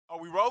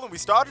we rolling? We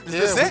started?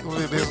 Is this it?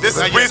 This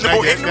is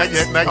reasonable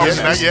ignorance?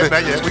 Not yet.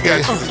 We got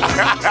you.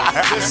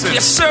 Listen.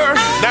 Yes, sir.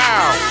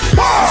 Now.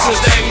 This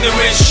is the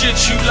ignorant shit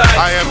you like.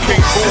 I am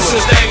King Cooler. This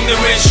is the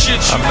ignorant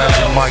shit you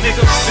like. Nigga,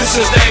 this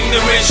is the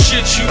ignorant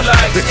shit you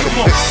like.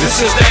 Come on.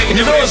 This is the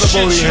ignorant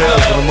shit you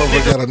like. The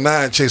motherfucker got a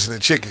 9 chasing a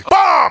chicken.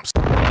 Bombs!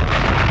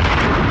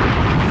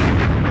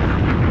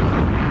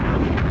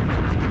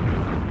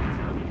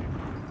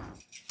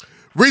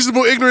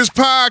 Reasonable Ignorance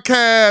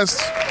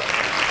Podcast.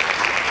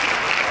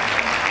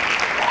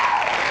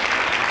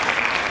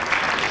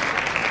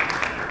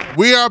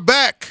 We are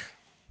back.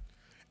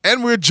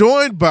 And we're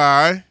joined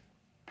by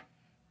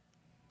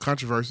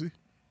Controversy.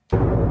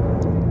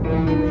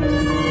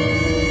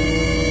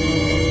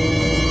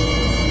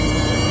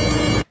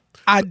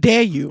 I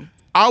dare you.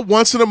 Our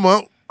once in a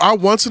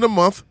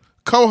month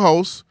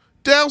co-host,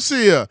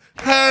 Delcia.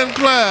 Hand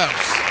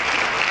claps.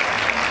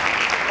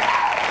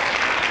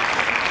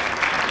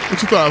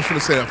 What you thought I was going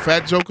to say? A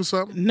fat joke or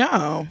something?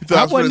 No, thought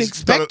I I was wasn't finna-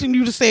 expecting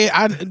you to say it.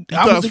 I was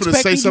finna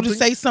say expecting you something? to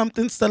say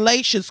something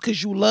salacious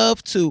because you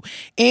love to.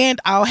 And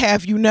I'll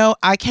have you know,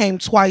 I came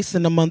twice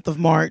in the month of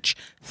March.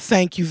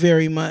 Thank you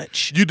very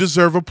much. You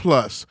deserve a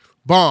plus.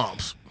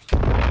 Bombs.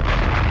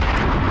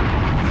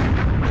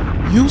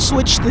 You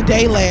switched the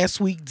day last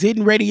week,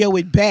 didn't radio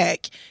it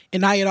back,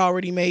 and I had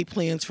already made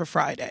plans for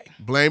Friday.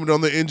 Blame it on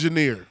the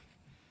engineer.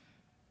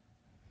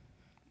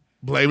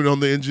 Blame it on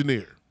the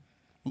engineer.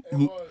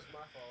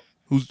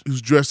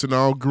 Who's dressed in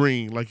all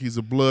green like he's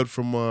a blood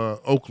from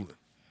Oakland.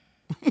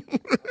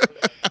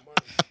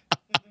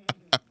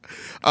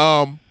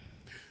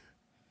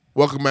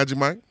 Welcome, Magic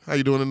Mike. How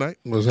you doing tonight?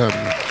 What's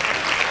happening?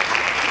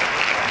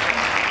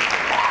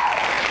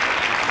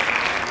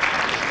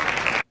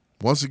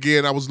 Once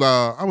again, I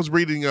was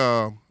reading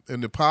in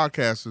the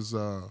podcast's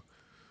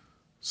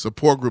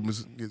support group.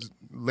 This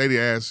lady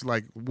asked,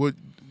 like, what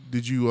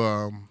did you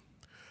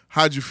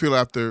how'd you feel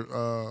after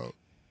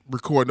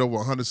recording over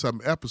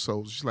 100-something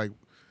episodes? She's like,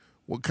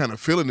 what kind of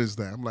feeling is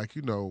that? I'm like,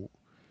 you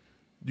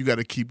got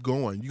to keep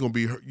going.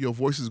 Your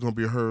voice is gonna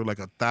be heard like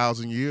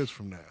 1,000 years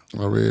from now.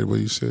 I read where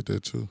you said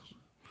that too.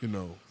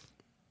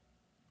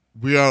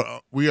 We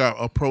are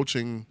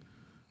approaching.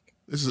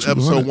 This is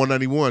 200. episode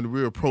 191.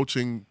 We're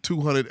approaching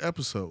 200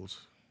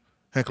 episodes.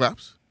 Hand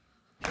claps.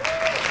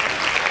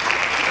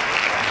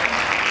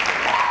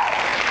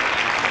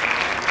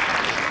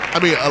 I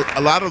mean,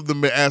 a lot of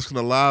them are asking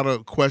a lot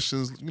of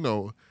questions.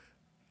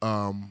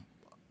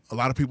 A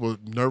lot of people are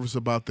nervous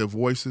about their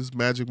voices.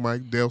 Magic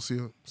Mike,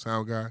 Delcia,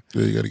 sound guy.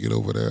 Yeah, you got to get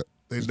over that.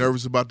 They're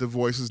nervous about their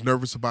voices,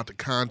 nervous about the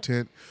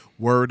content,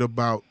 worried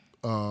about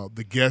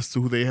the guests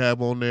who they have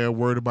on there,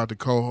 worried about the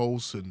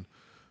co-hosts, and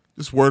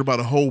just worried about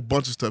a whole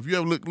bunch of stuff. You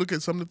ever look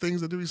at some of the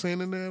things that they be saying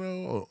in there,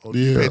 though? Or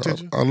you pay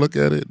attention? I look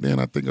at it, then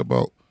I think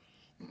about,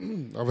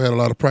 I've had a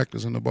lot of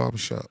practice in the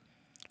barbershop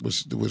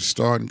with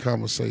starting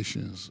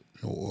conversations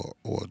or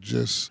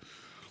just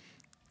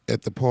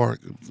at the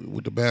park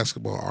with the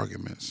basketball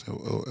arguments,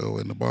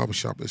 or in the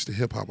barbershop, it's the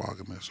hip-hop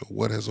arguments, or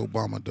what has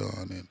Obama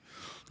done, and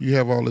you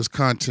have all this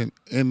content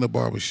in the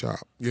barbershop.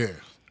 Yeah.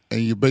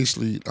 And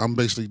I'm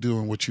basically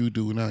doing what you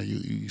do now.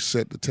 You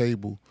set the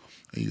table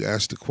and you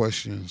ask the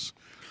questions,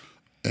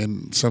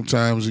 and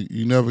sometimes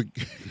you never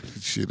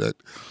shit that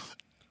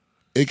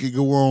it could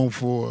go on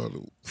for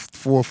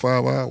 4 or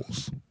 5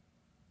 hours.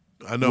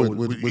 I know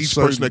with each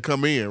certain person that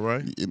come in,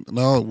 right?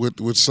 No,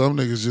 with some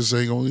niggas just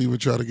ain't gonna even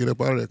try to get up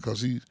out of there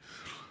because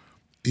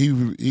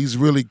he's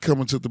really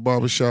coming to the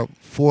barbershop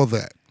for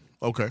that.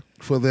 Okay.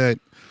 For that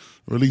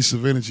release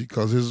of energy,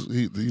 because this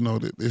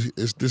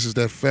is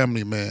that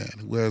family man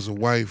who has a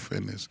wife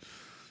and his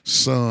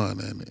son,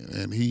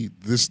 and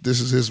this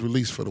is his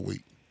release for the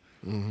week.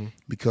 Mm-hmm.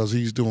 Because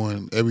he's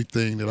doing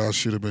everything that I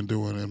should have been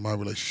doing in my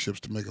relationships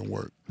to make them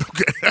work.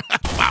 Okay.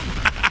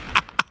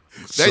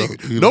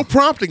 No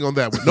prompting on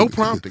that one. No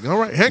prompting. All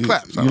right. Hand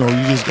claps. You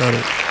just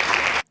gotta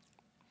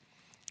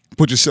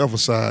put yourself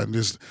aside and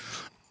just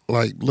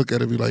like look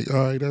at it and be like,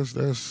 all right,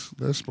 that's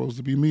supposed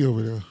to be me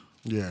over there.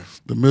 Yeah.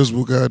 The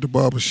miserable guy at the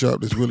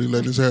barbershop that's really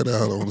letting his head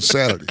out on a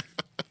Saturday.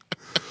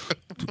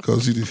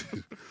 because he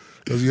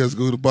has to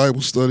go to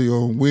Bible study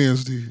on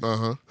Wednesday.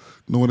 Uh-huh.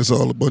 Knowing it's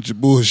all a bunch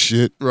of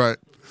bullshit. Right.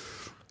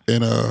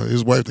 And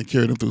his wife done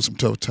carried him through some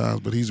tough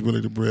times, but he's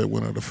really the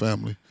breadwinner of the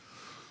family.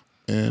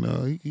 And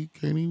he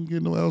can't even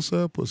get no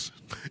outside pussy.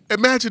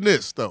 Imagine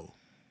this, though.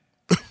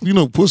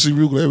 Pussy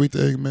rule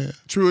everything, man.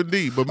 True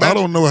indeed. But I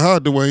don't know how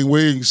Dwayne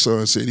Wade's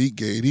son said he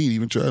gay and he ain't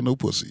even tried no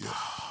pussy yet.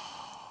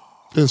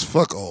 Just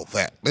fuck all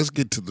that. Let's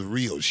get to the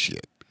real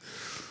shit.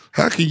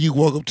 How can you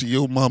walk up to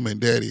your mom and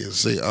daddy and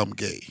say, I'm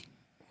gay?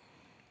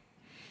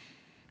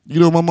 You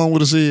know what my mom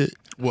would have said?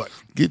 What?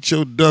 Get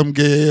your dumb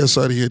gay ass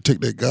out of here and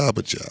take that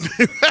garbage out.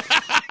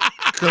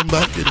 Come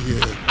back in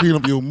here, clean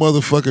up your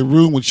motherfucking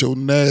room with your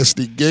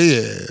nasty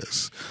gay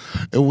ass.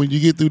 And when you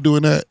get through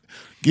doing that,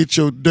 get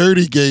your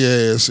dirty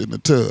gay ass in the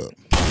tub.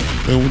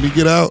 And when you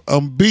get out,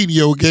 I'm beating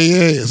your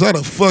gay ass. How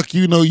the fuck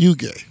you know you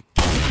gay?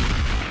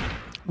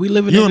 We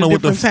living in a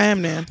different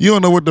time now. You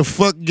don't know what the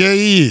fuck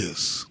gay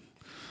is.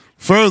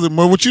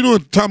 Furthermore, what you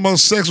doing talking about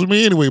sex with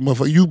me anyway,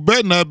 motherfucker? You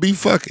better not be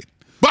fucking.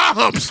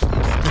 Bombs!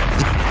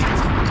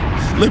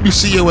 Let me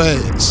see your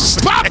ass.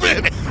 Pop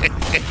it!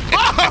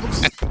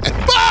 Bombs!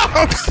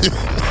 Bombs!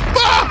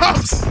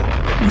 Bombs!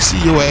 Let me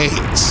see your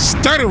ass.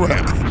 Turn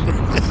around.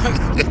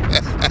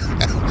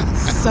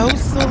 So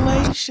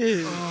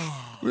salacious.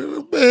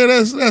 Man,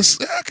 that's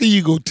how can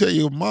you go tell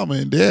your mama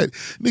and dad?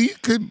 Nigga, you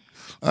couldn't.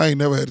 I ain't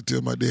never had to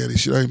tell my daddy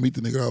shit. I ain't meet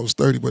the nigga till I was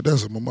 30, but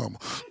that's my mama.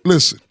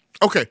 Listen,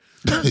 Okay.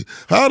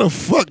 how the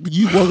fuck do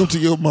you walk up to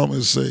your mama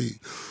and say,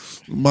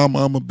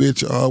 "Mama, I'm a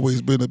bitch. I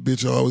always been a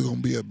bitch. I always gonna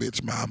be a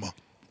bitch, mama"?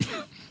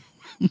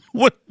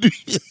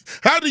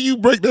 How do you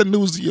break that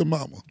news to your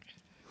mama?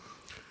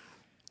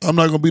 I'm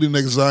not gonna be the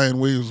next Zion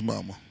Williams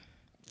mama.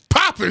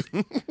 Pop it!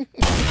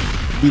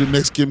 Be the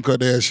next Kim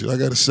Kardashian. I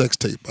got a sex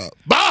tape out.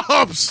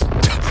 Bombs!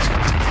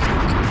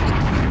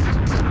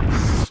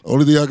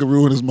 Only thing I can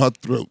ruin is my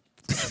throat.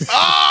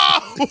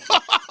 Oh!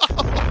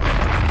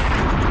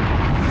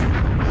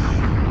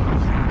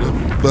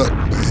 The fuck,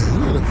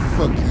 man? Where the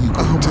fuck are you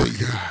gonna take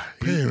your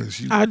parents?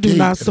 You I do gay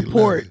not at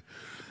support 11?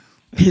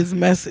 his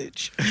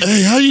message.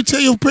 Hey, how you tell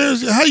your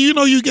parents? How you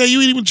know you gay?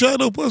 You ain't even try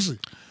no pussy.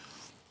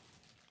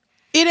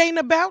 It ain't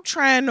about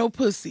trying no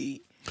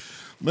pussy.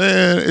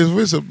 Man, if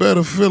it's a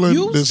better feeling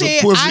You than some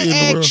said, pussy in the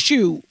I world. asked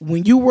you,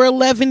 when you were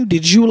 11,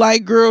 did you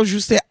like girls? You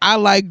said, I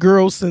like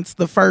girls since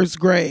the first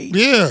grade.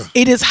 Yeah.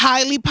 It is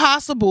highly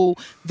possible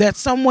that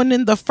someone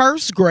in the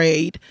first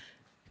grade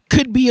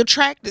could be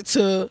attracted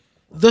to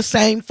the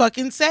same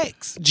fucking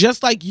sex.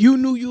 Just like you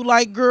knew you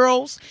like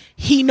girls,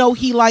 he know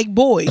he like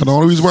boys. And the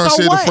only reason why So I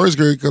said what? the first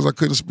grade because I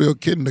couldn't spell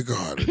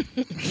kindergarten.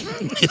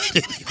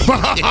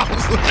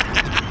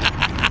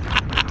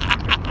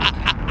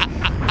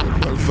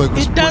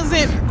 It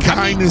doesn't.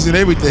 Kindness and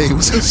everything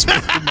was in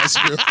my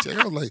spell check.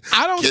 I was like,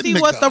 I don't see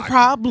what the kindergarten.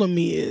 problem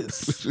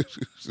is.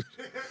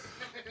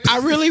 I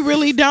really,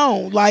 really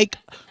don't. Like,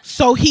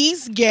 so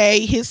he's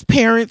gay. His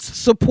parents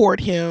support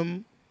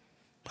him.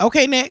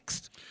 Okay,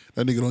 next.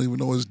 That nigga don't even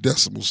know his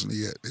decimals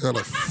yet. How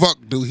the fuck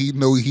do he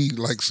know he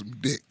likes some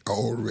dick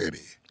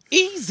already?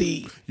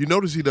 Easy. You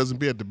notice he doesn't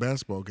be at the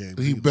basketball game.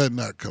 He better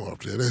not come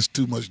up there. There's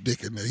too much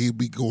dick in there. He'll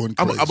be going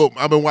crazy.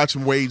 I've been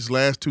watching Wade's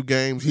last two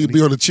games. He'll and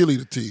be on the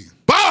cheerleader team.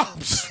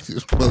 Bombs!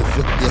 This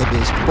motherfucker out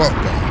there spunk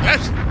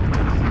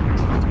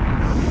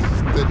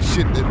that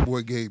shit that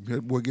boy gave me.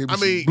 That boy gave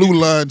me some blue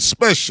line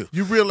special.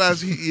 You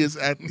realize he's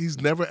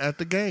never at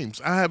the games.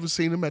 I haven't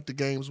seen him at the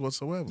games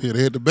whatsoever. Yeah,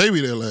 they had the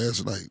baby there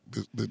last night.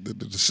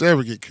 The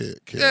surrogate kid.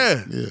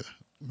 Yeah. Yeah.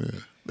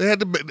 They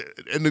had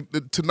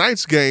the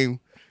tonight's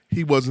game.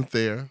 He wasn't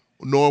there,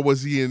 nor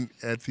was he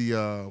at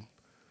the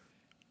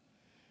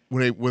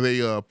when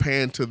they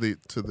panned to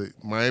the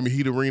Miami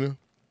Heat arena.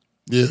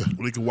 Yeah.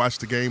 Where they could watch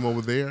the game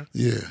over there.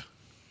 Yeah.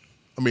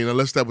 I mean,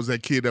 unless that was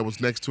that kid that was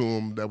next to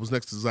him, that was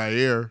next to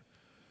Zaire,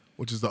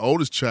 which is the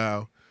oldest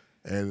child,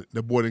 and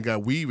the boy done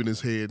got weave in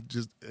his head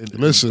just in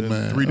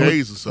man, 3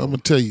 days or so. I'm gonna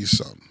tell you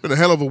something. Been a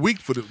hell of a week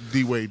for the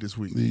D Wade this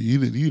week. You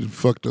done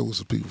fucked over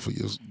some people for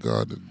your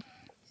God to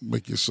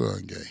make your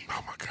son gay.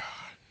 Oh my God.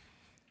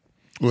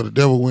 Well, the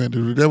devil win.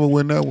 Did the devil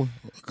win that one?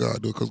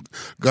 God do it because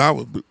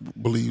God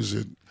believes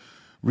in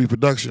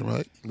reproduction,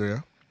 right?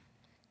 Yeah.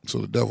 So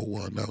the devil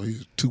won. Now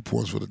he's 2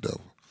 points for the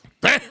devil.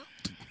 Bam!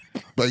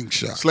 Bank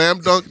shot.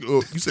 Slam dunk.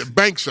 Oh, you said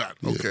bank shot.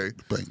 Yeah, Okay.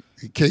 bank.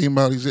 He came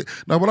out. He said,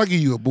 "Now, but I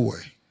give you a boy."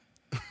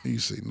 And you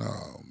say, "No,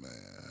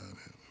 man.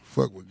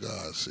 Fuck what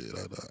God said.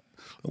 I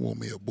want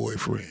me a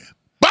boyfriend."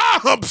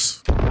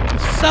 Bombs!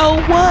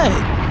 So what?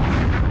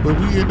 But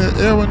we in that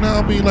era now.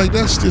 I mean, like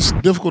that's just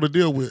difficult to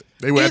deal with.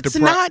 They were It's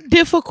not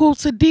difficult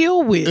to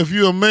deal with. If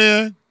you're a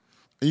man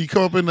and you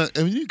come up in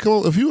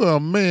if you are a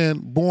man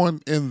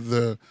born in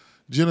the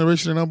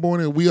generation that I'm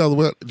born in, we are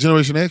the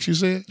Generation X. You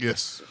said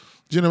Yes.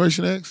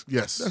 Generation X.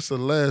 Yes. That's the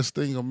last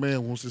thing a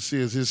man wants to see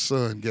is his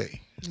son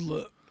gay.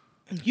 Look,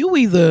 you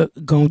either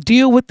gonna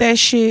deal with that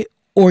shit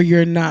or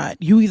you're not.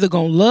 You either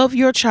gonna love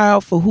your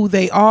child for who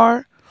they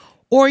are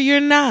or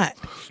you're not.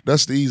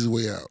 That's the easy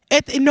way out.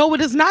 No, it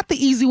is not the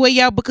easy way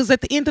out because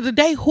at the end of the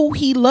day, who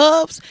he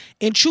loves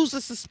and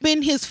chooses to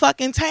spend his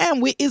fucking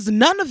time with is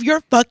none of your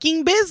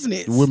fucking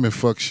business. Women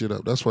fuck shit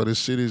up. That's why this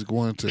city is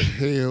going to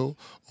hell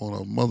on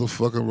a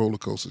motherfucking roller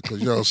coaster.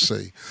 Because y'all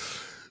say,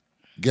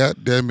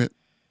 God damn it.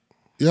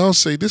 Y'all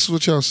say, this is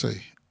what y'all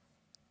say.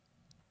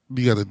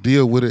 You got to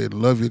deal with it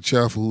and love your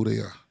child for who they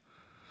are.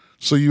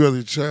 So you rather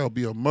your child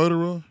be a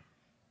murderer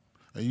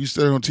and you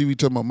standing on TV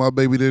talking about my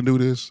baby didn't do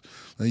this,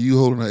 and you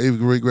holding an 8th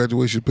grade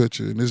graduation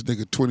picture, and this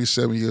nigga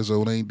 27 years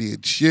old ain't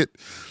did shit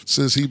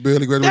since he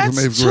barely graduated from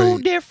 8th That's grade.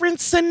 two different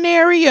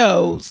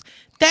scenarios.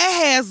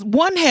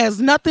 One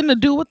has nothing to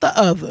do with the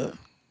other.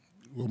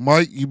 Well,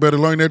 Mike, you better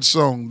learn that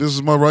song. This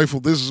is my rifle,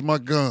 this is my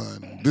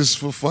gun. This is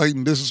for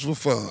fighting, this is for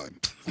fun.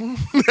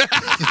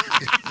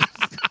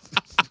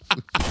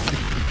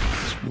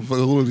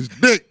 Motherfucker holding his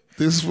dick.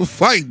 This is for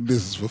fighting,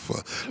 this is for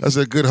fun. That's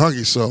a good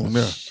hunky song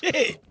now.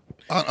 Shit.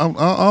 I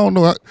don't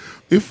know.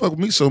 It fucked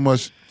me so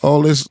much.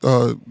 All this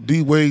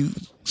D Wade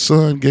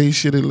son gay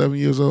shit at 11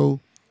 years old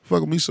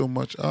fucked me so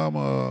much. I'm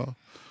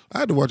I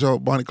had to watch all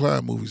Bonnie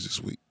Clyde movies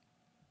this week.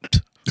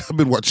 I've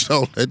been watching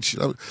all that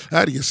shit. I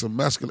had to get some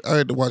masculine. I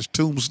had to watch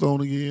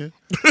Tombstone again.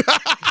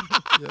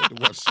 I had to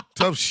watch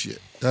tough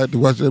shit. I had to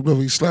watch that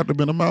movie. He slapped him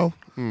in the mouth.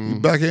 You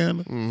backhand.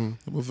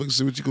 That motherfucker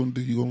said, "What you gonna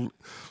do? You gonna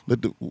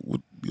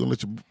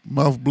let your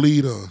mouth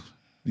bleed, or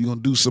you gonna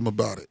do something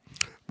about it?"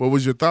 What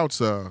was your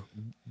thoughts,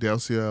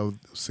 Delcia,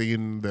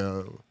 seeing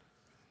the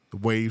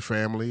Wade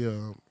family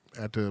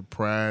at the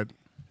Pride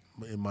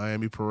in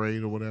Miami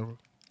parade or whatever?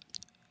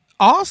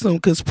 Awesome,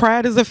 because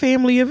Pride is a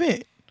family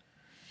event.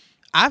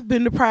 I've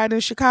been to Pride in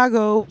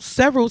Chicago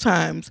several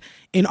times,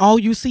 and all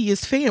you see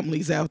is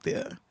families out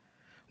there,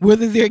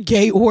 whether they're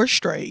gay or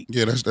straight.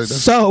 Yeah, that's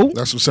so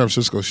that's some San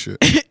Francisco shit.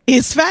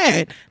 It's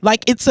fine.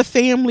 Like, it's a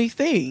family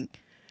thing.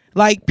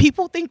 Like,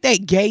 people think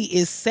that gay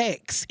is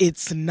sex.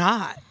 It's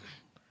not.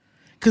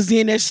 Because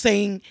then they're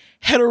saying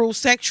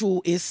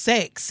heterosexual is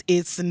sex.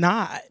 It's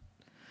not.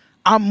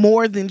 I'm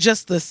more than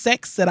just the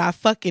sex that I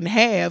fucking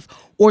have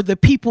or the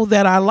people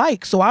that I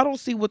like. So I don't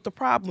see what the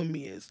problem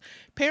is.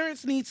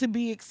 Parents need to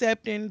be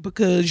accepting,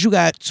 because you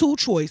got two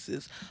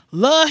choices.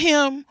 Love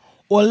him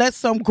or let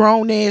some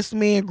grown-ass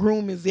man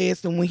groom his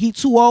ass. And when he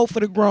too old for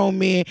the grown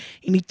man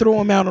and he throw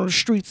him out on the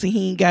streets and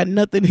he ain't got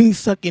nothing, he's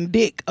sucking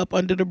dick up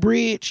under the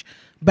bridge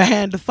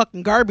behind the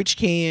fucking garbage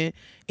can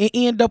and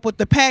end up with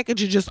the package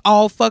just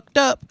all fucked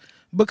up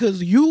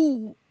because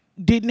you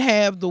didn't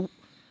have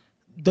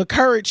the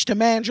courage to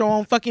mind your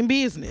own fucking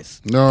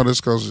business. No,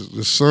 that's because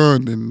the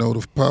son didn't know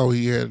the power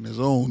he had in his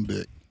own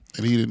dick.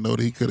 And he didn't know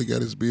that he could have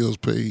got his bills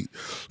paid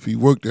if he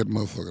worked that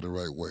motherfucker the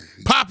right way.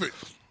 Pop it!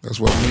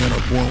 That's why men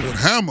are born with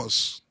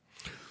hammers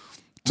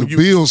to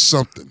build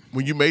something.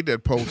 When you made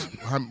that post,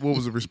 what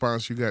was the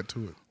response you got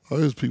to it? All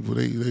those people,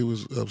 they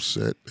was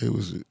upset. It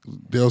was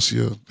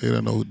Delcia. They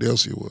didn't know who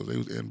Delcia was. They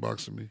was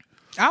inboxing me.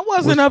 I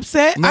wasn't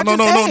upset. No.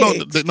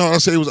 I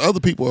said it was other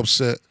people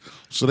upset.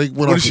 So they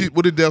went off.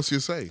 What did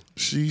Delcia say?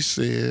 She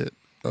said,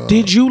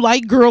 did you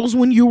like girls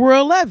when you were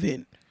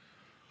 11?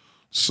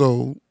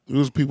 So it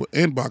was people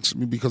inboxing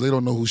me because they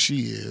don't know who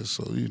she is.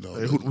 So, you know,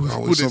 hey, who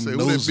always they some say?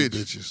 nosy Who that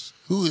bitch? bitches.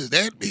 Who is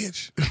that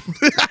bitch?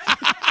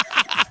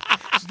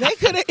 They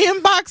could have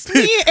inboxed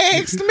me and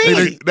asked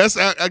me. That's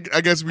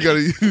I guess we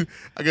gotta.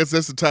 I guess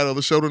that's the title of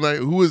the show tonight.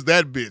 Who is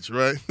that bitch?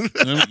 Right?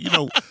 And, you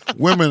know,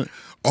 women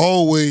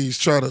always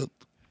try to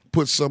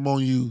put something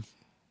on you,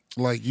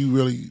 like you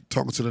really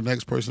talking to the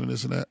next person and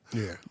this and that.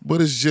 Yeah.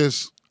 But it's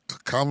just a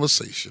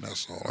conversation.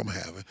 That's all I'm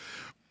having.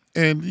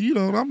 And you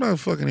know, I'm not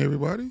fucking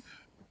everybody.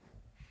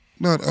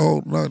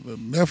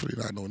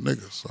 Definitely not no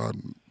niggas. So I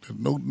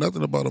know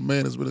nothing about a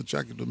man that's been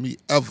attracted to me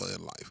ever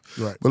in life.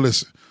 Right. But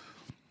listen.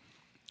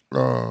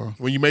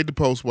 When you made the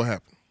post, what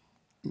happened?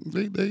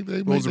 They What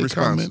made was the their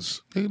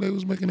responses? comments. They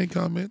was making their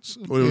comments.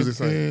 What was it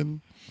saying?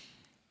 And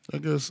I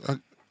guess I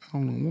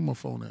don't know where my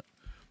phone at.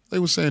 They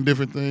were saying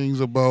different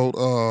things about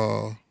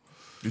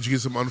Did you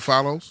get some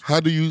unfollows?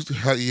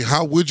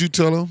 how would you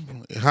tell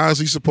him? How is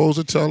he supposed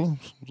to tell him?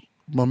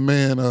 My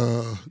man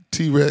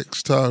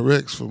T-Rex, Ty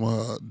Rex from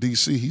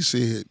DC, he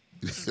said,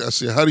 I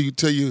said, how do you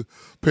tell your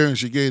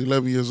parents you're gay at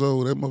 11 years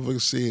old? That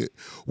motherfucker said,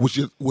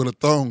 with a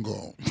thong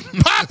on.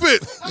 Pop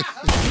it!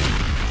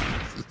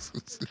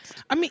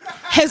 I mean,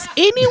 has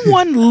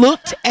anyone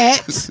looked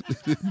at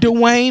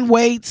Dwayne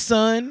Wade's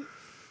son?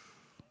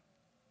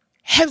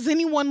 Has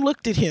anyone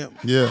looked at him?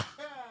 Yeah.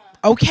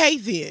 Okay,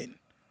 then.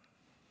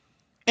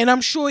 And I'm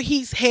sure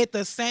he's had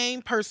the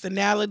same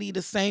personality,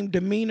 the same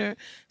demeanor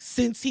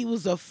since he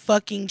was a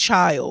fucking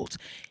child.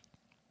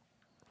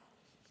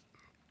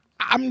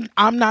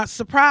 I'm not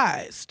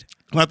surprised.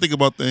 When I think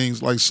about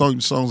things like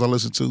songs I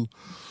listen to,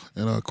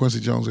 and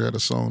Quincy Jones had a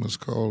song that's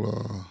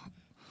called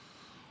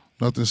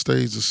 "Nothing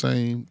Stays the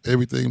Same."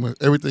 Everything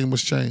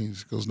must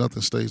change because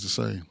nothing stays the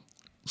same.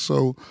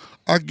 So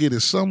I get it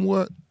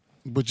somewhat,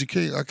 but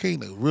I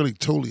can't really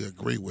totally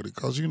agree with it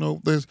because you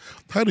know,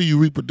 how do you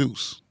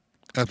reproduce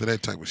after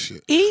that type of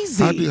shit?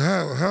 Easy.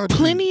 How do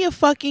Plenty of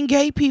fucking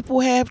gay people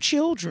have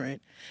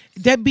children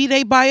that be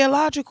their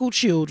biological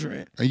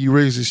children. And you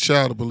raise this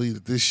child to believe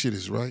that this shit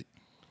is right?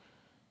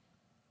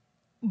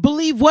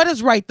 Believe what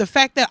is right? The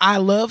fact that I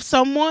love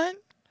someone?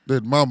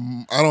 That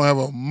I don't have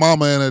a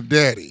mama and a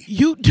daddy.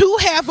 You do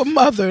have a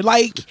mother.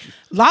 Like,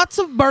 lots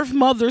of birth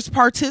mothers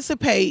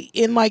participate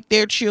in like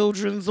their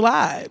children's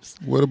lives.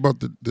 What about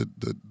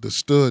the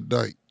stud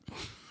dyke?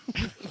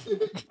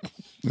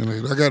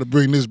 I got to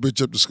bring this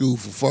bitch up to school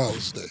for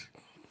Father's Day.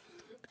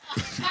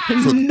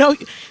 No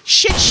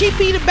shit, she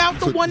beat about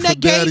the one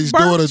that gave Daddy's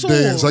birth daughter to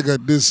dance. him. I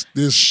got this.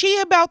 She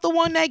about the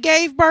one that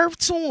gave birth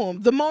to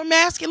him. The more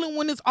masculine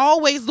one is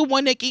always the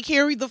one that can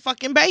carry the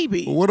fucking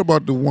baby. But what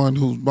about the one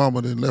whose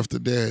mama then left the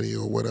daddy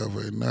or whatever?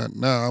 And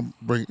now I'm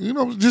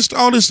bringing, just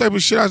all this type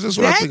of shit. That's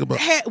what I think about.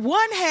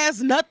 One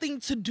has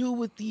nothing to do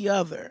with the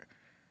other.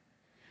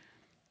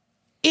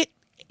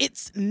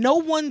 It's no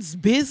one's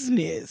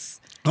business.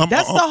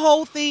 That's the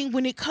whole thing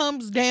when it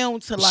comes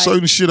down to like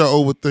certain shit I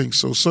overthink.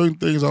 So certain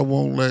things I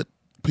won't let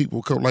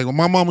people come. Like when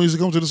my mama used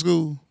to come to the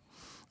school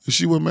If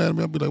she was mad at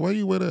me, I'd be like, why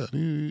you wear that?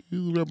 You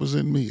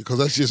represent me. Because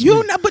that's just You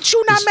me. know, but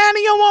you not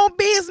minding your own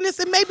business,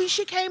 and maybe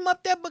she came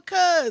up there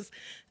because,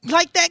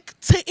 like that,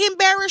 to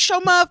embarrass your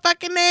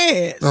motherfucking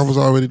ass. I was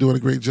already doing a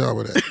great job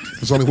of that.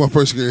 There's only one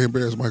person who can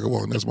embarrass Michael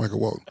Walton. That's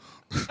Michael Walton.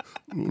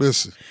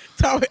 Listen.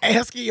 So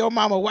asking your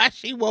mama why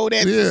she wore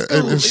that to Yeah,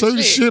 school and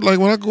certain shit, like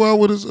when I go out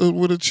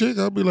with a chick,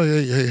 I'll be like,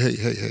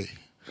 hey.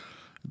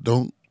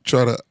 Don't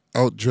try to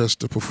outdress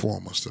the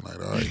performers tonight,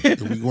 all right?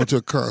 If we going to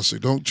a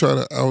concert, don't try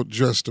to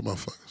outdress the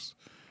motherfuckers.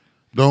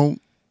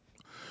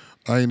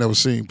 I ain't never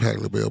seen Patti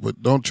LaBelle,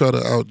 but don't try to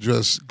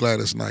outdress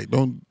Gladys Knight.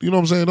 Don't, you know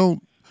what I'm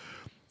saying?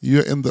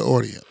 You're in the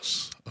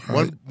audience. All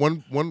right?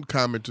 One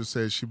commenter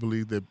says she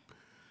believed that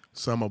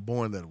some are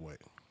born that way.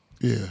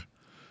 Yeah.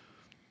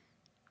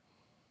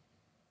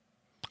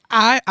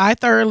 I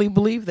thoroughly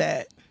believe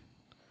that.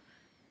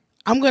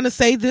 I'm going to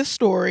say this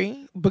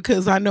story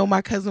because I know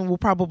my cousin will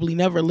probably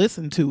never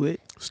listen to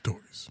it.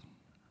 Stories.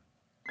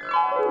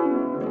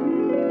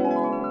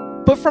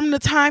 But from the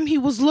time he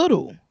was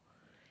little,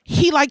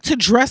 he liked to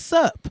dress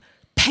up,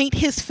 paint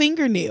his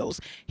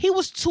fingernails. He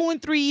was 2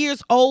 and 3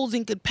 years old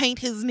and could paint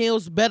his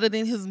nails better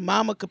than his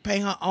mama could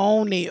paint her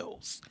own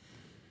nails.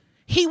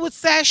 He would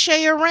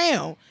sashay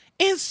around.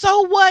 And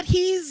so what?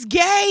 He's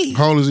gay.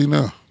 How old is he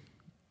now?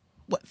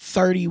 What,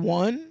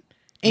 31?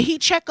 And he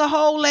check a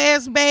whole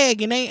ass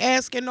bag and ain't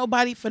asking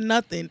nobody for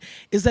nothing.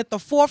 Is at the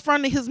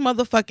forefront of his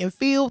motherfucking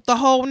field the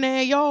whole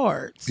 9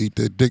 yards. Eat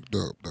that dick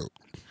dog, though.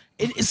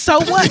 So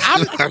what?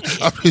 I'm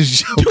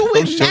just joking. Do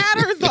it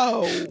matter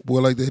though? Boy,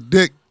 like that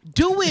dick.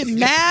 Do it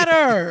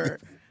matter?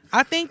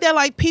 I think that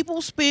like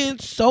people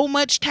spend so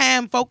much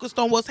time focused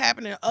on what's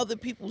happening in other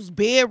people's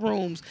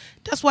bedrooms.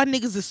 That's why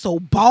niggas is so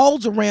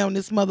bald around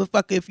this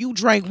motherfucker. If you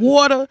drank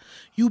water,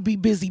 you be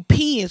busy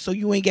peeing, so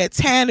you ain't got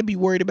time to be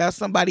worried about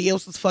somebody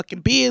else's fucking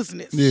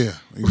business. Yeah,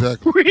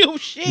 exactly. Real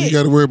shit. You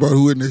got to worry about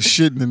who in there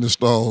shitting in the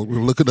stall. We're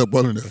looking up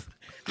under there.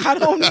 I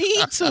don't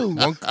need to.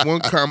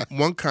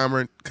 One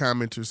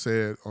commenter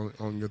said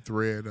on your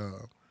thread,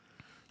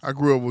 I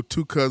grew up with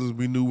 2 cousins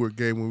we knew were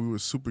gay when we were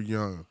super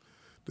young.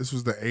 This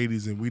was the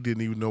 80s, and we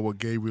didn't even know what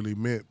gay really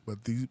meant,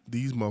 but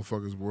these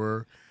motherfuckers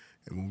were,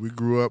 and when we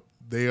grew up,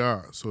 they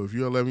are. So if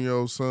your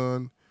 11-year-old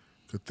son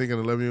could think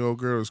an 11-year-old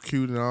girl is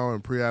cute and all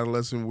and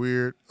pre-adolescent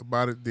weird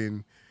about it,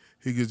 then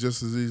he could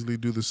just as easily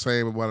do the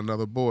same about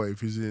another boy if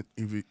he's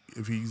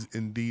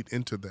indeed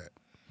into that.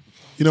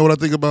 You know what I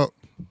think about?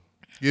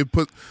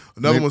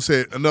 Another one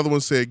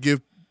said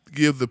give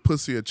the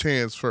pussy a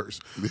chance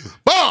first.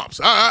 Bombs.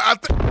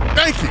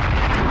 Thank you.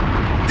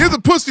 Give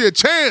the pussy a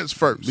chance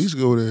first. At least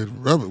go there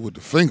and rub it with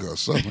the finger or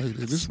something. Hey,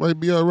 this might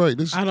be all right.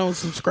 I don't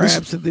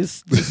subscribe to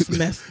this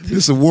mess. This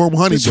is a warm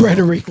honey This bun.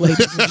 rhetoric,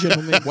 ladies and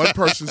gentlemen. One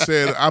person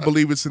said, I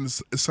believe it's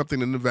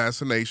something in the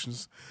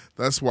vaccinations.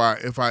 That's why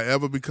if I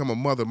ever become a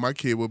mother, my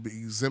kid will be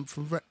exempt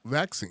from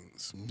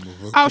vaccines.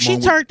 Oh, she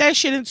turned that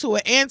shit into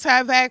an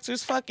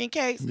anti-vaxxer's fucking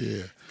case.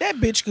 Yeah. That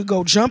bitch could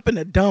go jump in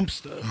a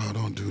dumpster. Oh,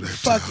 don't do that.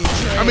 Fucking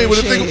trash. I mean, but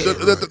shit.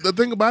 the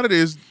thing about it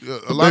is,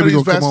 a lot of Baby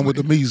these gonna come on with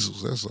the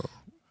measles. That's all.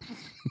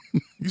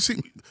 You see,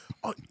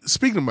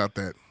 speaking about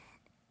that,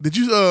 did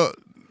you a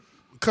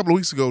couple of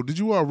weeks ago? Did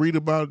you all read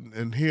about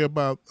and hear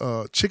about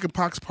chicken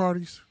pox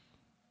parties?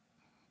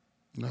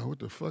 No, what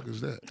the fuck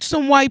is that?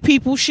 Some white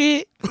people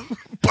shit.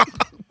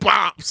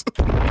 Pops.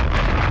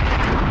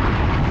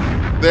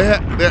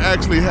 They're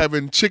actually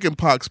having chicken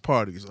pox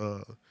parties.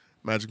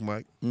 Magic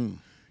Mike,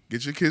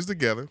 get your kids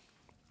together.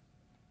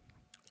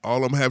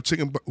 All of them have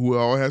who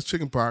all has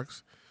chicken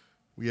pox.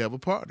 We have a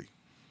party.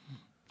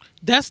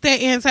 That's that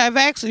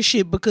anti-vaxxer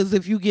shit because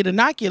if you get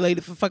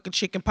inoculated for fucking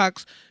chicken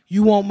pox,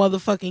 you won't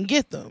motherfucking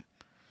get them.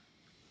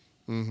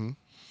 Mm-hmm.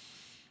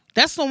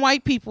 That's some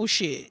white people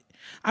shit.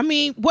 I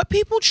mean, what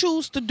people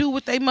choose to do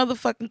with their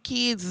motherfucking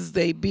kids is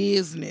their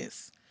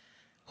business.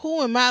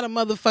 Who am I to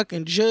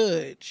motherfucking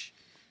judge?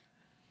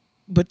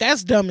 But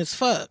that's dumb as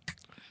fuck.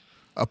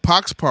 A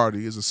pox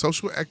party is a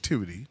social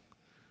activity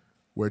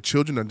where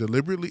children are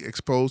deliberately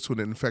exposed to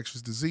an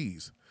infectious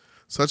disease.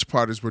 Such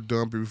parties were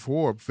done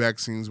before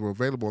vaccines were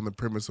available on the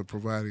premise of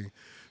providing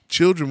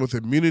children with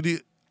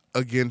immunity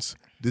against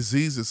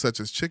diseases such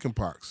as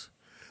chickenpox.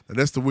 Now,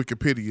 that's the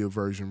Wikipedia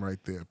version right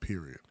there,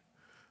 period.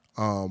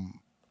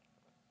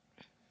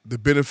 The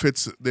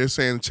benefits, they're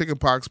saying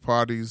chickenpox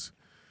parties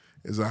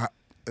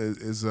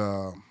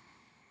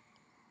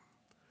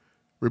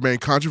remain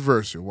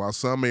controversial. While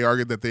some may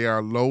argue that they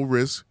are low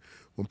risk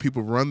when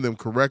people run them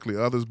correctly,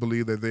 others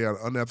believe that they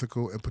are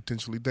unethical and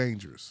potentially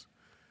dangerous.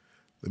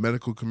 The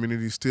medical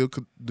community still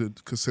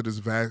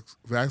considers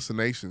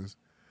vaccinations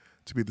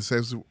to be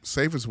the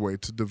safest way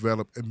to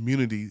develop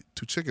immunity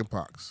to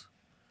chickenpox.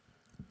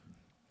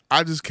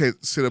 I just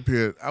can't sit up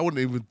here. I wasn't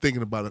even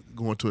thinking about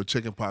going to a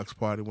chickenpox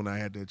party when I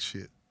had that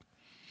shit.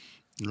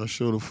 I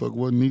sure the fuck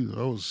wasn't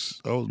either. I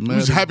was mad. I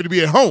was happy to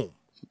be at home.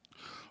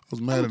 I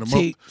was mad at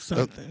Take the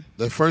something.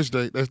 that first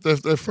day.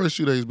 That first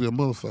 2 days be a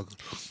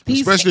motherfucker.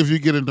 These- Especially if you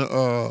get into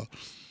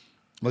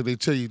like they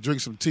tell you, drink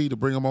some tea to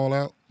bring them all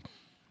out,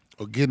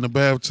 or get in the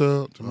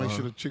bathtub to make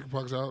sure the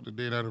chickenpox out. And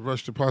then I had to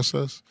rush the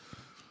process.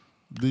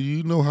 Do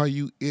you know how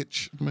you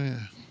itch,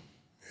 man?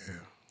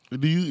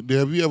 Yeah.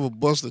 Have you ever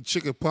busted a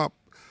chicken pop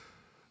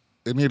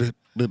and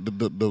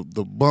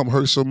the bump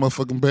hurt so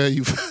motherfucking bad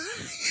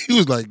you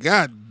was like,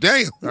 God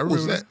damn, what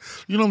was that?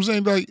 You know what I'm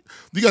saying? Like,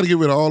 you got to get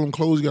rid of all them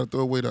clothes. You got to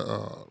throw away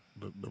the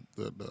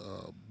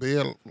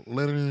bed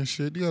linen and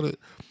shit. You got to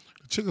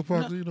chicken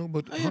pox, you know.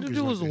 But all you had to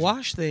do was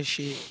wash that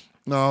shit.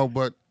 No,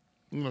 but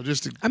you know,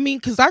 just to. I mean,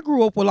 because I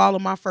grew up with all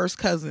of my first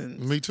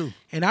cousins. Me too.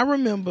 And I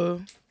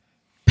remember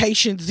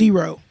patient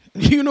zero.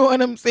 You know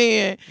what I'm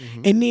saying?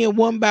 Mm-hmm. And then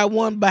one by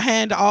one,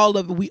 behind all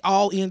of it, we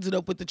all ended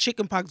up with the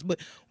chicken pox. But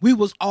we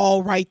was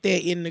all right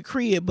there in the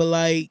crib. But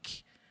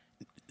like,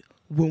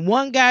 when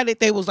one got it,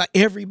 they was like,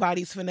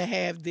 everybody's finna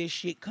have this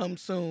shit come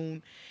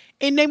soon.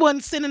 And they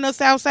wasn't sending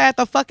us outside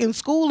the fucking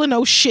school and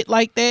no shit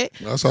like that.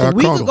 That's how I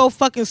we caught could them. go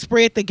fucking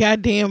spread the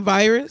goddamn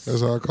virus.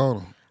 That's how I caught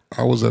them.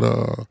 I was at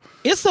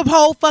It's a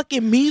whole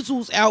fucking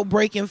measles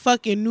outbreak in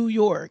fucking New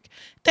York.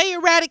 They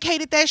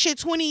eradicated that shit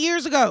 20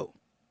 years ago.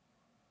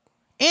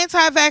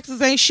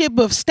 Anti-vaxxers ain't shit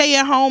but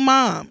stay-at-home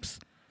moms.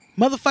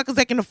 Motherfuckers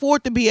that can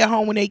afford to be at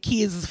home when their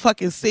kids is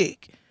fucking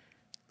sick.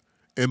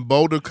 In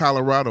Boulder,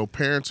 Colorado,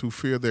 parents who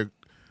fear there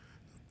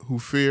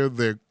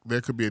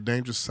could be a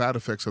dangerous side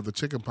effects of the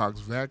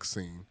chickenpox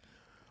vaccine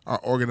are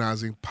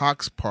organizing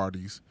pox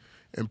parties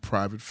in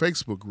private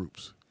Facebook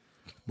groups.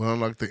 But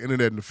unlike the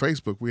internet and the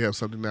Facebook, we have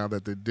something now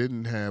that they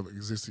didn't have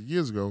existed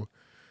years ago,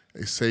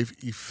 a safe,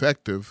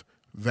 effective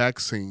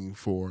vaccine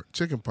for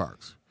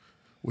chickenpox,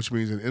 which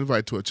means an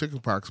invite to a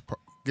chickenpox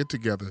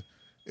get-together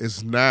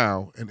is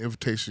now an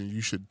invitation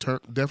you should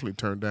definitely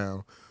turn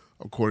down,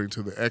 according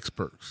to the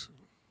experts.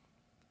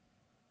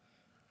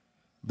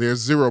 There's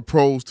zero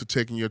pros to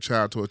taking your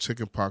child to a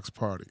chickenpox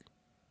party.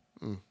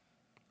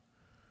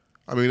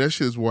 I mean, that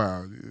shit is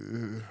wild.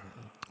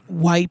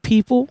 White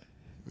people?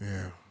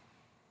 Yeah.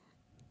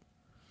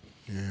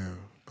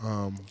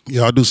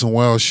 y'all do some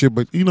wild shit,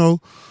 but you know,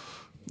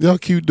 y'all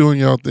keep doing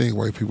y'all thing,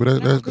 white people.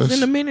 Because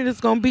in a minute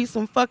it's gonna be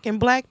some fucking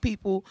black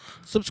people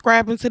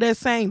subscribing to that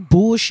same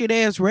bullshit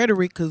ass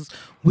rhetoric. Because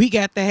we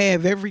got to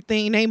have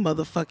everything they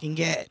motherfucking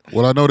got.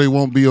 Well, I know they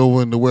won't be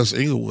over in the West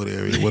Inglewood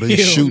area where they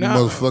shooting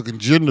motherfucking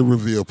gender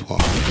reveal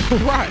party.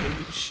 Right,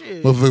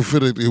 shit.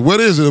 What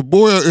is it? A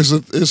boy? It's a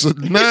 9,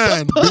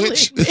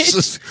 bitch.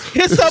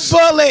 It's a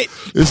bullet.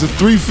 It's a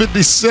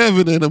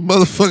 357 and a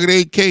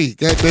motherfucking AK.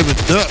 Goddamn it,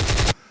 duck.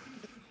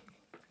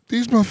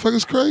 These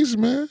motherfuckers crazy,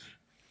 man.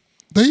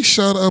 They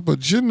shot up a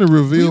gender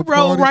reveal we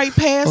rolled party right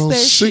past on that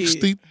shit.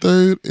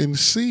 63rd and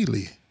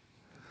Sealy.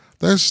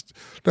 That's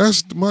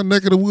my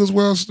neck of the woods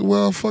where I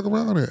fuck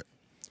around at.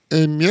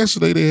 And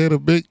yesterday they had a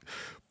big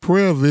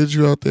prayer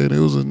vigil out there, and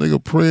there was a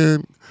nigga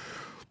praying.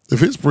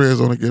 If his prayers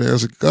don't get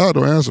answered, God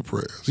don't answer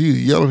prayers. He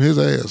yelling his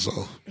ass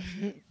off,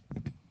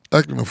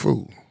 acting a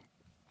fool.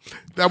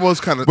 That was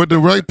kind of. But the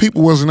right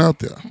people wasn't out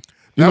there.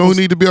 You know who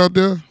need to be out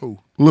there? Who?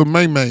 Lil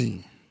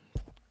May.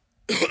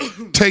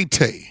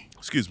 Tay.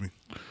 Excuse me.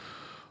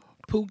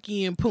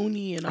 Pookie and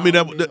Poonie and all. I mean,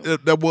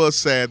 that was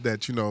sad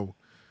that, you know,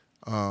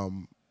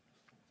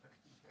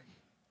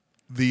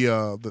 the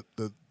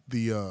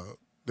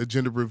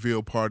gender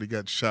reveal party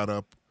got shot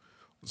up.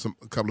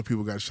 A couple of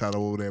people got shot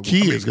over there.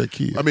 Kids got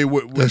killed. I mean,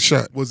 got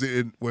shot. Was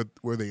it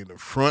were they in the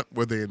front?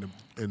 Were they in the?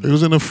 It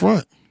was in the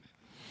front.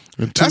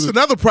 That's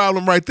another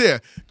problem right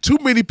there. Too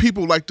many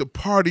people like to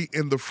party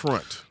in the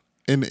front.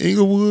 In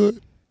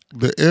Inglewood,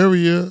 that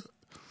area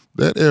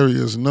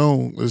is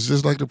known. It's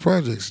just like the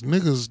projects.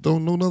 Niggas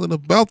don't know nothing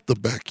about the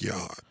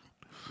backyard.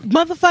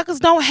 Motherfuckers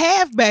don't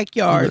have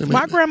backyards.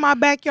 My grandma's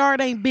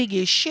backyard ain't big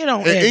as shit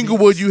on Evans. In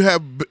Inglewood, you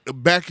have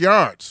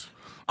backyards.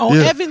 On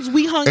Evans,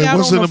 we hung out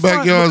what's on in the the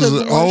backyard is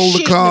all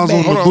the cars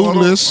on the boot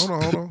list.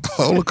 Hold on.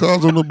 All the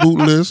cars on the boot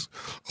list.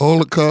 All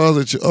the cars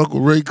that your Uncle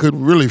Ray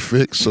couldn't really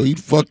fix, so he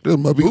fucked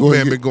them up. Boot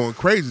man been going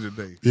crazy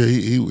today. Yeah,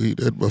 he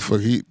that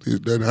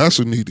motherfucker. That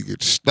hustle need to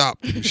get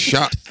stopped and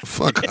shot the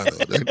fuck out of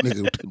that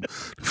nigga.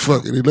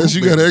 Fucking unless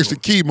you got an extra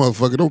key,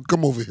 motherfucker, don't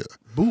come over here.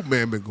 Boot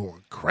man been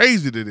going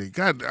crazy today.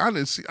 God, I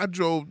didn't see.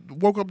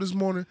 Woke up this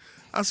morning.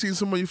 I seen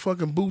some of your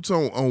fucking boots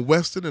on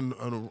Weston and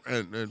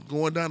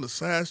going down the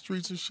side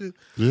streets and shit.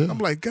 Yeah. I'm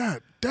like,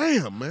 God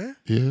damn, man.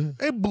 Yeah.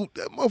 That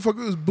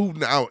motherfucker is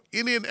booting out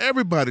any and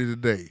everybody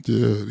today.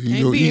 Yeah.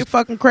 Ain't being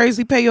fucking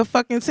crazy, pay your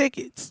fucking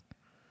tickets.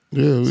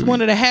 Yeah. It's one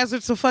of the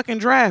hazards of fucking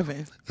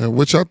driving. And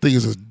which I think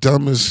is the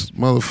dumbest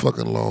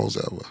motherfucking laws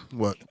ever.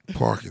 What?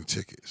 Parking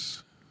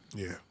tickets.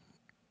 Yeah.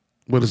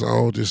 But it's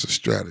all just a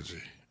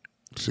strategy.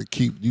 To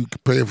keep you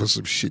paying for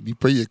some shit. You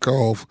pay your car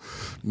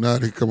off. Now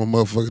they come a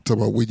motherfucker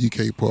talking about where you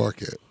can't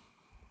park at.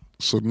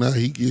 So now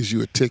he gives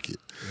you a ticket.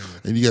 Yeah.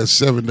 And you got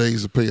 7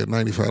 days to pay a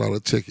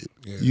 $95 ticket.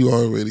 Yeah. You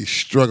already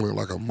struggling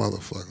like a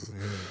motherfucker.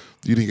 Yeah.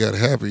 You didn't got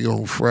happy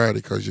on Friday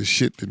because your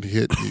shit didn't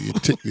hit.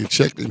 Your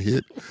check didn't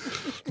hit.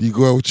 You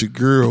go out with your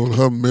girl and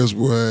her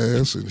miserable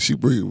ass, and she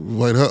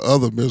invite her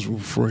other miserable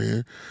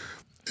friend.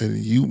 And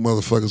you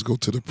motherfuckers go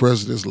to the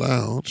President's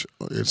Lounge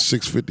at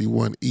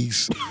 651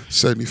 East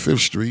 75th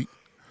Street.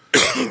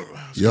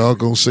 Y'all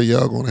gonna say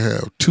y'all gonna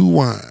have 2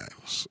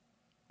 wines.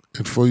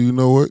 And before you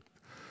know it,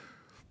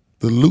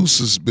 the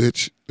loosest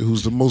bitch,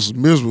 who's the most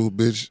miserable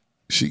bitch,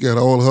 she got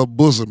all her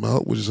bosom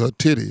out, which is her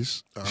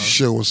titties,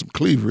 showing some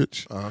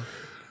cleavage.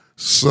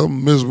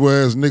 Some miserable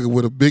ass nigga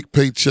with a big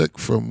paycheck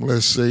from,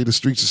 let's say, the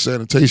streets of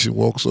sanitation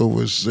walks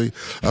over and say,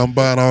 I'm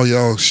buying all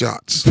y'all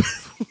shots.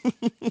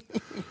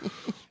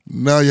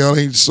 Now y'all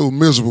ain't so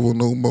miserable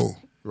no more.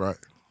 Right.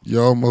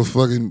 Y'all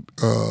motherfucking,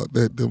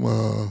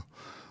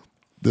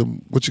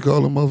 them, what you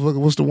call them motherfucker?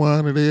 What's the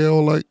wine that they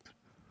all like?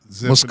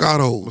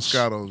 Moscatos.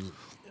 Moscatos.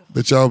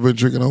 That y'all been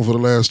drinking on for the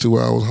last 2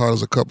 hours, hot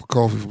as a cup of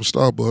coffee from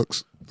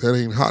Starbucks. That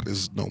ain't hot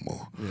as no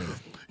more. Yeah.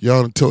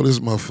 Y'all done told this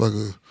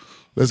motherfucker,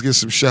 let's get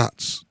some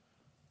shots.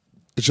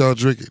 What y'all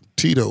drinking?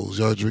 Tito's.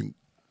 Y'all drink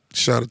a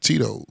shot of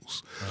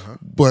Tito's.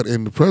 But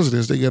in the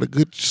presidents, they got a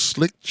good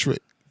slick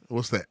trick.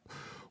 What's that?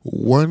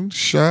 One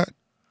shot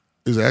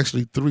is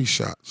actually 3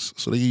 shots.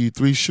 So they give you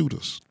 3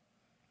 shooters.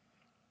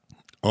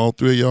 All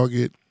 3 of y'all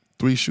get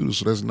 3 shooters,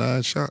 so that's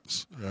 9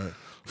 shots. Right.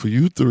 For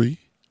you 3,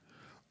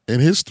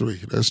 and his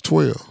 3, that's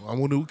 12. I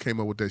wonder who came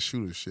up with that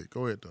shooter shit.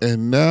 Go ahead, though.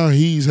 And now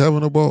he's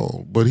having a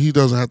ball, but he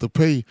doesn't have to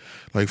pay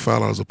like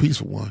 $5 a piece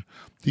for one.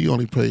 He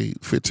only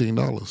paid $15,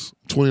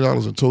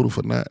 $20 in total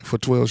for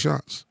 12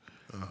 shots.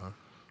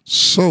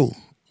 So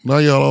now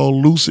y'all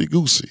all loosey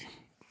goosey.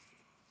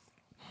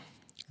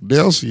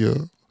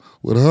 Delcia,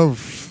 with her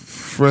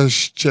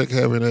fresh check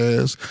having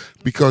ass,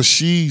 because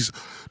she's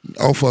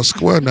off her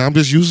square. Now I'm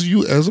just using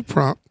you as a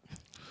prop.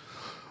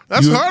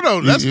 That's her,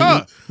 though. That's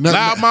her.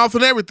 Loud mouth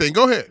and everything.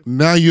 Go ahead.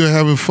 Now you're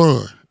having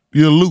fun.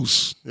 You're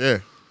loose. Yeah.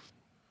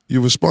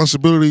 Your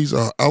responsibilities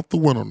are out the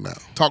window now.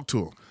 Talk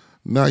to him.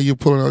 Now you're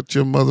pulling out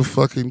your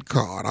motherfucking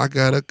card. I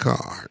got a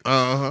card.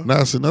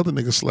 Now it's another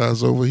nigga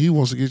slides over. He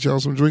wants to get y'all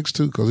some drinks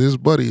too because his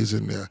buddy is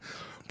in there.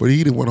 But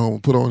he done went home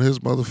and put on his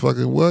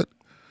motherfucking what?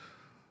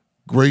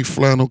 Gray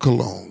flannel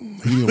cologne.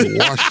 He done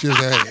washed his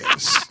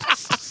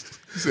ass.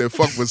 He said,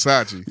 fuck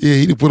Versace. Yeah,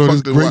 he done put on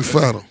his the gray what?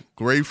 flannel.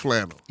 Gray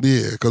flannel.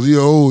 Yeah, because he an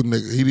old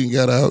nigga. He didn't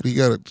got out. He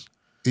got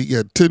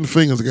 10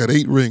 fingers and got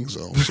 8 rings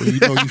on. So you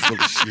know you full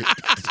of shit.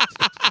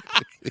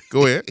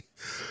 Go ahead.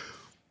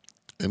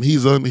 And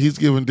he's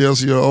giving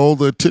Delcia all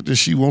the attention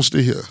she wants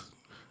to hear.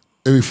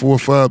 Every 4 or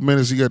 5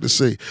 minutes, he got to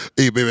say,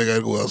 hey, baby, I got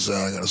to go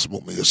outside. I got to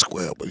smoke me a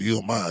square, but you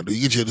don't mind. Do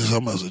you get you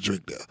something else to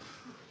drink there?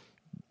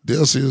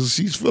 Delcia,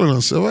 she's feeling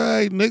herself. All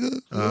right,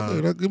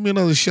 nigga, give me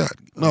another shot.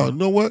 No, you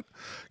know what?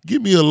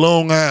 Give me a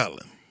Long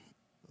Island.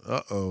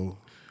 Uh-oh.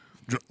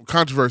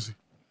 Controversy.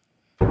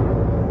 He ain't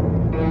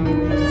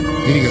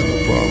got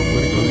no problem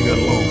with it because he got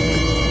a long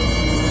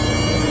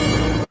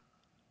dick.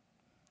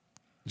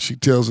 She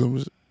tells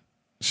him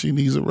she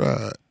needs a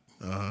ride.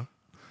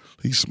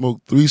 He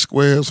smoked 3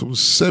 squares from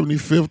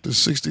 75th to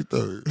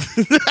 63rd.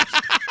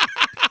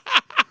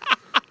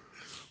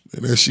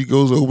 And as she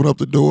goes to open up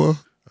the door,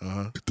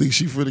 think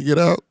she finna get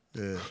out?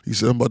 Yeah. He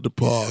said, I'm about to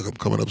park. I'm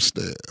coming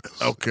upstairs.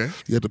 Okay.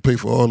 You had to pay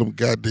for all them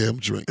goddamn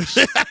drinks.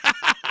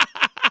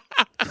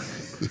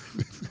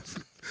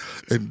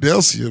 And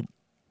Delcia,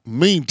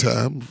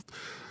 meantime,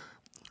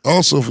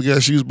 also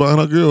forgot she was buying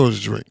her girls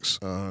drinks.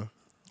 And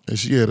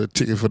she had a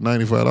ticket for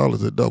 $95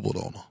 that doubled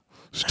on her.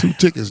 It's 2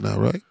 tickets now,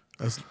 right?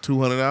 That's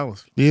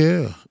 $200.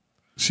 Yeah.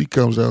 She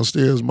comes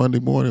downstairs Monday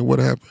morning. What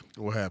happened?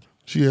 What happened?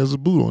 She has a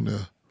boot on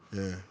there.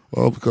 Yeah.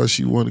 All because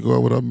she wanted to go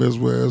out with her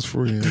miserable ass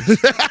friends.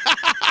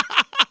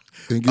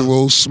 And give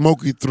old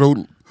Smokey throat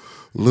a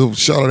little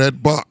shot of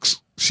that box.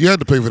 She had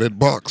to pay for that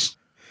box.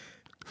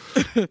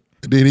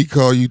 And then he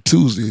called you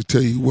Tuesday and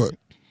tell you what?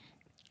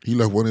 He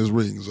left one of his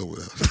rings over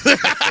there.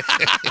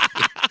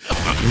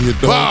 And your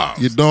dog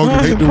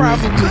hate the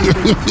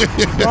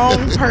ring.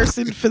 Wrong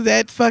person for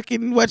that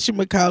fucking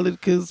whatchamacallit,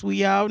 because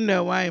we all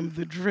know I am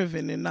the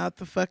driven and not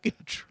the fucking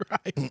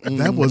driver.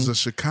 That was a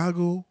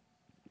Chicago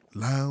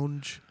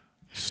lounge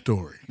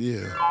story.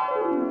 Yeah.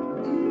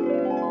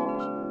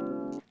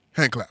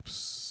 Hand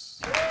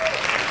claps.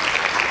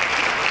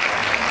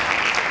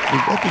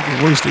 I think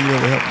the worst thing that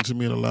ever happened to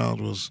me in the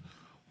lounge was,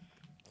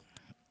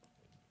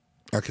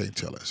 I can't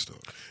tell that story.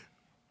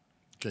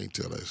 Can't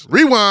tell that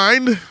story.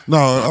 Rewind.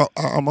 No,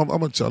 I'm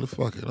gonna tell it.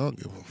 Fuck it. I don't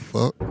give a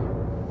fuck.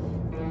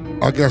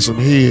 I got some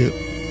head.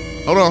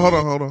 Hold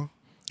on.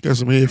 Got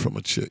some head from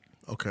a chick.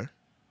 Okay.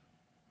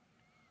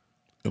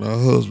 And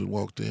her husband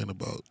walked in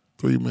about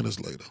 3 minutes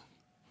later.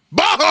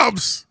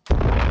 Bombs!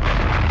 Pop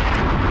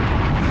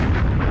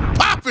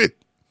it!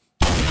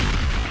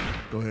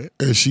 Go ahead.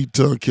 And she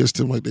tongue kissed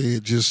him like they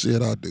had just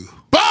said I do.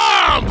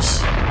 Bombs!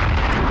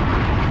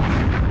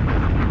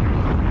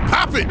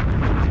 Pop it!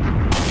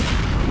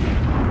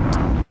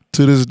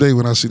 To this day,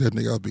 when I see that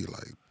nigga, I'll be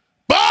like,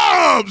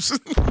 Bombs!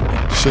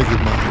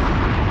 shaking my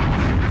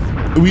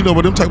head. You know,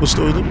 but them type of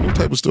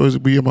stories will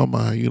be in my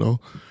mind, you know,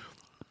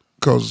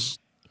 because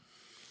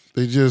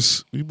they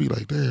just, you be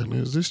like, damn,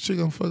 is this chick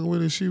I'm fucking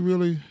with, is she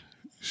really,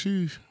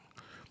 because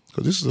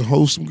this is a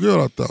wholesome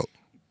girl, I thought.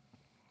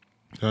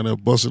 Down there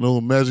busting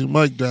old Magic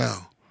Mike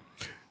down.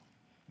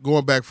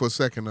 Going back for a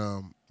second,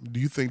 do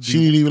you think She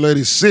didn't even let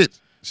it sit.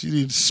 She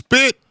didn't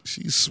spit.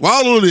 She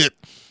swallowed it.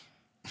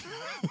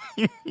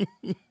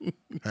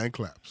 hand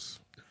claps?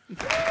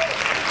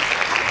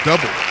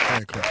 Double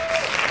hand claps.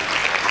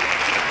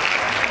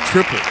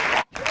 triple.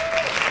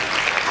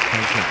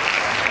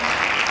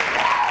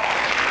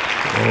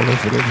 All that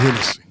for that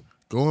Hennessy.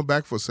 Going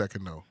back for a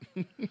second though,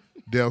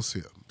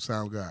 Delcia,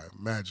 sound guy,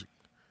 Magic.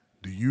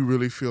 Do you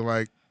really feel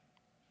like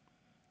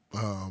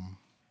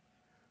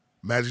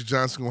Magic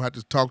Johnson gonna have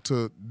to talk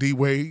to D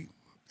Wade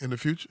in the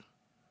future?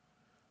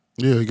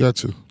 Yeah, he got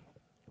to.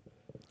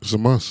 It's a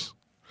must.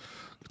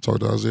 Talk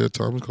to Isaiah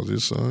Thomas because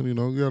his son. You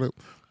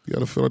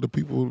gotta feel like the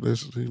people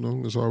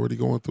that's already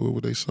going through it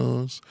with their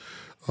sons.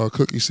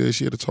 Cookie said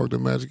she had to talk to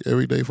Magic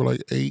every day for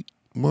like 8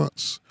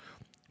 months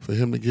for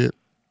him to get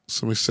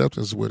some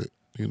acceptance with it.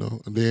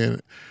 And then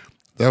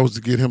that was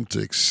to get him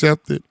to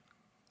accept it,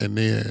 and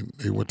then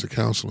they went to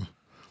counseling.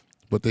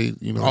 But they,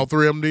 all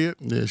three of them did.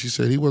 Yeah, she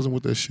said he wasn't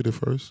with that shit at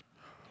first.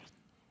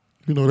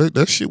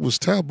 That shit was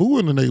taboo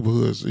in the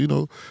neighborhoods.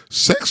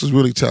 Sex was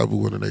really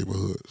taboo in the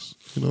neighborhoods.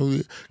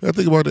 I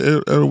think about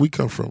the era we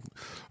come from.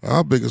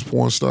 Our biggest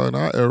porn star in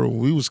our era when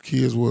we was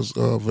kids was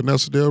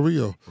Vanessa Del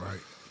Rio. Right.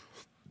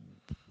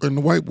 And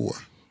the white boy.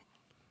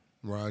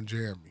 Ron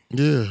Jeremy.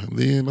 Yeah. And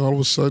then all of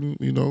a sudden,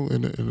 in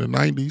the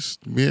 90s,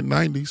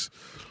 mid-90s,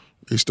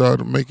 they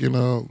started making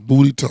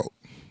Booty Talk.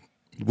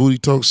 Booty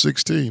Talk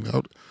 16.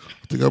 I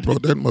think I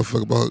brought that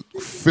motherfucker about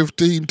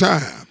 15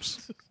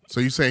 times. So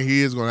you saying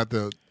he is gonna have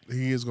to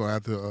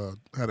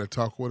have to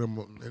talk with him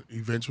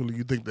eventually?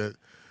 You think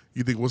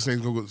what's his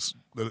name's gonna go?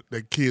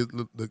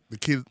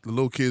 The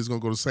little kid's gonna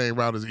go the same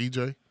route as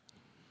EJ?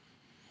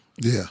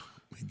 Yeah,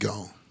 he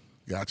gone.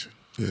 Gotcha.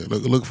 Yeah,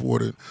 look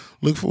for it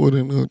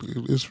in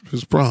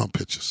his prom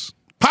pictures.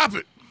 Pop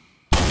it.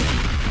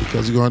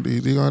 Because he's going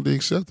to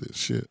accept it.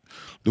 Shit.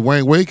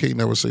 Dwayne Wade can't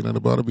never say nothing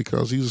about it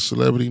because he's a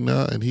celebrity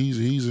now and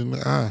he's in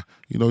the eye.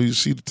 You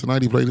see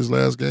tonight he played his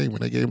last game and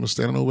they gave him a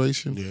standing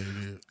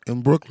ovation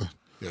in Brooklyn.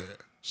 Yeah.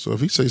 So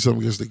if he say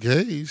something against the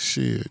gays,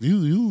 shit,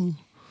 you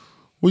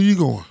where you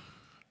going?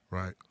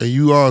 Right. And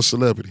you are a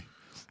celebrity.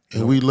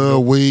 And we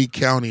love Wade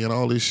County and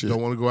all this shit.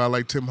 Don't want to go out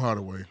like Tim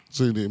Hardaway.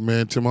 See,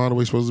 man, Tim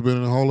Hardaway supposed to have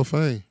been in the Hall of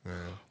Fame. Yeah.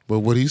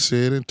 But what he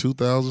said in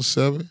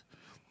 2007,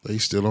 they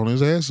still on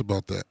his ass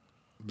about that.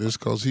 Just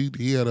because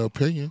he had an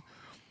opinion,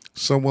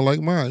 someone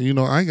like mine.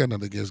 I ain't got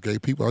nothing against gay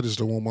people. I just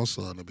don't want my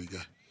son to be gay.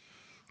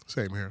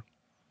 Same here.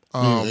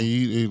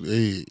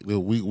 We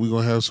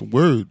gonna have some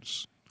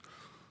words.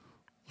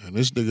 And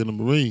this nigga in the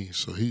Marines,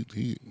 so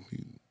he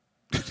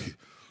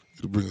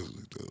bring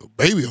a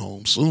baby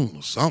home soon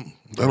or something.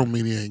 That don't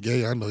mean he ain't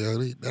gay. I know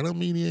that don't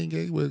mean he ain't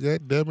gay. Well,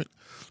 God damn it,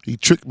 he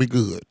tricked me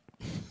good.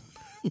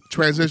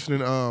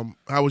 Transitioning.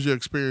 How was your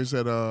experience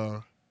at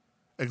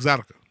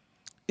Exotica?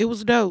 It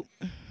was dope.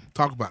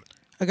 Talk about it.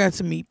 I got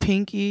to meet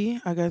Pinky.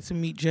 I got to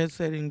meet Jet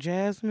Set and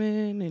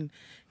Jasmine and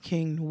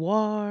King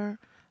Noir.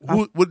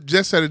 What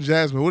Jet Set and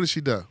Jasmine? What did she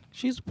do?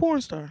 She's a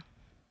porn star.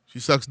 She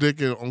sucks dick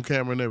on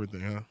camera and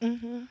everything, huh?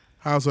 Mm-hmm.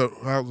 How's her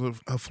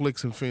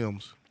flicks and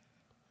films?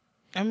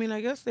 I mean, I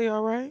guess they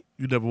all right.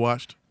 You never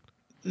watched?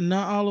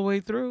 Not all the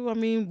way through. I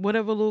mean,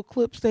 whatever little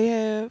clips they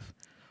have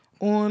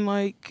on,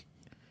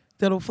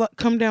 that'll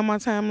come down my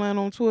timeline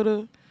on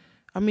Twitter.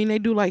 I mean, they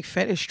do,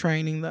 fetish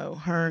training, though,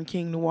 her and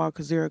King Noir,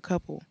 because they're a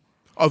couple.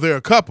 Oh, they're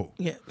a couple?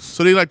 Yes.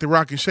 So they like the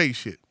rock and shake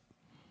shit?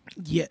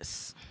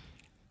 Yes.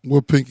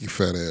 What Pinky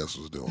fat ass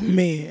was doing?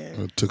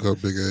 Man. Took her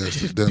big ass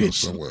to dinner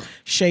somewhere.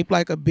 Shaped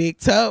like a big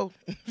toe.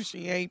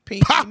 She ain't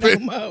pinky no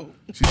more.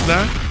 She's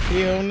not?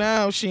 Hell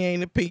no, she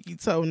ain't a pinky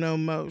toe no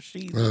more.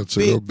 She's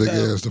took her big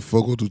ass to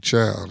Fogo do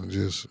Child and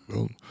just...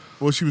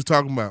 What she was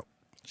talking about?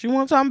 She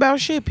wasn't talking about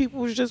shit.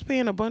 People was just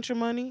paying a bunch of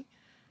money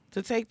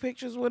to take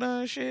pictures with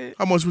her and shit.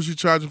 How much was she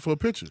charging for a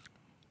picture?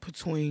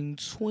 Between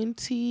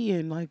 $20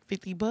 and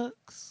 $50.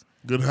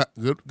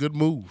 Good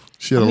move.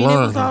 She had I mean,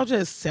 learn. it was all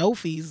just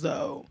selfies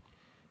though.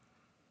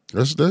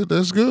 That's good.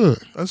 That's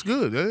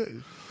good.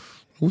 I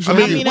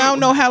don't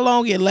know how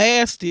long it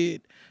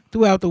lasted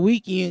throughout the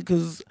weekend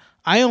because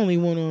I only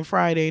went on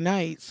Friday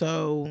night,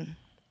 so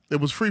it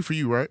was free for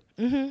you, right?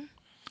 Mm-hmm.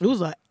 It was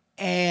an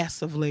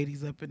ass of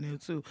ladies up in there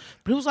too,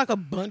 but it was like a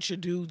bunch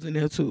of dudes in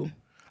there too.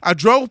 I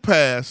drove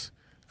past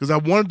because I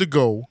wanted to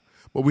go,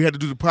 but we had to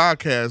do the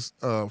podcast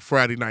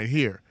Friday night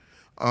here.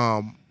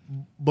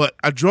 But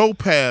I drove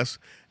past,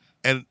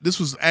 and this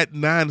was at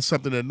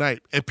 9-something at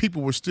night, and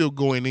people were still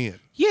going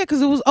in. Yeah,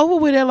 because it was over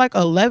with at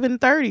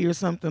 11:30 or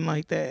something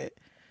like that.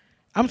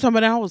 I'm talking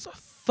about I was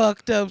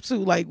fucked up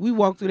too. We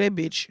walked through that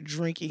bitch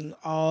drinking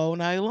all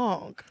night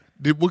long.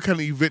 What kind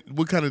of event?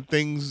 What kind of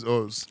things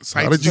or sites?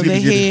 How did you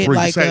they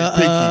get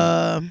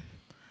had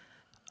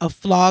a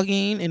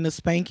flogging in the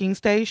spanking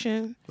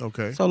station.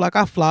 Okay. So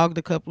I flogged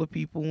a couple of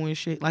people and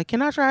shit.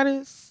 Can I try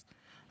this?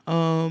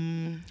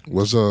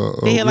 Was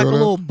they had a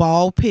little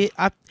ball pit.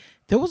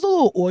 There was a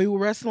little oil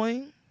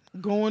wrestling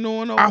going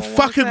on. I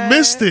fucking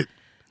missed it.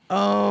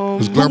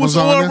 Was Who was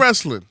Glamazon oil there?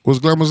 wrestling? Was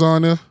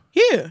Glamazon there?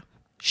 Yeah,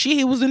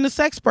 she was in the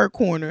sexpert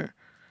corner.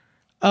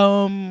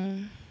 Yeah,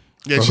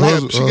 Her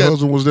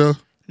husband was there.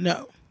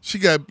 No.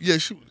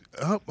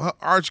 Her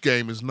arch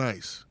game is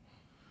nice.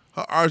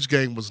 Her arch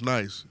game was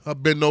nice. Her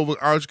bend over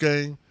arch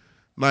game,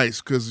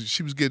 nice, because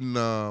she was getting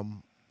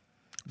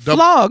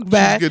flogged she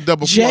by was getting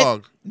double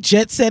flogged.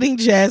 Jet Setting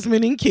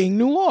Jasmine and King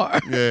Noir.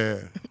 Yeah,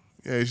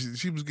 yeah.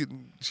 She was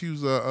getting. She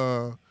was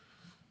her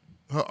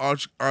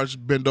arch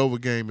bend over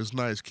game is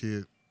nice,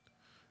 kid.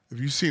 If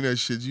you seen that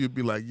shit, you'd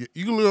be like,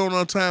 you can look on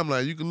our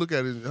timeline. You can look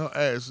at it. Her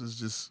ass is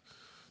just,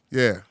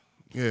 yeah.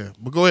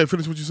 But go ahead,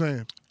 finish what you're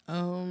saying.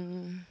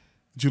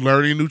 Did you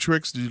learn any new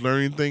tricks? Did you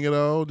learn anything at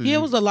all? It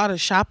was a lot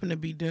of shopping to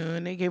be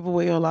done. They gave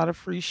away a lot of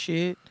free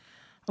shit.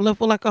 I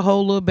left with like a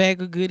whole little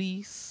bag of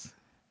goodies.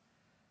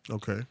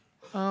 Okay.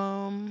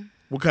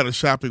 What kind of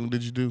shopping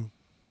did you do?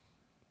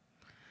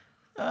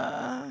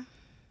 I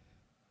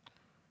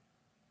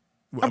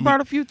brought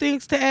a few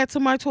things to add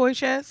to my toy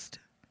chest.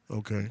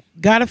 Okay.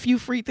 Got a few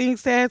free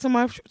things to add to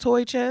my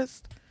toy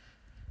chest.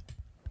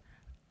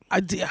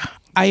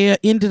 I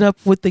ended up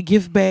with the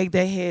gift bag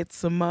that had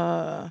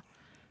some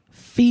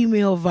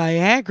female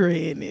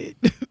Viagra in it.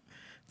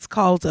 It's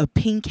called a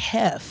pink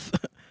hef.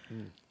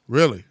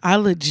 Really? I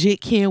legit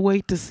can't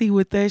wait to see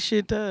what that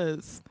shit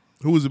does.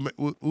 Who's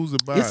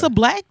it by? It's a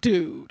black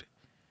dude.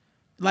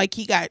 Like,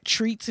 he got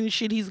treats and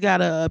shit. He's got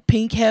a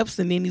pink hefts,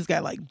 and then he's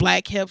got like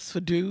black hefts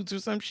for dudes or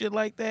some shit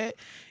like that.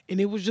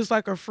 And it was just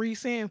like a free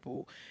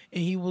sample.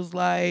 And he was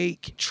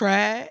like,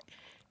 try it,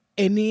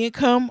 and then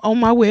come on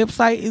my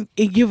website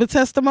and give a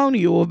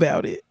testimonial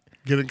about it.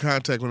 Get in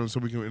contact with him so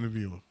we can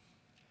interview him.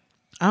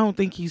 I don't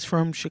think he's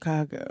from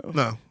Chicago.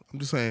 No, I'm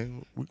just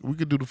saying we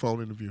could do the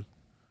phone interview.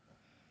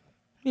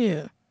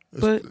 Yeah.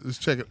 Let's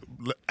check it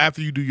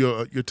after you do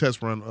your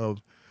test run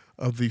of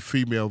the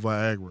female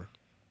Viagra.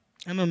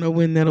 I don't know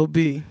when that'll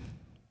be.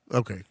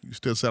 Okay, you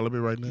still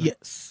celibate right now?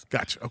 Yes.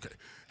 Gotcha. Okay,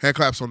 hand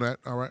claps on that.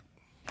 All right.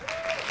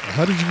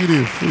 How did you get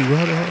in free?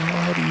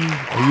 How do you?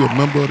 Are you a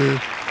member of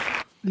there?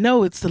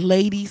 No, it's the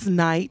ladies'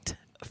 night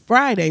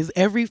Fridays.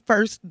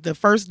 The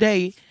first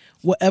day,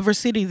 whatever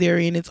city they're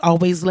in, it's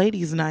always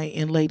ladies' night,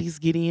 and ladies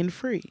get in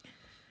free.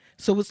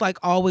 So it's like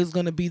always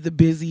gonna be the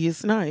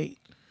busiest night,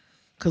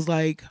 cause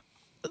like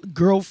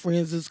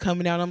girlfriends is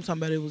coming out. I'm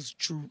talking about it was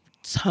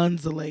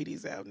tons of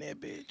ladies out in that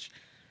bitch.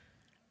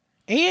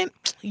 And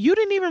you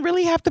didn't even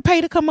really have to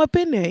pay to come up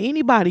in there.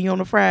 Anybody on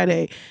a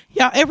Friday.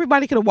 Y'all,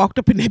 everybody could have walked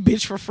up in that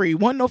bitch for free.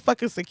 Wasn't no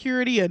fucking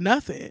security or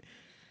nothing.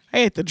 I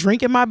had the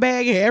drink in my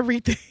bag and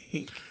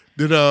everything.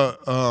 Did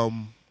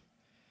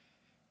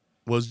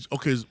was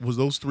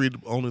those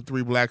only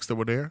three blacks that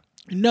were there?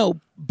 No,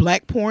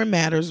 Black Porn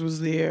Matters was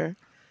there.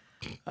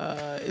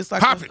 It's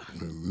like Pop it.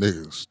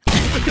 Niggas.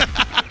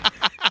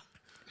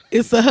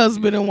 It's a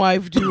husband and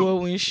wife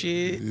duo and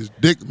shit. His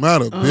dick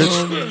matter,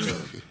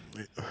 bitch.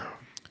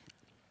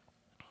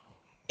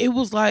 It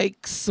was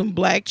like some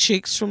black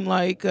chicks from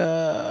like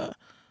Pornhub,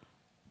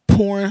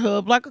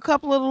 like a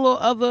couple of the little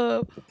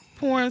other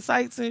porn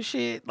sites and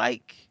shit.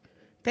 Like,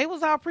 they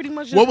was all pretty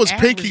much. What was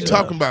Pinky average.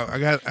 talking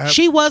about?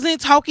 She wasn't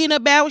talking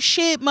about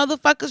shit.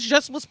 Motherfuckers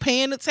just was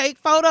paying to take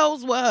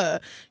photos with her.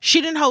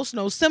 She didn't host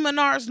no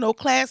seminars, no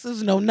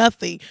classes, no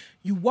nothing.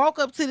 You walk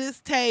up to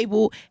this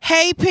table.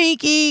 Hey,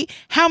 Pinky,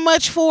 how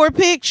much for a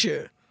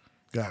picture?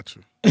 Gotcha.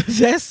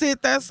 That's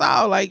it. That's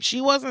all. Like,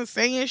 she wasn't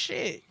saying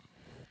shit.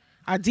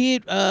 I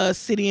did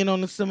sit in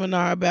on a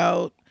seminar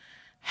about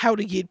how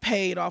to get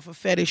paid off of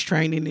fetish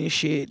training and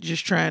shit.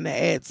 Just trying to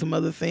add some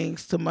other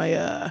things to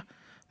my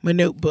my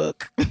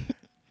notebook.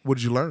 What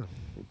did you learn?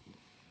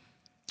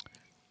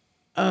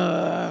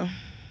 Other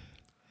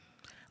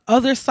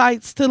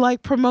sites to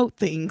like promote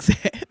things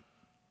at.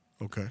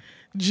 Okay.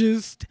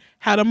 Just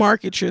how to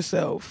market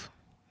yourself.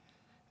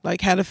 Like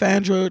how to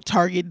find your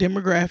target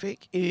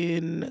demographic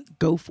and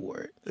go for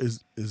it. Is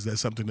that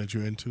something that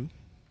you're into?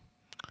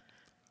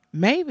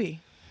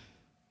 Maybe.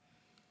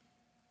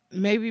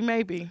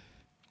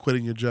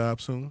 Quitting your job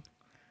soon?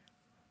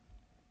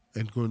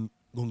 And going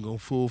go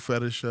full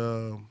fetish,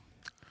 how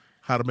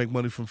to make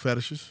money from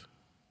fetishes?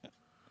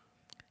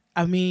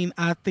 I mean,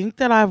 I think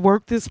that I've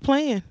worked this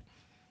plan.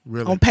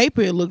 Really? On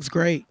paper, it looks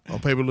great. On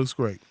paper, it looks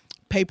great.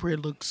 Paper, it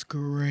looks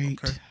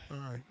great. Okay. All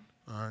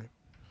right.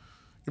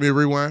 Give me a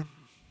rewind.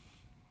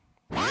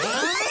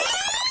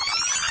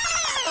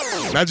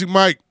 Magic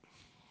Mike.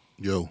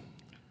 Yo.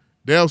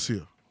 Dale's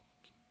here.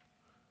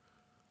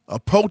 A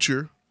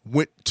poacher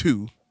went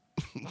to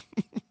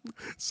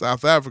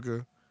South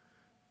Africa,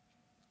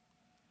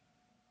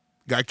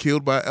 got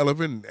killed by an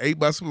elephant and ate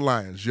by some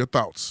lions. Your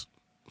thoughts?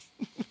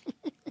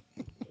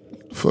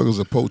 Fuck is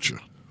a poacher?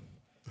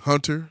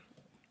 Hunter.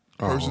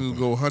 Person who okay.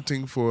 go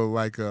hunting for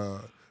like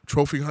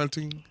trophy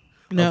hunting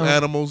No. of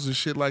animals and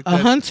shit like A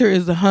that. hunter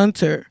is a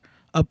hunter.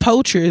 A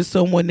poacher is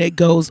someone that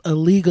goes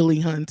illegally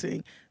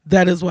hunting.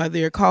 That is why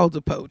they're called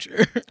a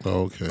poacher.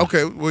 Okay.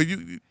 Okay, well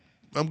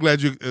I'm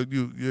glad you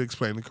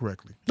explained it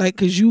correctly. Like,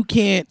 cause you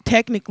can't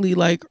technically,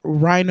 like,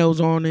 rhinos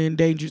are on the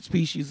endangered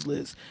species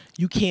list.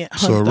 You can't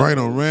hunt So a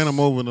rhino those. ran him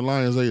over and the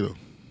lions ate him.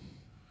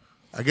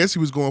 I guess he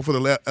was going for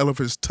the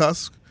elephant's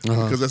tusk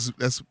because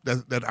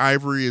that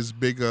ivory is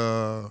big.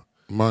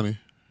 Money.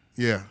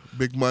 Yeah,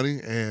 big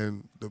money,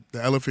 and the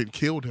elephant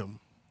killed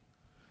him,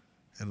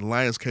 and the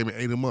lions came and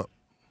ate him up.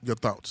 Your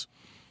thoughts?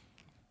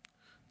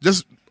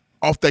 Just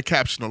off that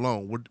caption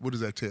alone, what does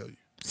that tell you?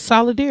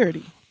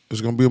 Solidarity.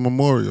 It's gonna be a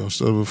memorial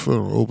instead of a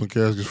funeral, open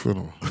casket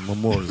funeral, a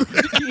memorial.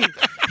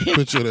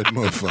 Picture of that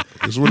motherfucker.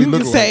 That's what he You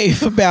look can like.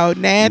 save about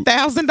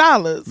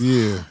 $9,000.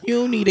 Yeah. You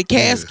don't need a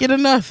casket or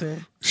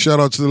nothing.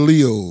 Shout out to the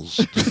Leos.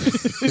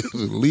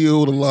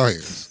 Leo the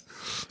Lions.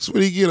 That's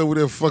what he get over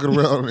there fucking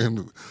around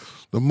in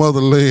the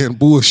motherland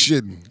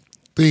bullshitting.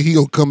 Think he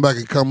gonna come back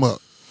and come up.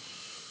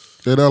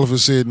 That elephant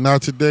said,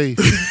 not today.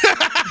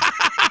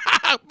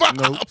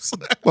 No,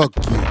 fuck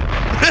you.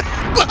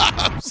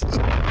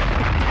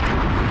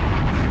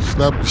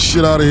 Slapped the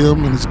shit out of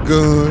him and his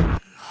gun.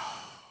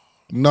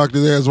 Knocked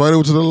his ass right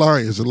over to the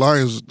Lions. The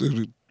Lions,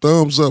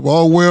 thumbs up.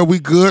 All well, we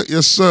good?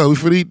 Yes, sir. We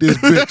finna eat this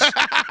bitch.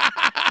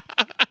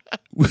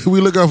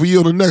 We look out for you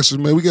on the next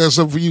one, man. We got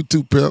something for you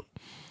too, Pep.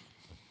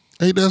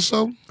 Ain't that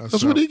something?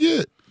 That's what he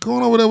get.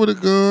 Going over there with a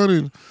gun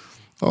and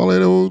all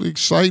that old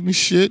exciting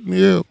shit. And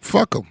yeah,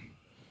 fuck him.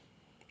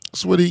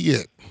 That's what he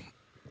get.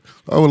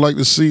 I would like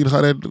to see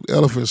how that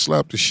elephant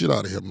slapped the shit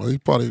out of him. He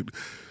probably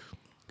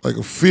like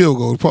a field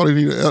goal. Probably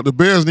need the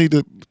Bears need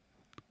the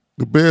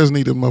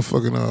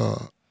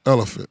motherfucking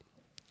elephant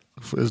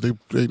as they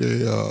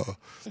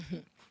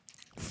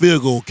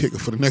field goal kicker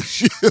for the next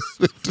year.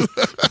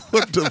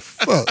 What the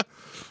fuck,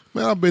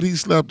 man? I bet he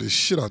slapped the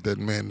shit out that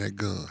man that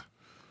gun.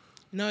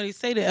 No, they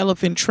say the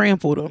elephant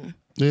trampled him.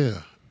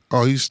 Yeah.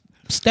 Oh, he's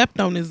Stepped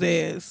on his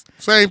ass.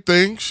 Same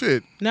thing.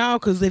 Shit. No,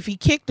 because if he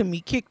kicked him,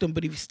 he kicked him.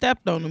 But if he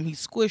stepped on him, he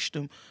squished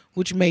him,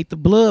 which made the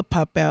blood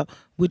pop out,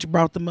 which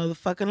brought the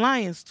motherfucking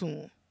lions to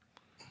him.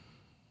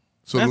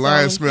 So That's the all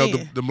lion I'm smelled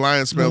saying. the lion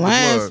The smelled the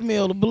lions blood.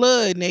 smelled the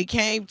blood, and they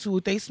came to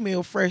it. They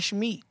smelled fresh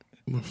meat.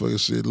 motherfucker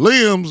said,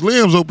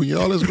 Liam's open,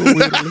 y'all. Let's go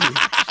with Liam.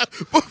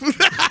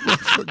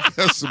 Motherfucker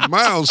got some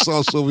mild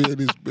sauce over here in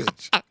this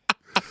bitch.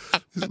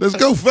 Let's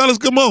go, fellas.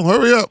 Come on,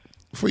 hurry up.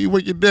 Before you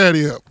wake your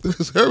daddy up.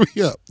 Just hurry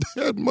up.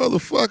 That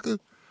motherfucker.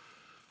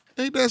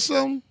 Ain't that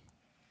something?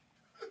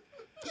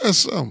 That's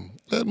something.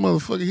 That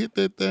motherfucker hit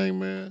that thing,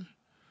 man.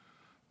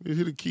 Just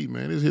hit a key,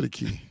 man. Just hit a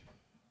key.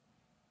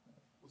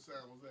 What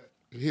sound was that?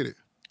 It hit it.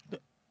 It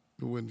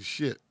wasn't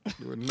shit. It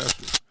wasn't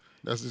nothing.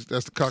 That's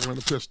the cocking of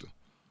the pistol.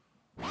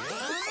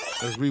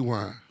 Let's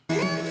rewind.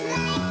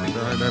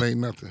 That ain't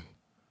nothing.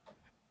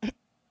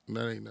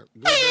 That ain't nothing.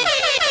 Go back.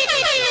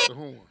 That's the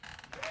horn.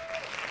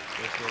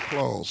 That's the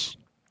applause.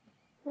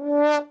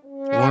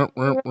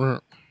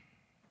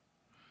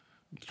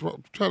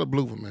 Try the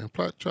blue one, man.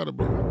 Try the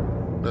blue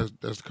one.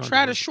 That's the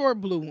Try the short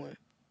blue one.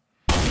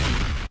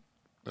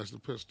 That's the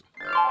pistol.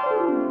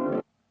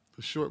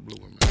 The short blue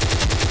one, man.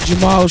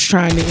 Jamal's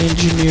trying to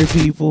engineer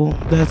people.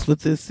 That's what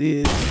this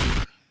is.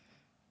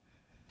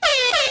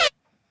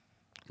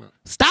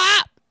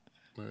 Stop!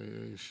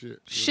 Man, shit.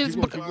 Shit's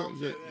Keep going.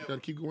 You gotta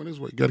keep going this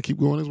way. You gotta keep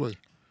going this way.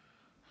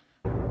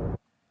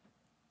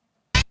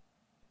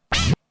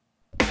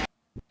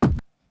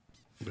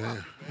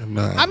 Damn. And,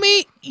 I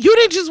mean, you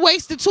didn't just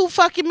wasted 2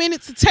 fucking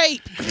minutes of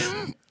tape.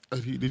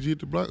 did you hit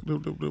the block,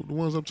 the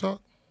ones up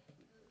top?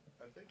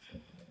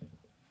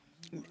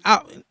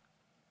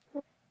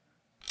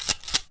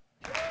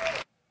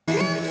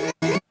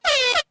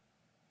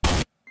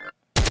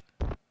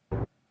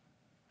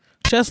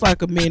 Just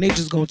like a man, they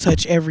just gonna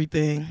touch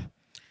everything.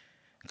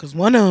 Cause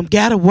one of them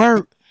gotta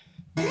work.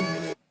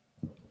 The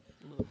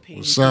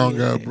sound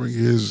guy bring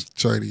his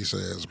Chinese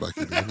ass back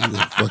in there. We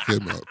gonna fuck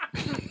him up.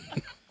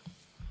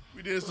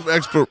 We did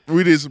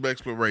some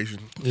exploration.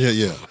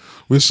 Yeah.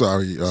 We're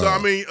sorry. So I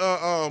mean,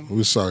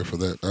 we're sorry for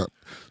that.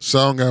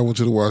 Sound guy went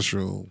to the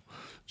washroom.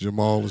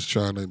 Jamal was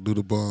trying to do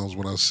the bombs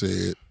when I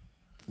said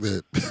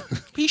that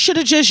He should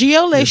have just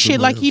yelled that Yes,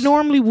 shit like he yes.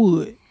 normally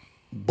would.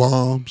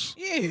 bombs,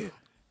 Yeah.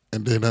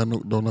 and then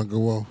don't I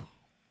go off?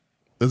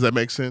 does that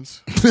make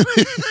sense?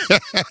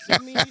 I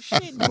mean,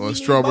 shit. do Or we need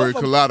strawberry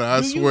both of colada,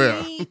 I them? Do you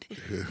swear. need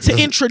to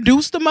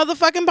introduce the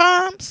motherfucking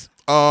bombs?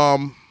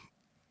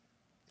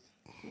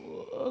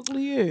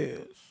 Ugly ass.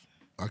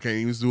 I can't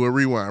even do a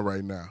rewind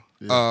right now.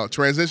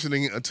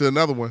 Transitioning to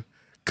another one,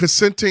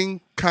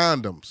 consenting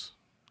condoms.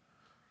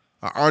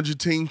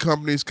 Argentine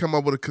companies come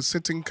up with a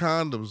consenting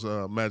condoms.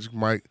 Magic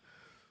Mike,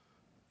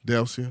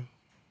 Delcia,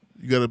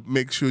 you got to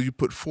make sure you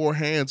put 4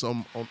 hands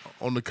on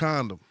the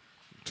condom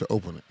To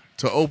open it.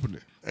 to open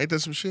it. Ain't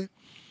that some shit?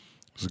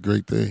 It's a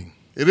great thing.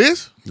 It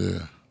is.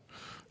 Yeah.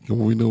 When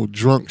we know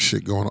drunk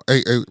shit going on.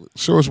 Hey,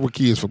 show us what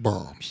key is for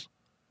bombs.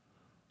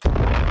 Right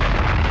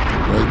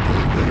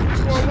there.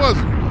 What was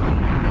it?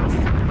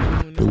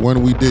 The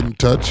one we didn't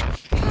touch. Ain't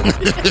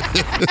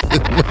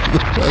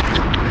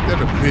that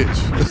a bitch?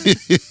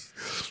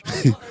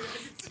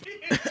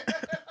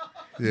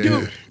 Yeah.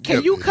 Dude,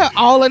 can you cut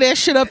all of that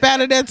shit up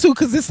out of that too?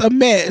 Cause it's a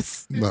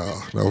mess. No,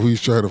 we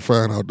was trying to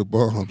find out the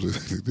bombs.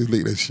 They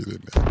leave that shit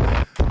in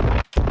there.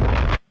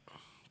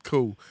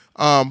 Cool.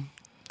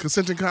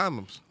 Consenting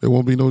condoms. There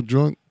won't be no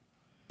drunk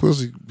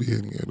pussy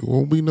being there. There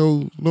won't be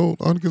no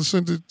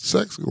unconsented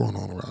sex going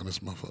on around this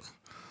motherfucker.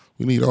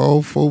 We need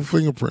all 4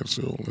 fingerprints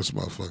on this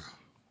motherfucker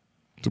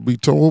to be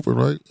toe open,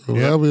 right? Or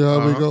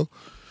however we go.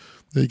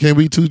 You can't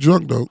be too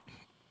drunk though.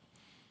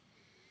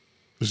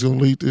 It's gonna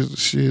lead to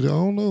shit. I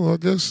don't know. I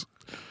guess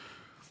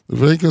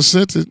if it ain't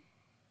consented,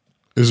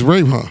 It's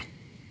rape, huh?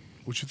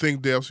 What you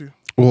think, Delcy?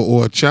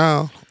 Or a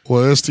child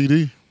or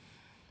STD.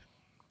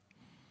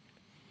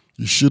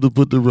 You should have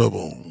put the rub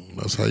on.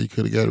 That's how you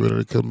could have got rid of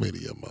the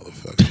chlamydia,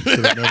 motherfucker. You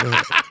could have never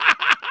had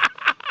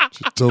it.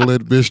 Just told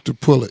that bitch to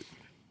pull it.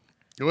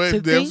 Go To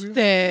ahead, think Delcy.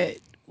 that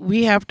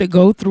we have to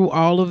go through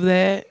all of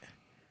that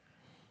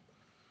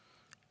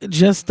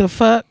just to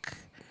fuck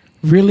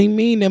really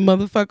mean that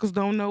motherfuckers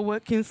don't know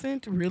what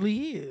consent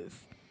really is.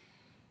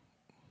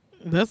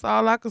 That's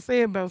all I can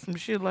say about some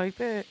shit like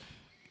that.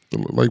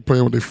 Like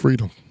playing with their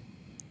freedom.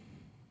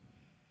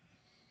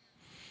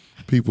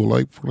 People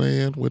like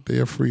playing with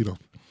their freedom.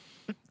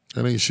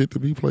 That ain't shit to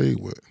be played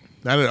with.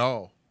 Not at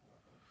all.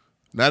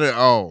 Not at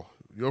all.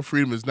 Your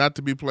freedom is not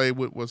to be played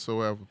with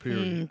whatsoever,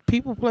 period.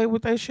 People play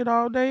with that shit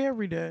all day,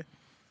 every day.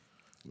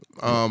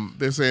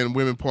 They're saying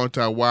women point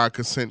out why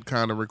consent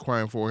condom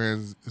requiring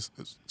forehands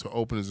to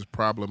open is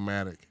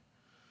problematic.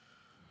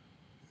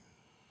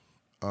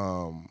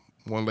 One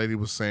lady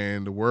was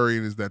saying the worry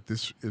is that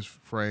this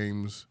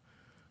frames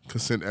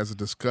consent as a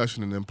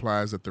discussion and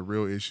implies that the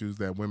real issue is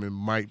that women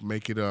might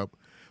make it up,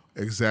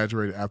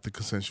 exaggerated after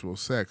consensual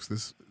sex.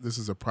 This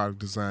is a product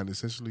designed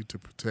essentially to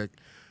protect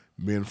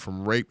men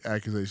from rape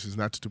accusations,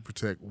 not to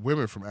protect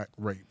women from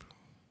rape.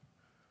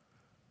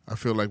 I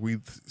feel like we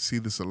see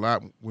this a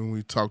lot when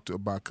we talk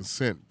about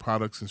consent.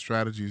 Products and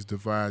strategies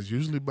devised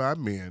usually by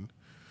men,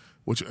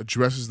 which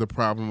addresses the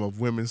problem of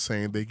women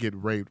saying they get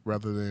raped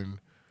rather than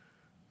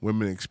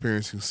women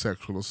experiencing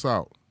sexual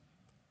assault.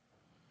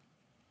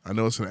 I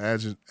know it's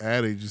an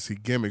ad agency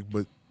gimmick,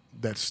 but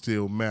that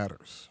still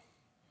matters.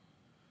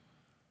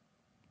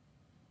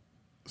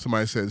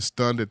 Somebody said,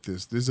 stunned at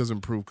this. This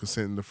doesn't prove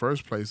consent in the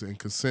first place, and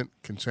consent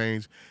can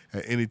change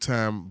at any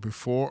time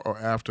before or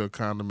after a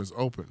condom is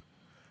open.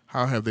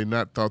 How have they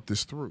not thought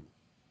this through?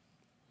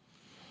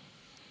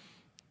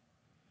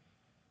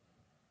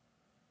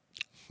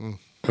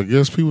 I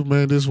guess people,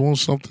 man, just want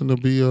something to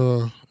be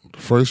the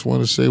first one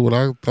to say what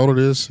I thought of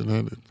this,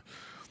 and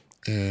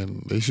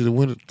they should have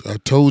went. I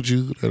told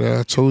you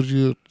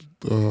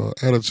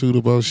attitude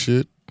about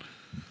shit.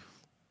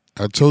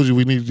 I told you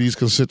we needed these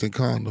consenting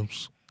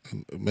condoms.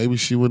 And maybe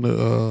she wouldn't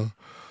have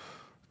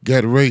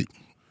got raped.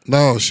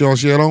 No, all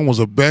she had on was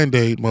a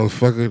Band-Aid,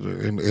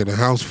 motherfucker, in a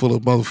house full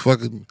of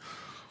motherfucking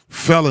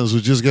felons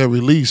who just got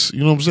released. You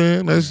know what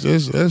I'm saying?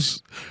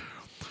 That's.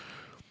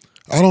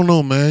 I don't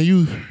know,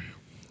 man.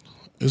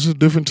 It's a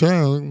different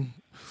time.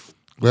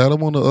 Glad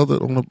I'm on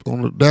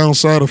the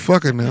downside of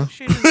fucking now.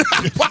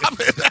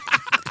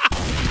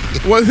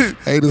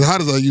 Ain't as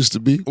hot as I used to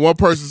be. One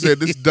person said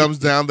this dumbs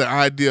down the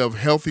idea of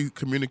healthy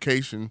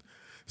communication,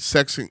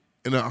 sexing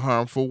in a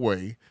harmful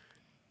way.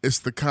 It's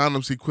the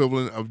condom's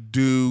equivalent of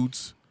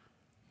dudes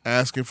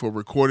asking for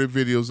recorded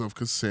videos of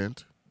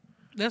consent.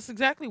 That's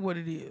exactly what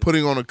it is.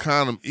 Putting on a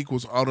condom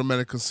equals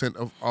automatic consent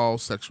of all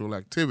sexual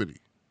activity.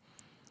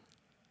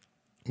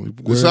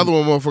 This other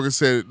one motherfucker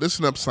said,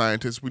 listen up,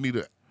 scientists. We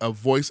need a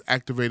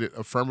voice-activated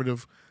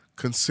affirmative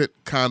consent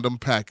condom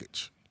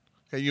package.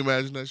 Can you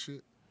imagine that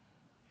shit?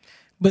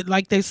 But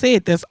like they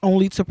said, that's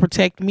only to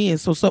protect men.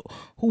 So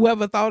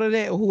whoever thought of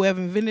that or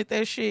whoever invented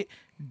that shit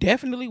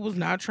definitely was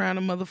not trying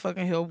to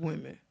motherfucking help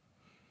women.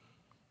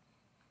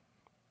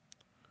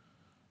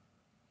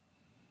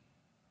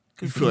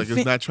 You feel like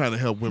it's not trying to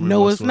help women?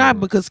 No, whatsoever. it's not,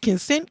 because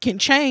consent can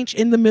change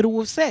in the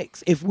middle of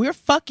sex. If we're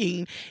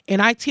fucking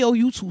and I tell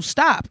you to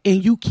stop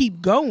and you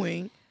keep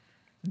going,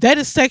 that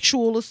is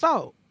sexual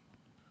assault.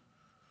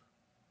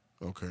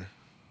 Okay.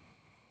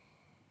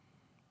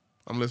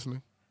 I'm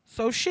listening.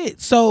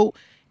 So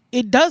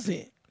it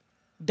doesn't.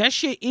 That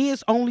shit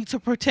is only to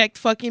protect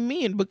fucking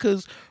men,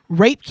 because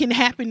rape can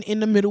happen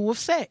in the middle of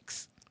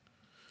sex.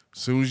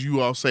 As soon as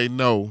you all say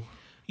no.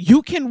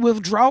 You can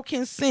withdraw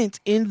consent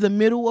in the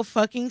middle of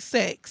fucking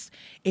sex.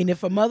 And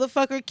if a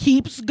motherfucker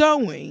keeps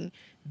going,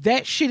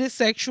 that shit is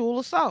sexual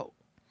assault.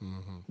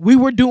 Mm-hmm. We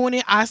were doing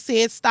it. I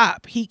said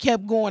stop. He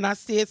kept going. I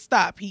said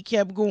stop. He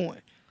kept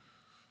going.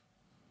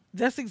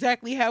 That's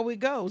exactly how it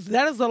goes.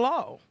 That is the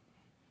law.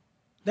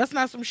 That's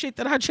not some shit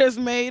that I just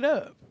made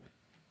up.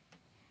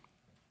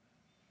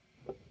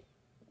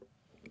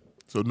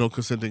 So no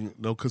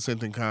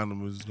consenting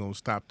condom is gonna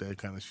stop that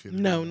kind of shit.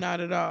 No, not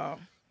at all.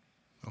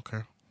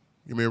 Okay.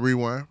 Give me a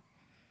rewind.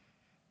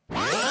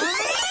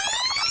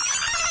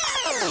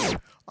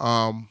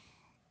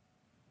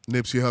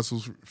 Nipsey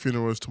Hussle's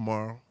funeral is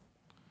tomorrow.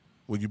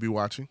 Will you be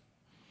watching?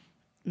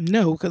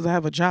 No, because I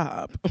have a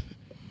job.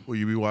 Will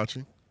you be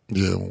watching?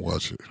 Yeah, I'm gonna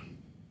watch it.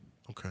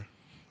 Okay.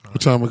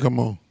 What time it come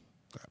on?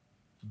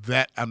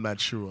 That I'm not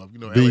sure of. You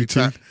know, BET? LA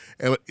Time.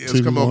 It's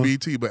TV coming on One?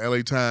 BET, but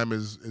LA Time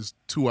is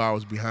 2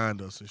 hours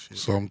behind us and shit.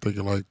 So I'm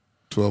thinking like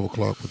 12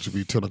 o'clock, which would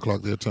be 10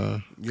 o'clock their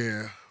time.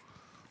 Yeah.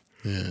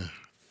 Yeah.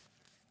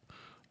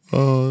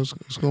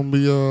 It's gonna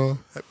be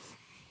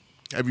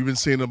Have you been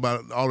seeing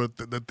about all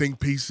the think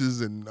pieces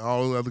and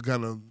all the other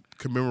kind of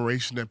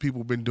commemoration that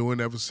people have been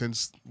doing ever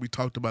since we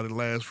talked about it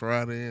last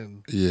Friday?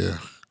 And yeah.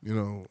 you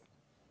know,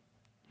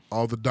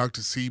 all the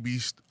Dr.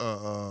 Sebi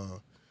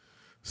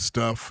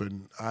stuff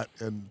and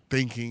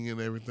thinking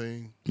and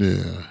everything.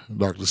 Yeah,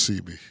 Dr.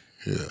 Sebi.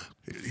 Yeah.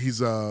 He's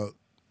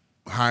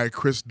hired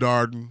Chris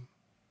Darden.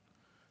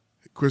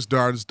 Chris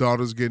Darden's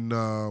daughter's getting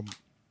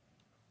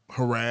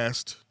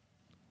harassed.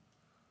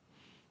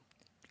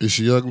 Is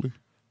she ugly?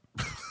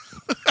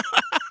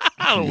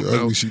 I don't know.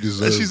 Ugly, she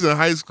deserves. She's in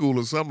high school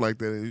or something like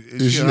that.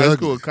 Is Is she she in high ugly?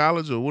 school or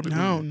college or what? I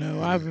don't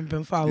know. I haven't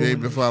been following. You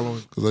ain't been following.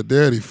 Because her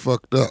daddy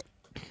fucked up.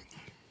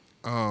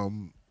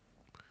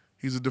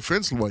 He's a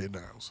defense lawyer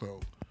now,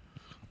 so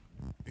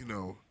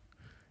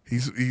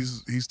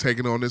he's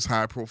taking on this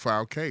high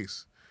profile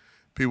case.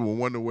 People will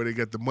wonder where they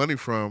got the money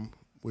from,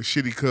 where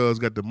Shitty Cuz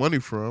got the money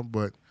from,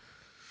 but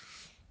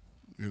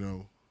he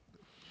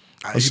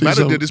see might have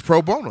some- did this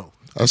pro bono.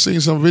 I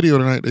seen some video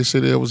tonight. They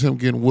said that was him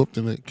getting whooped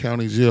in the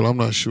county jail. I'm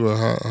not sure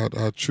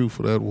how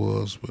truthful that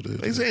was, but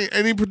They say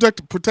any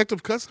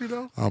protective custody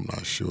though. I'm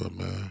not sure,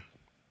 man.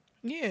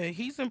 Yeah,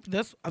 he's in.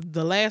 That's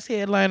the last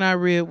headline I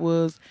read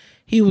was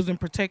he was in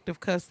protective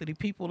custody.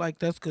 People like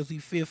that's because he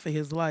feared for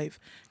his life.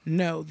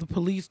 No, the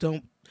police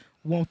don't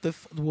want the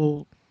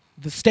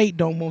state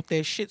don't want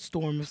that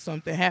shitstorm if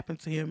something happened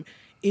to him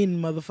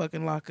in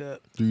motherfucking lockup.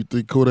 Do you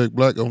think Kodak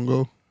Black gonna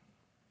go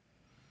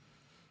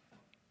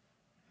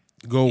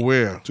Go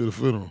where? to the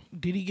funeral?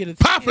 Did he get a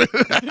ticket?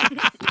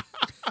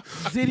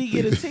 Did he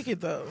get a ticket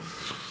though?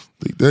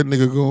 Think that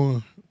nigga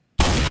going?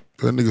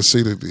 That nigga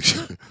say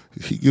that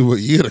he give a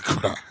year to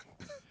cry.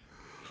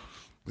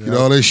 Get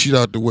all that shit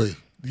out the way.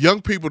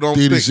 Young people don't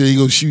Then he think. said he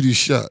gonna shoot his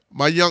shot.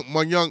 My young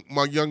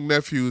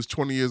nephew is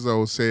 20 years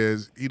old.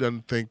 Says he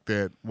doesn't think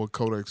that what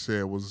Kodak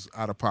said was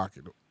out of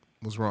pocket,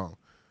 was wrong.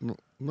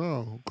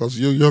 No, because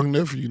your young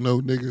nephew,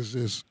 niggas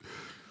that's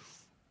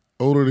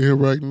older than him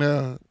right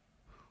now,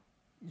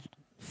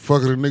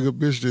 fucking a nigga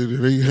bitch that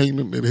they hang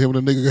them, and him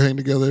and the nigga hang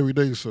together every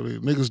day. So the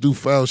niggas do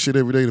foul shit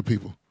every day to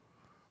people.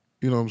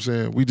 You know what I'm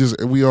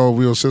saying? We all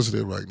real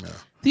sensitive right now.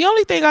 The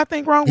only thing I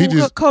think wrong with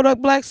what Kodak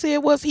Black said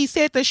was he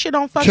said that shit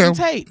on fucking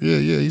tape. Yeah,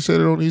 he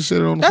said it on. He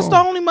said it on the That's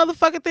phone. the only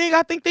motherfucking thing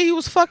I think that he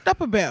was fucked up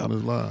about. On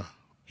his line.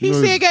 He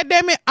said,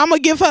 "Goddamn it, I'm gonna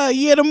give her a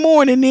year to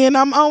mourning, then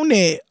I'm on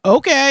that."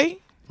 Okay,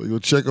 So you'll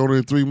check on her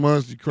in 3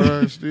 months. You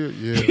crying still?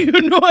 Yeah. you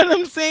know what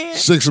I'm saying?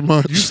 6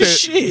 months. You said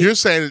Shit. you're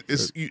saying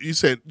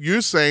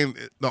you're saying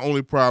the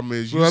only problem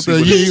is you Well, I see thought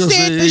what you- He gonna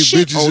said say, the hey,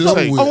 shit bitches, it's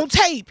over with. on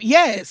tape,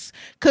 yes.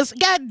 Cause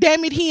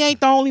goddamn it, he ain't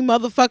the only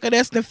motherfucker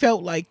that's done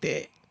felt like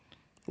that.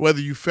 whether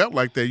you felt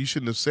like that, you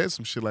shouldn't have said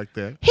some shit like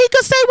that. He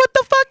could say what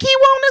the fuck he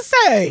want to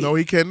say. No,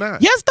 he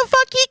cannot. Yes, the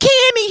fuck he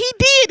can, and he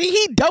did, and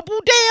he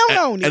doubled down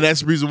on And it.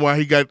 that's the reason why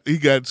he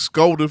got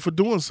scolded for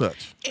doing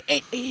such.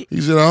 He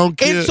said, I don't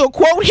care. And to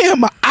quote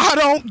him, "I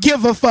don't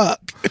give a fuck."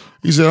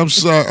 He said, I'm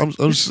sorry.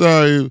 I'm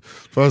sorry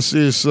if I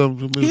said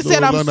something. He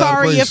said, "I'm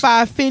sorry if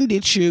I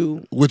offended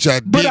you." Which I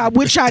did. But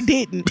which I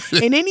didn't.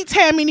 And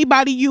anytime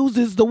anybody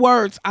uses the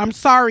words "I'm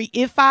sorry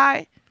if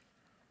I,"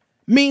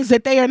 means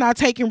that they are not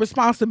taking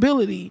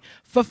responsibility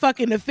for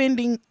fucking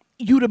offending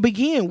you to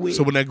begin with.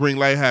 So when that green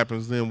light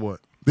happens, then what?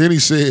 Then he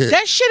said,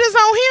 that shit is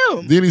on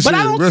him. Then he but said,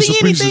 I don't "Rest see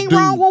in peace, anything dude."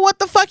 wrong with what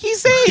the fuck he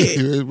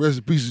said. rest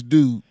in peace,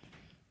 dude.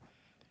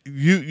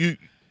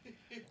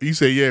 You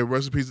say, yeah,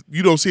 rest in peace.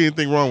 You don't see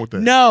anything wrong with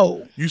that.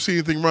 No. You see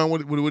anything wrong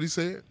with what he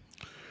said?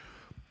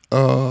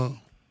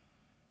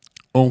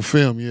 On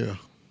film, yeah.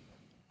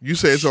 You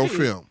say it's on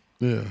film.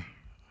 Yeah.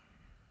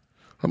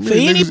 How For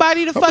many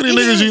anybody to how many fucking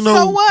niggas hear, you know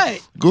so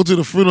what? go to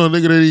the funeral of a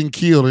nigga they didn't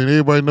kill and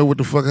everybody know what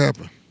the fuck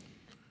happened.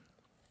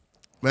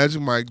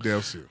 Magic Mike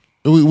Delcia.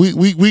 We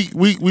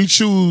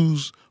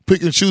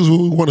pick and choose what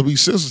we want to be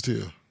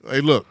sensitive.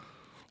 Hey, look.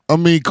 I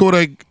mean,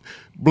 Kodak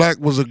Black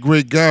was a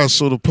great guy,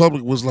 so the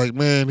public was like,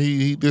 man,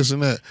 he this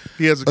and that.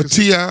 He has a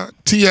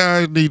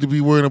T.I. need to be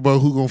worrying about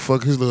who gonna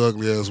fuck his little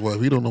ugly ass wife.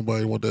 He don't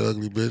nobody want that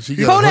ugly bitch. He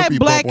got a Kodak herpes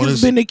Black bump on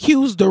has his. been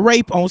accused of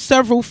rape on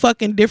several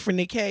fucking different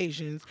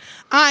occasions.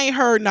 I ain't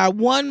heard not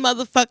one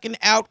motherfucking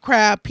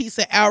outcry, piece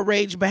of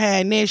outrage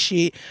behind that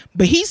shit.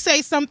 But he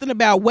say something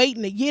about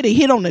waiting a year to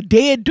hit on a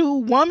dead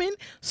dude woman.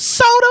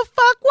 So the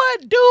fuck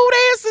what? Dude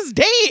ass is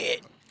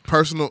dead.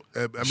 Personal.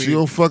 I mean, She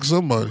gonna fuck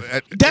somebody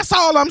That's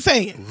all I'm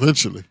saying.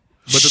 eventually.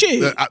 but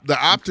Shit. the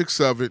optics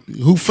of it.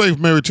 Who Faith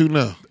married to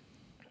now?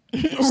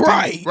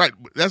 Right. Right.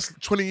 That's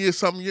 20 years,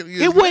 something years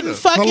It wouldn't later.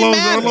 fucking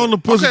matter. How long the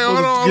pussy Okay, hold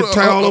on, supposed to hold get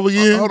tight on, all over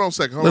again? hold on a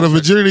second, hold Let on her a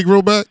second. virginity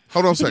grow back?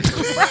 Hold on a second.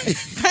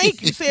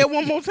 Thank you. Say it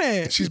one more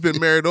time. She's been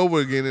married over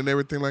again and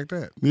everything like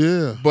that.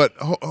 Yeah. But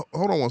hold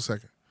on one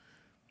second.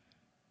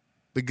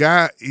 The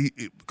guy,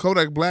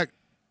 Kodak Black,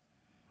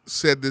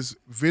 said this,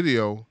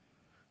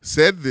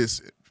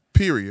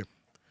 period,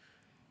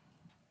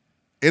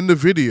 in the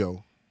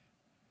video,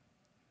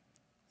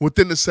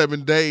 within the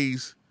 7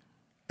 days,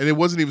 and it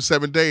wasn't even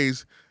 7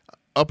 days,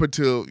 up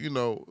until,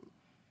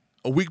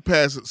 a week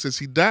passed since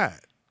he died.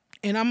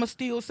 And I'ma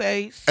still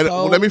say, And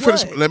so let me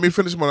finish. what? Let me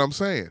finish what I'm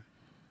saying.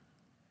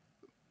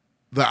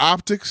 The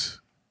optics,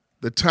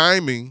 the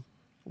timing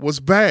was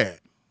bad.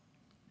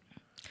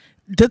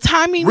 The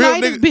timing Real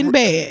might have nigga- been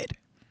bad.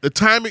 The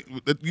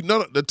timing,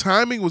 the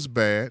timing was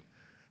bad.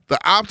 The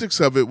optics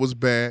of it was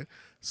bad.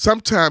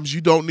 Sometimes you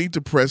don't need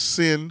to press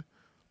send,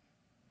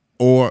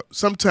 or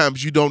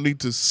sometimes you don't need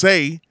to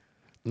say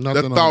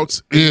Nothing the on-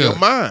 thoughts in your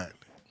mind.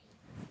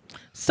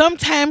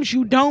 Sometimes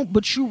you don't,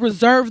 but you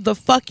reserve the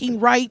fucking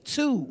right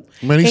to.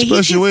 Man, he's And he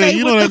special can ed. say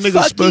You what know that the nigga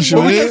fuck he special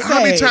wanna ed. How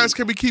many say. times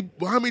can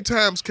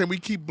we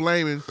keep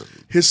blaming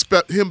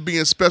him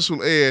being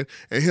special ed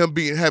and him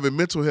having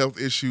mental health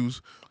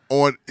issues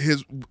on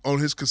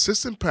his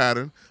consistent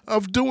pattern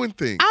of doing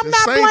things? I'm the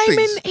not same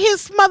blaming things.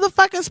 his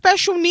motherfucking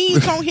special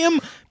needs on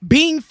him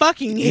being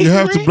fucking ignorant. You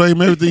have to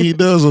blame everything he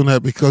does on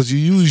that because you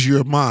use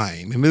your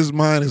mind, and his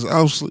mind is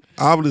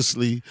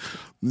obviously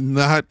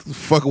not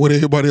fucking with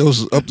everybody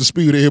else, up to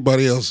speed with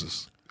everybody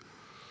else's.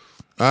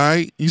 All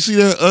right, you see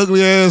that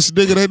ugly ass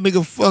nigga? That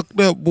nigga fucked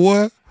up,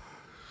 boy.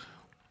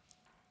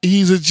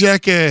 He's a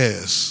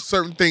jackass.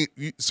 Certain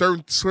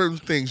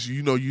things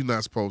you're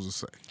not supposed to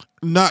say.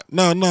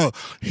 No.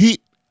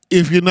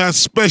 If you're not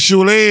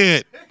special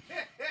ed,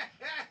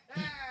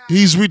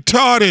 he's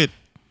retarded.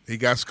 He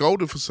got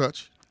scolded for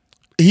such.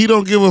 He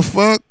don't give a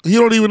fuck. He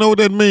don't even know what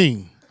that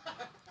mean.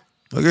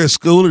 I got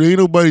scolded. Ain't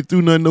nobody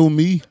threw nothing on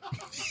me.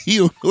 He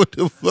don't know what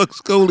the fuck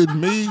scolded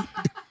me.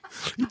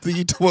 You think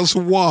he took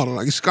some water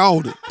like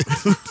scalded.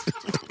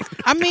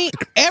 I mean,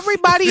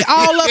 everybody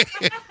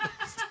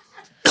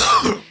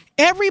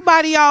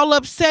all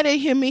upset at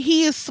him, and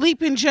he is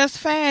sleeping just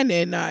fine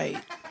at night.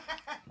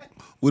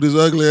 With his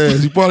ugly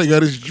ass. He probably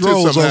got his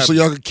drawers something on so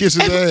y'all can kiss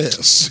his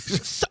ass.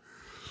 So,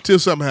 Till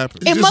something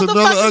happens. and just another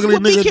motherfuckers ugly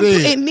would be nigga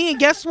dead. and then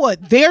guess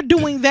what? They're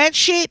doing that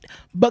shit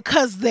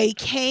because they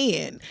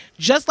can.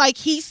 Just like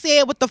he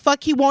said what the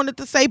fuck he wanted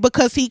to say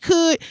because he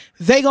could,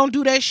 they gonna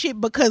do that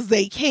shit because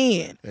they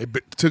can. They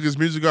took his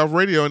music off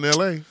radio in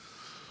L.A.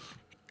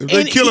 If they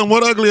And kill him,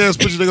 what ugly ass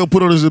picture they gonna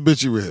put on his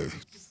obituary?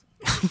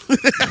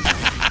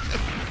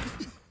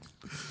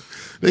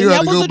 They And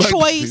gotta that was go a back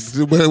choice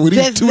when he's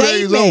that 2 they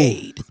days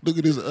made. old. Look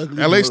at this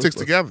ugly L.A. sticks motherfucker.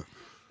 together.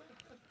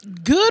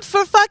 Good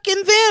for fucking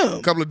them.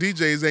 A couple of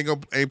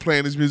DJs ain't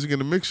playing his music in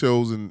the mix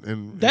shows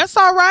and That's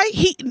all right.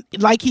 He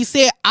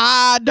said,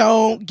 I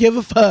don't give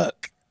a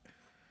fuck.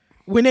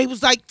 When they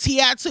was like,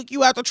 T.I. took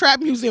you out the trap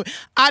museum,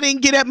 I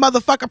didn't get that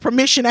motherfucker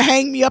permission to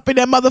hang me up in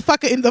that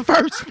motherfucker in the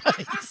first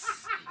place.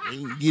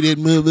 Get that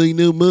motherfucker,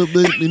 no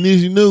motherfucker, and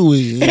this you know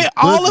it. And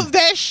all of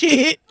that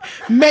shit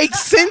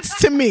makes sense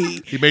to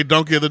me. he made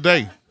Donkey of the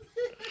Day.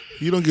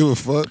 You don't give a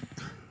fuck.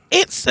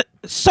 It's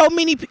so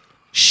many.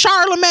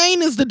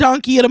 Charlemagne is the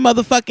donkey of the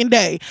motherfucking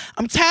day.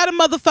 I'm tired of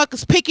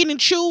motherfuckers picking and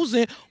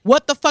choosing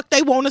what the fuck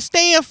they want to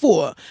stand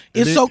for.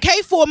 It's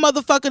okay for a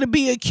motherfucker to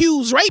be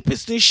accused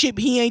rapist and shit,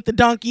 but he ain't the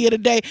donkey of the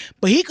day.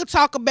 But he could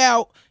talk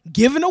about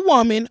giving a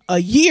woman a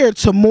year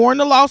to mourn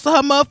the loss of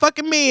her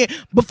motherfucking man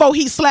before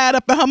he slide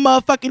up in her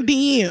motherfucking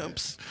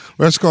DMs.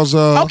 That's cause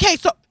Okay,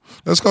 so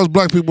that's cause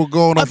black people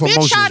going a off bitch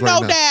emotions I right know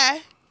now.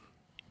 died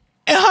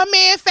and her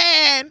man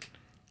fine.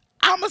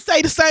 I'ma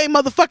say the same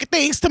motherfucking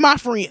things to my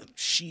friend.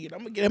 Shit,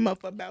 I'ma get him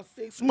up for about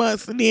 6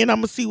 months and then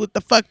I'ma see what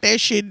the fuck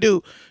that shit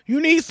do. You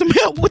need some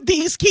help with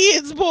these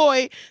kids,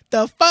 boy.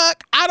 The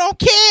fuck? I don't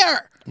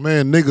care.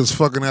 Man, niggas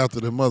fucking after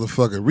the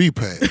motherfucking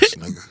repass,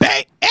 nigga.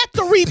 Bang at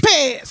the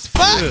repass.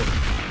 Fuck.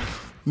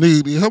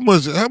 Nigga,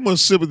 how much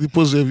sympathy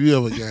pussy have you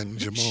ever gotten,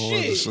 Jamal,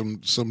 under Shit.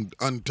 some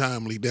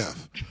untimely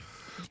death?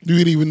 You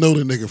didn't even know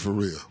the nigga for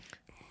real.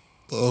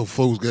 Oh,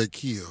 folks got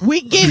killed.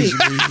 We get it.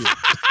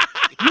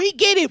 We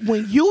get it.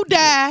 When you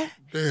die,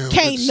 Damn,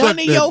 can't suck none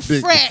of that your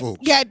dick, frat,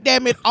 folks.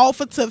 goddamn it,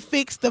 offer to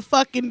fix the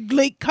fucking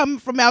leak coming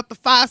from out the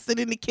faucet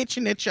in the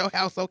kitchen at your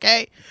house,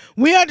 okay?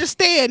 We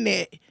understand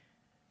that.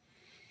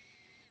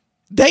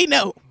 They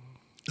know.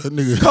 That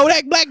nigga,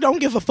 Kodak Black don't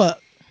give a fuck.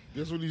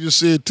 that's what he just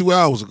said 2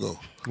 hours ago.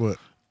 What?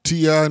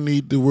 T.I.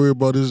 need to worry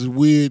about his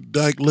weird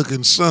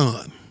dyke-looking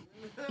son.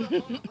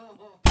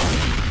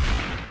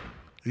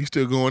 He's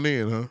still going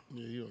in, huh?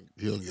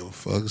 He don't give a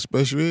fuck.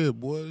 Especially ed,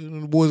 boy. You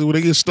know, the boys, when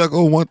they get stuck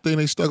on one thing,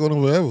 they stuck on it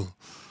forever.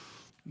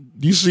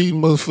 You see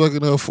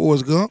motherfucking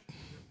Forrest Gump?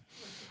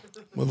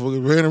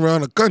 Motherfucker ran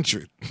around the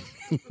country.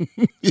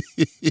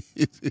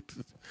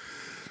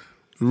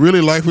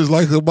 Really, life is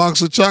like a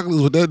box of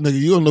chocolates with that nigga.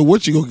 You don't know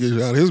what you gonna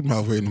get out of his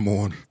mouth in the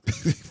morning.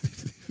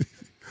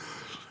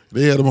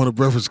 They had him on the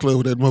Breakfast Club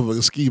with that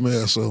motherfucking ski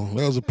mask on.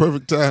 That was a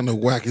perfect time to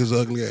whack his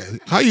ugly ass.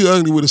 How you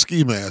ugly with a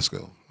ski mask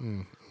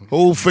on?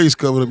 Whole face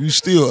covered up, you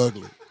still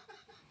ugly.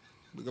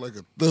 Looking like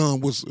a thumb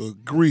with a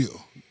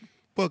grill.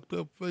 Fucked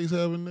up face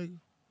having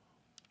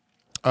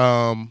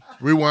nigga.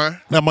 Rewind.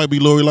 That might be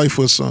Lori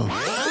Lightfoot's son.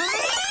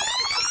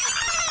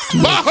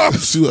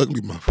 Too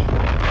ugly,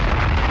 motherfucker.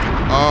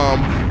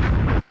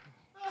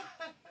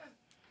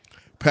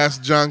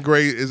 Pastor John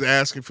Gray is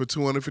asking for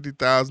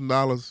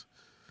 $250,000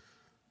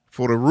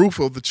 for the roof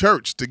of the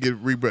church to get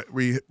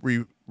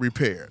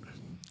repaired.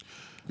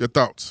 Your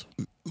thoughts?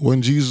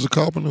 When Jesus a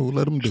carpenter, we'll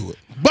let him do it.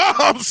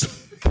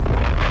 Bombs!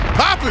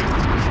 Pop it!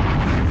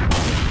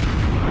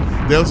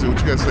 Delcy, what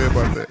you got to say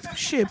about that?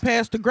 Shit,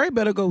 Pastor Gray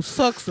better go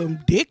suck some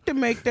dick to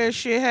make that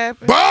shit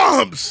happen.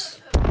 Bombs!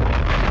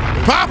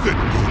 Pop it!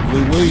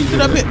 Lil Wayne did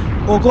that.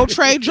 Or go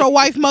trade your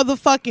wife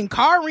motherfucking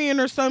car in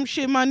or some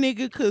shit, my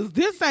nigga, cause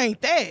this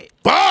ain't that.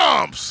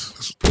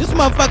 Bombs. This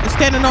motherfucker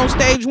standing on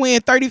stage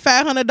wearing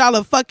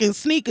 $3,500 fucking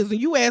sneakers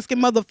and you asking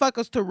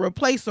motherfuckers to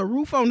replace a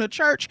roof on the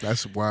church.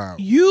 That's wild.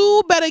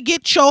 You better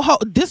get your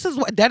this is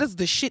what that is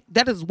the shit.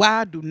 That is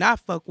why I do not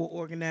fuck with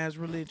organized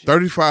religion.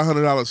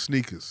 $3,500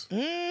 sneakers.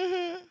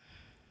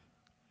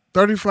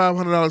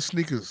 $3,500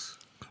 sneakers.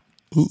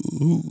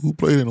 Who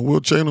played in a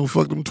wheelchair and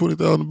fucked them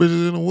 20,000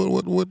 bitches in?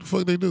 What the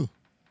fuck they do?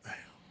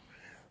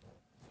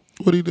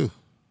 What do he do?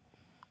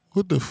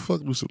 What the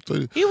fuck do some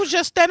 30? He was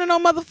just standing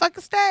on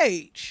motherfucking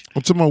stage.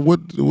 I'm talking about what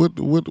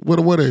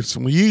are they?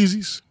 Some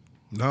Yeezys?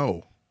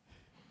 No.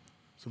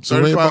 Some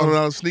So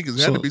 $3,500 sneakers.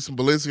 It had so- to be some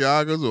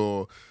Balenciagas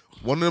or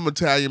one of them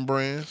Italian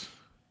brands.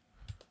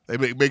 They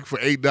make for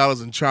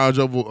 $8 and charge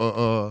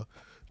over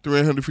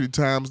 350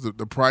 times the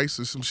price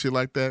or some shit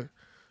like that.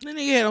 Then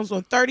he had on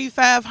some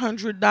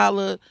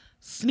 $3,500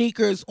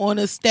 sneakers on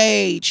a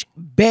stage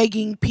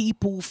begging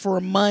people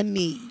for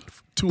money.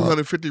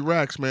 250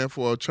 racks, man,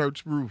 for a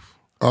church roof.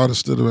 Artist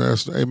stood there and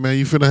asked, "Hey man,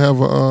 you finna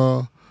have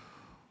a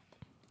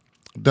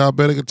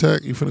diabetic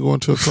attack? You finna go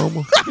into a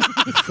coma?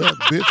 Fat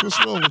bitch,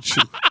 what's wrong with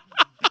you?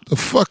 The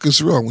fuck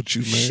is wrong with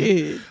you, man?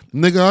 Shit.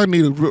 Nigga,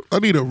 I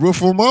need a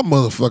roof on my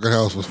motherfucking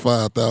house for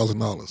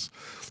 $5,000.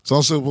 So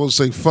I'm supposed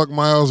to say fuck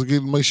my house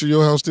and make sure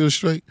your house still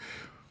straight?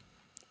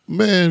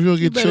 Man, if you don't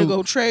You get better your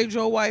go trade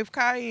your wife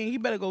Cayenne. You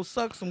better go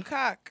suck some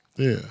cock.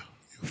 yeah,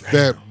 you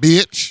fat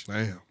bitch.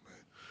 Damn.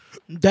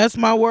 That's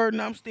my word,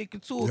 and I'm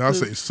sticking to it. Y'all 'cause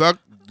say suck.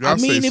 Y'all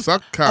say if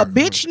suck cock. a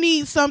bitch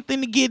needs something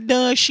to get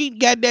done, she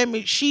goddamn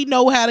it, she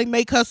know how to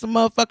make her some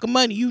motherfucking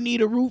money. You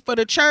need a roof for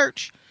the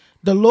church.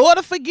 The Lord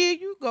will forgive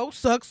you. Go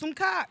suck some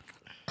cock.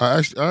 I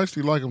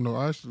actually like him though.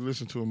 I actually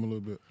listen to him a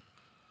little bit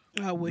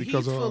Oh, well,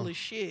 Because, he's full of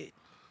shit.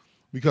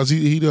 because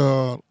he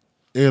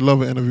Ed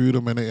Lover interviewed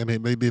him and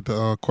they did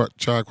the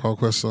Child Call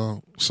Quest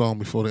song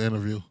before the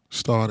interview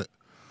started,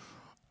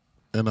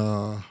 and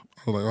I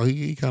was like, oh,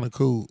 he kind of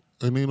cool.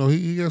 And you know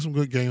he got some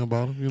good game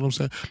about him. You know what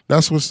I'm saying?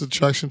 That's what's the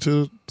attraction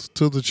to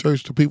the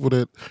church, to people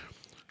that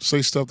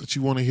say stuff that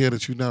you want to hear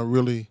that you're not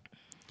really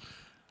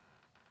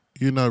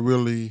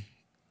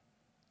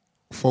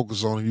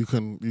focused on. And you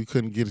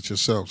couldn't get it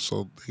yourself.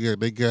 So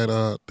they got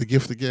the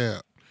gift of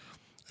gab,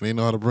 and they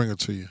know how to bring it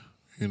to you.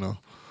 You know,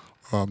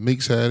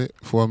 Meeks had it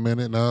for a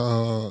minute.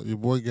 Now your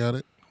boy got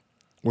it.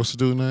 What's the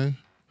dude name?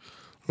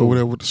 Over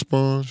there with the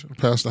sponge,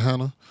 Pastor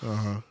Hannah.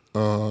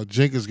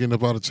 Jenkins getting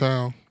up out of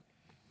town.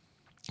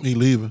 He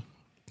leaving.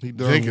 He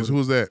done Jenkins, with it.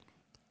 who's that?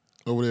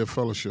 Over there at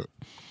Fellowship.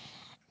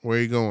 Where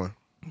you going?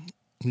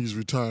 He's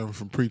retiring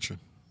from preaching.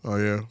 Oh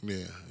yeah.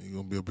 Yeah, he's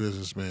gonna be a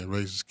businessman,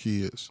 raise his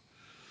kids.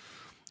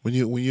 When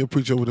you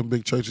preach over them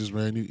big churches,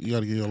 man, you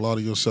got to give a lot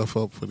of yourself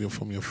up from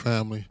your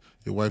family.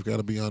 Your wife got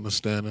to be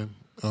understanding.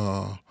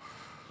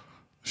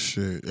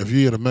 Shit, if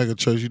you're at a mega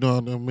church, you know how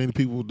many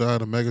people die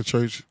at a mega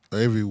church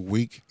every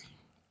week.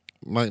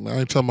 Like, I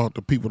ain't talking about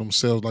the people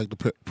themselves, like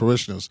the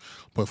parishioners,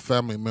 but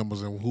family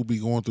members and who be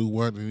going through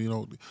what,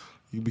 and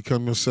you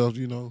become yourself.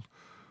 You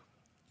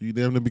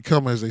damn to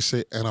become, as they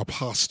say, an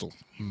apostle.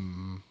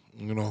 You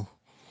know,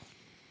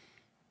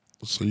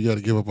 so you got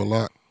to give up a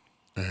lot.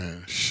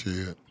 And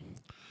shit,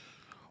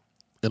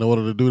 in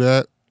order to do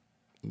that,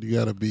 you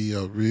got to be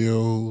a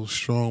real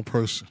strong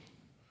person.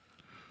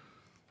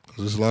 Cause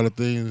there's a lot of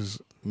things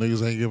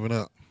niggas ain't giving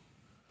up.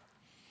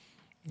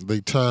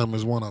 They time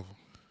is one of them.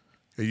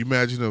 Can you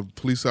imagine a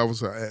police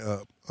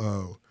officer?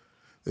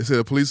 They said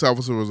a police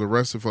officer was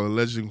arrested for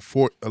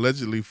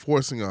allegedly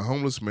forcing a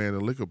homeless man to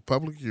lick a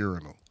public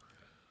urinal.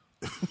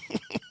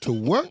 To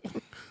what?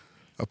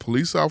 A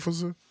police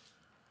officer?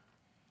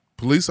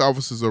 Police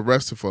officers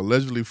arrested for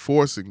allegedly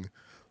forcing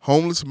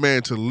homeless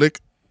man to lick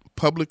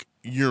public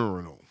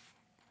urinal.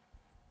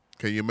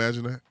 Can you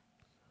imagine that?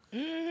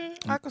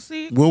 I can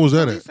see it. Where was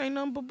that Police at? ain't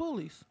nothing but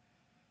bullies.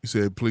 You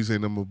said police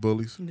ain't number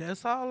bullies?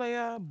 That's all they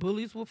are.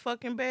 Bullies with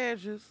fucking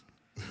badges.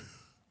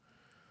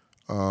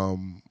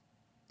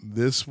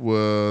 This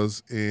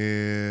was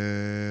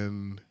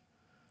in,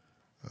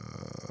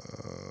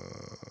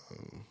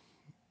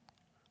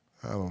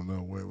 I don't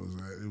know where it was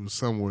at. It was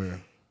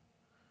somewhere.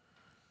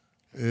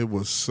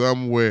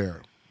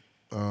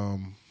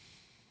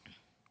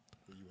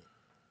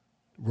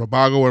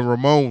 Rabago and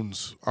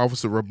Ramones.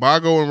 Officer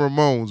Rabago and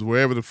Ramones,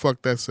 wherever the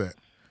fuck that's at.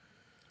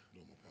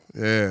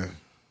 Yeah.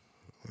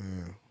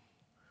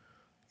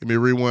 Give me a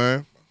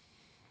rewind.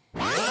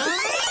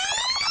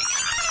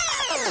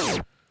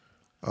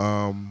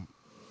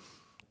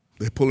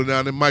 They pulling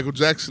down the Michael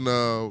Jackson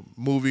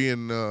movie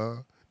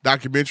and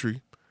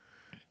documentary.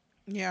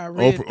 Yeah, I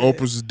read that.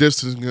 Oprah's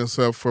distancing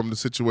herself from the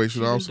situation.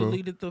 She done Also,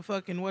 deleted the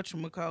fucking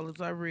whatchamacallits.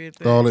 I read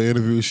that. All the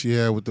interviews she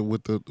had with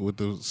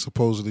the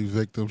supposedly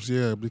victims,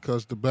 yeah,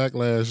 because the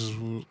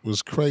backlash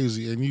was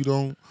crazy, and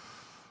them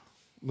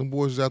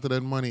boys was after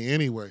that money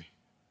anyway,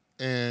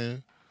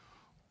 and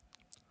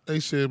they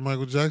said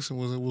Michael Jackson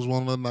was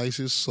one of the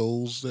nicest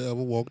souls that ever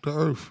walked the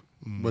earth,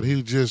 but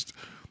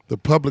the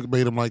public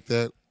made him like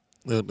that,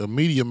 the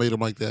media made him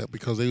like that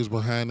because they was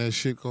behind that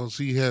shit because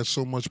he had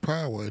so much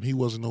power and he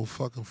wasn't no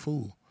fucking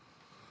fool.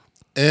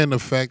 And the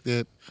fact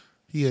that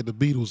he had the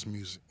Beatles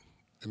music,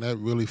 and that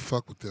really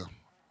fucked with them.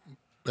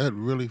 That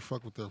really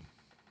fucked with them.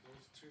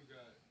 Those two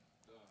got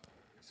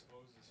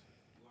exposed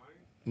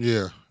as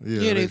lying.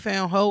 Yeah. They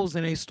found holes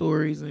in their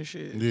stories and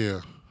shit.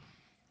 Yeah.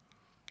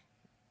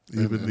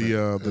 Even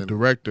And- the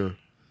director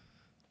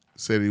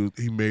said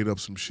he made up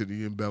some shit.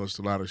 He embellished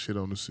a lot of shit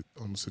on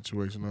the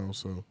situation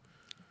also.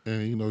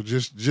 And you know,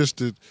 just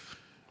to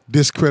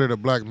discredit a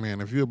black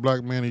man. If you're a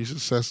black man and you're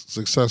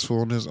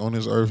successful on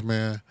this earth,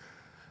 man,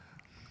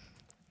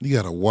 you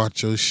gotta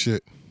watch your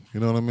shit. You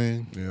know what I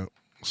mean? Yeah.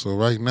 So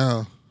right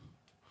now,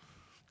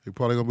 you're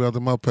probably gonna be after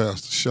my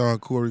pastor, Sean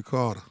Corey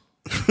Carter.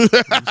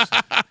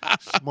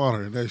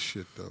 Smarter than that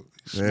shit though.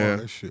 He's smarter than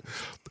that shit.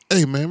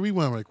 Hey man,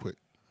 rewind right quick.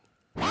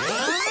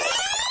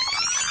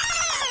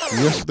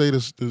 Yesterday,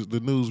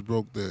 the news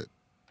broke that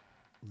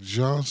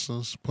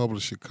Johnson's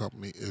publishing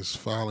company is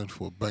filing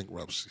for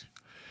bankruptcy.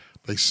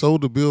 They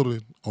sold the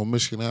building on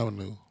Michigan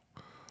Avenue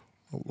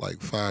like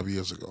 5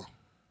 years ago.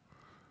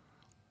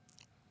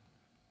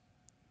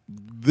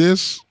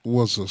 This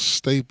was a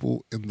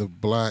staple in the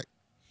black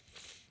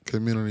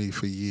community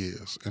for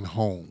years in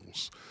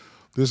homes.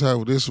 This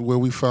is where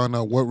we found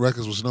out what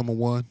records was number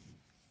one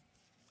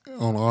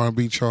on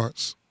R&B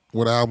charts,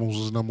 what albums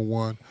was number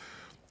one,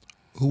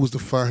 who was the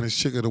finest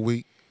chick of the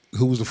week,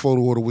 who was the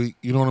photo of the week.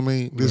 You know what I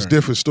mean? There's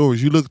different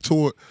stories. You look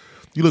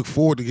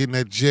forward to getting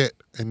that jet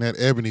and that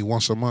ebony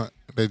once a month,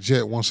 that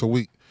jet once a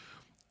week,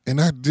 and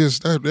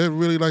that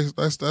really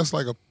that's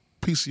like a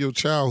piece of your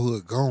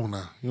childhood gone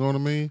now. You know what I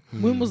mean?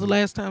 When was the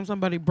last time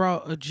somebody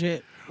brought a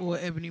Jet or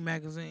Ebony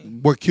magazine?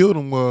 What killed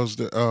them was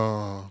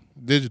the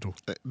Digital.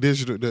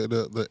 digital.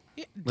 The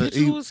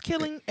Digital was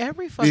killing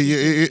every fucking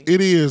yeah, thing. it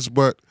is,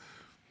 but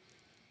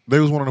they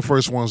was one of the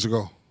first ones to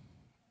go.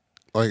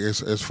 Like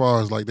as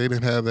far as like they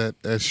didn't have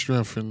that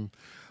strength in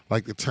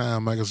like the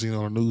Time magazine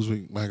or the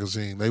Newsweek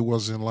magazine. They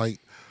wasn't like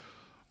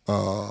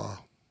a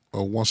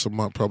once a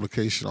month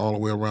publication all the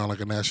way around like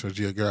a National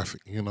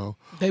Geographic. You know,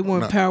 They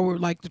weren't powered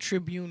like the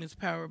Tribune is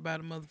powered by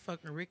the motherfucking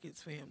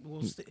Ricketts family.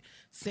 Well,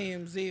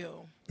 Sam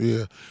Zell.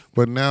 yeah.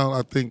 But now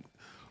I think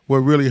what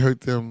really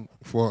hurt them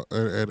for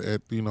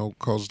at you know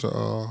cause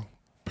the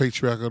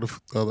patriarch of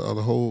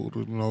the whole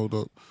you know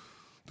the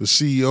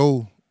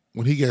CEO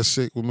when he got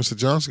sick when Mr.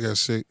 Johnson got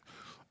sick.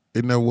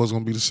 It never was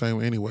gonna be the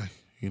same anyway,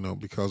 you know,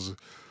 because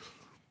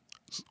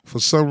for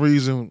some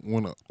reason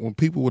when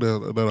people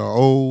that are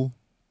old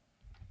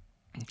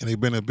and they've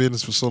been in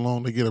business for so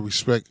long, they get a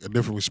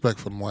different respect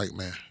from the white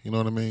man. You know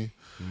what I mean?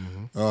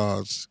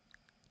 Mm-hmm.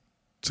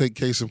 Take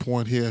case in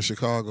point here in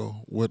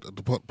Chicago with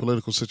the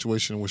political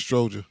situation with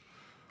Stroger,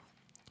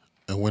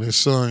 and when his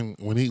son,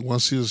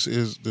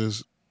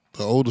 the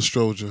older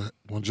Stroger,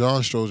 when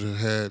John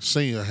Stroger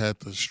Senior had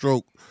the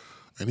stroke,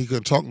 and he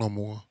couldn't talk no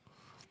more.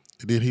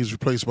 And then he was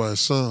replaced by his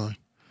son.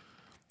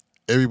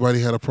 Everybody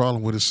had a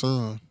problem with his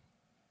son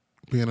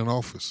being in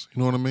office. You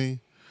know what I mean?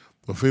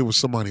 But if it was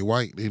somebody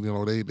white, they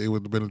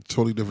would have been a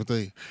totally different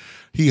thing.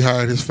 He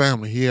hired his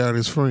family. He hired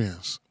his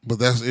friends. But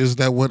is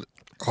that what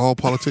all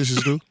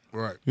politicians do?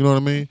 Right. You know what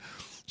I mean?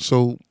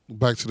 So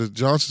back to the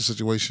Johnson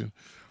situation,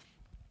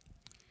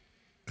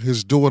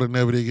 his daughter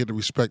never did get the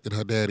respect that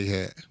her daddy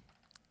had.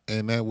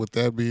 And that, with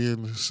that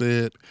being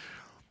said,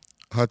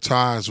 her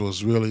ties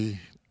was really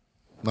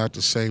not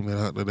the same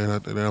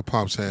that her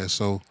pops had.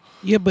 So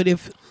Yeah, but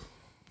if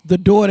the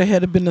daughter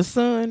had been the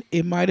son,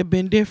 it might have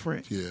been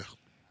different. yeah.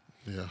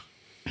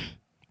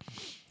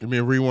 Give me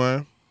a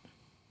rewind.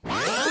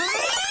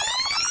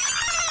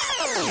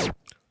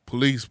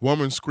 Police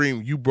woman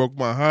screamed, "You broke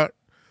my heart,"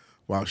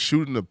 while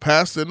shooting the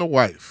pastor and the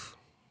wife.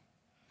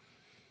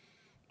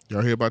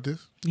 Y'all hear about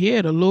this?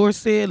 Yeah, the Lord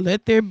said,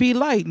 "Let there be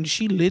light," and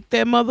she lit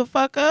that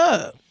motherfucker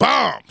up.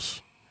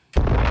 Bombs.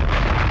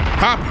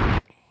 Pop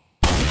it.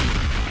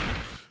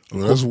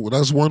 Well,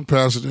 that's one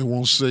pastor that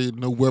won't say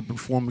no weapon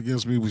formed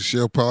against me with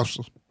shall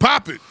prosper.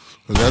 Pop it.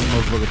 Because that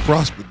motherfucker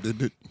prospered,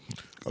 didn't it?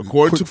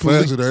 According to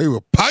police, they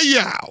were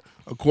pow.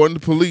 According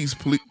to police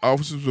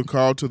officers were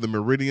called to the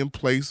Meridian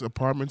Place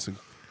apartments in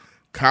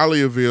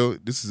Collierville,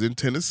 this is in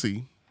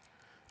Tennessee,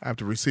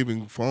 after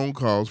receiving phone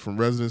calls from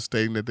residents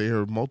stating that they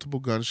heard multiple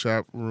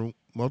gunshots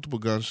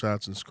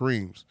and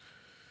screams.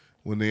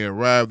 When they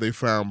arrived, they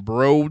found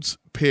Broads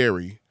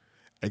Perry,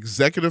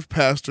 executive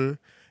pastor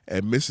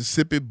at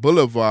Mississippi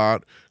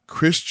Boulevard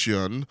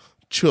Christian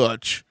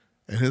Church,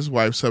 and his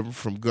wife suffered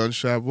from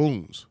gunshot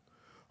wounds.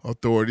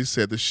 Authorities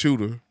said the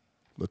shooter,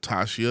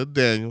 Latasha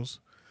Daniels,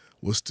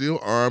 was still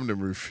armed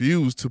and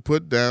refused to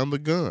put down the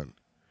gun.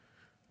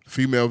 The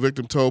female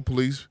victim told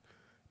police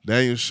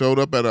Daniels showed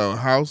up at her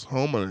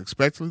home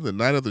unexpectedly the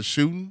night of the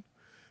shooting.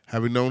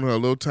 Having known her a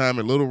little time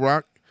in Little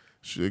Rock,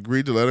 she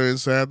agreed to let her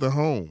inside the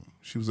home.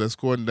 She was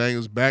escorting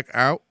Daniels back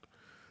out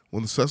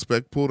when the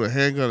suspect pulled a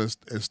handgun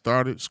and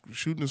started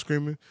shooting and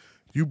screaming,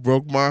 "You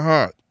broke my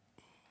heart."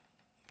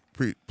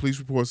 Police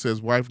report says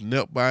his wife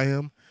knelt by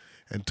him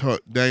and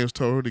Daniels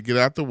told her to get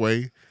out the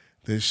way,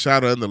 then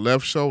shot her in the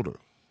left shoulder.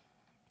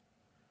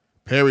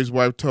 Harry's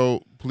wife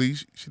told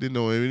police she didn't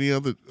know any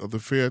other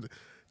affair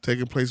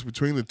taking place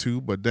between the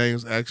two, but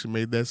Daniels' action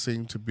made that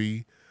seem to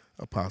be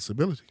a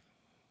possibility.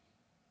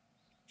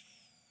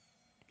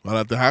 While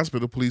at the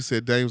hospital, police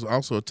said Daniels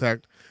also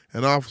attacked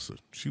an officer.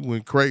 She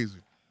went crazy.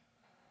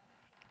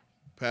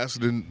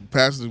 Pastor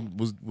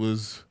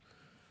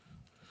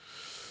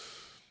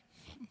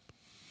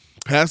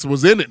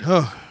was in it,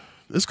 huh?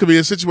 This could be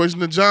a situation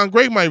that John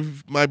Gray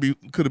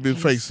could have been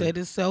facing. Set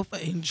itself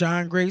and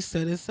John Gray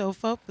set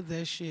itself up for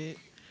that shit.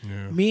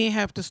 Yeah. Men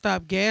have to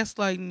stop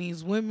gaslighting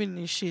these women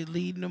and shit,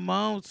 leading them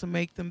on to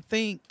make them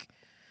think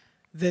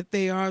that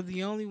they are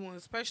the only one,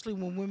 especially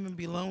when women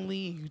be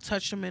lonely and you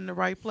touch them in the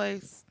right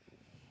place.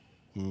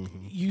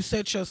 Mm-hmm. You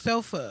set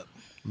yourself up.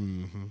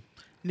 Mm-hmm.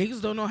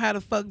 Niggas don't know how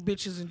to fuck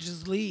bitches and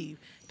just leave.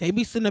 They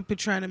be sitting up here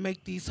trying to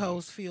make these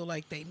hoes feel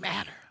like they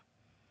matter.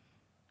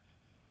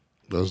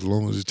 As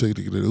long as it take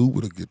to get an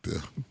Uber to get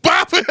there.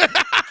 Bop it! They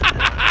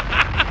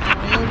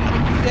don't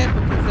even do that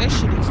because that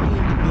shit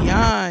extended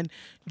beyond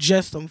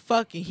just some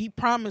fucking. He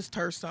promised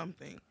her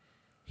something.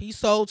 He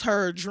sold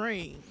her a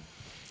dream.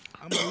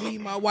 I'm gonna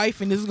leave my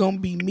wife and it's gonna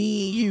be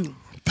me and you.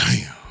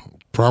 Damn.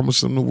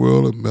 Promise him the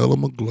world and mail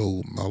him a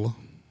globe, Mella.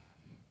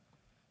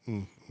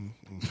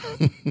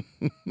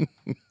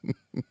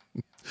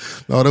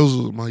 No, those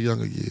were my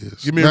younger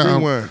years. Give me a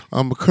rewind.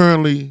 I'm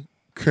currently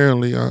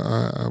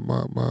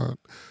my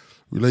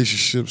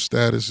relationship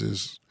status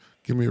is.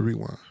 Give me a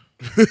rewind.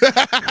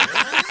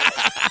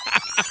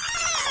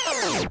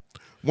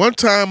 One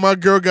time, my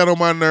girl got on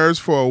my nerves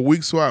for a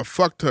week, so I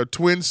fucked her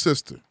twin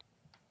sister.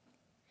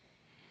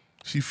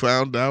 She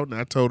found out, and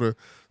I told her,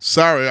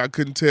 sorry, I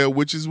couldn't tell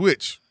which is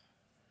which.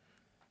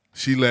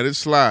 She let it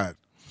slide.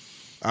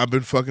 I've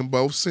been fucking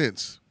both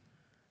since.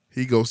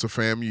 He goes to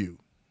FAMU.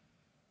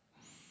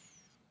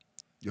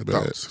 Your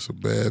thoughts? It's a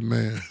bad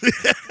man.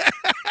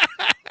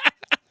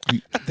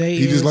 They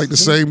He just like the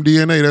same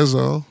DNA, that's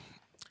all.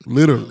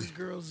 Literally. Those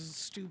girls is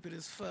stupid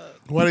as fuck.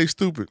 Why they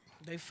stupid?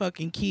 They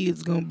fucking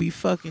kids gonna be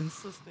fucking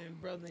sister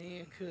and brother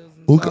and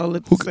cousins Who all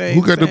at the same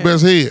got the time.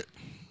 best head?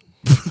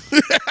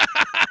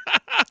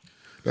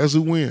 That's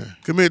who win.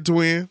 Come here,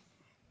 twin.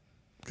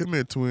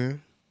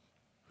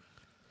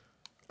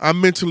 I'm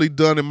mentally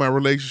done in my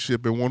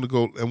relationship and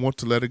want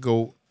to let it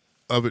go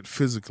of it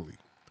physically.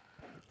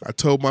 I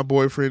told my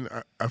boyfriend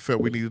I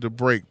felt we needed a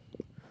break,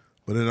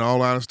 but in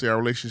all honesty, our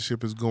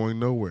relationship is going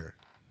nowhere.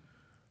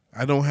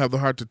 I don't have the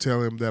heart to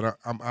tell him that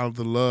I'm out of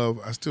the love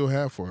I still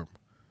have for him.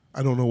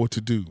 I don't know what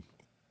to do.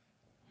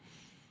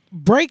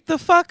 Break the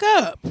fuck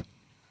up.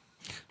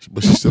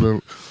 But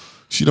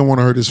she don't want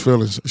to hurt his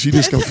feelings. She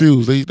just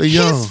confused. They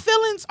young. His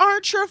feelings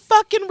aren't your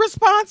fucking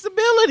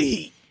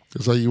responsibility.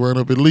 That's how you run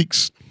up in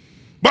leaks.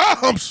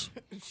 Bombs!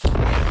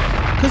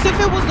 Because if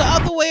it was the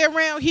other way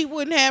around, he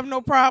wouldn't have no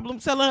problem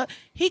telling her.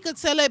 He could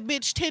tell that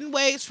bitch 10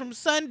 ways from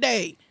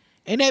Sunday,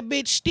 and that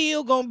bitch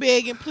still gonna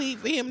beg and plead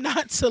for him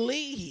not to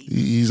leave.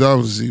 He's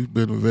obviously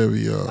been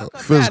very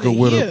physical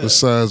with her,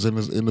 besides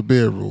in the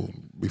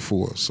bedroom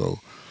before, so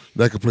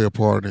that could play a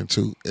part in it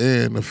too.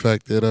 And the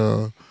fact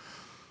that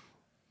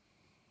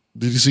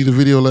did you see the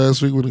video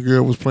last week when the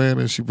girl was playing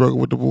and she broke up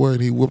with the boy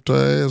and he whooped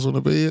her ass on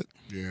the bed?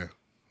 Yeah.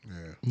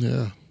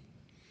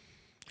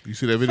 You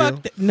see that video?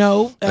 Fuck that.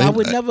 No, I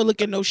would never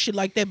look at no shit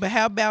like that. But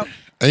how about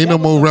ain't no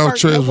more Ralph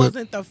Tresvant? That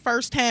wasn't the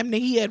first time that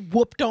he had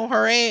whooped on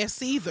her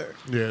ass either.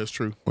 Yeah, it's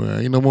true. Well,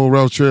 ain't no more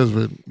Ralph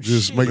Tresvant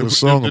just making a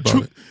song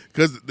about it.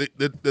 Because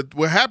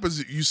what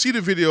happens, you see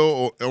the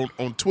video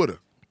on Twitter.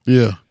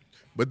 Yeah.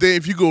 But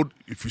then if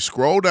you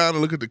scroll down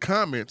and look at the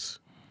comments,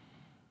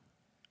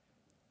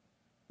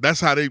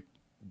 that's how the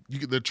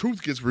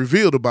truth gets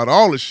revealed about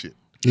all this shit.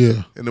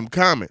 Yeah. In them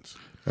comments.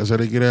 That's how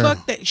they get out.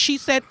 Fuck that. She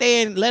sat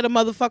there and let a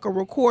motherfucker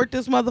record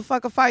this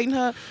motherfucker fighting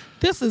her.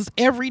 This is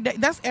every day.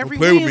 That's every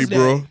Don't play Wednesday. with me,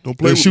 bro. Don't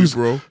play with me,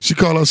 bro. She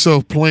called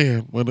herself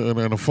playing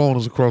and the phone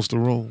is across the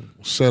room,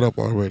 set up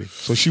already.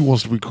 So she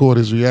wants to record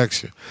his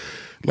reaction.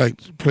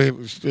 Like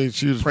playing,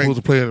 she was supposed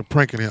to play it and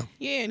pranking him.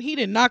 Yeah, and he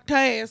done knocked her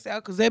ass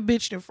out because that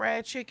bitch done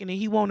fried chicken and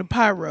he wanted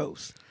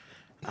pyros.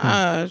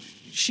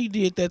 She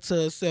did that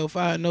to herself.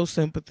 I had no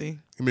sympathy.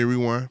 Let me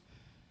rewind.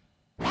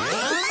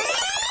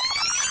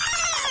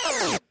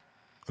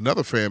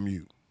 Another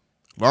FAMU.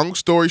 Long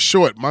story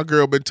short, my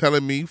girl been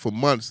telling me for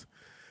months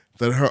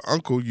that her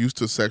uncle used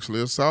to sexually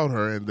assault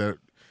her and that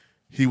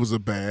he was a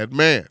bad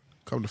man.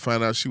 Come to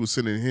find out she was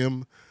sending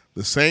him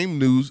the same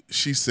news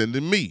she's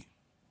sending me.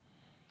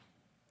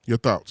 Your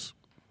thoughts?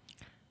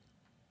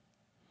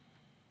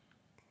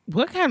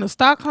 What kind of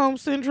Stockholm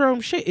Syndrome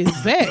shit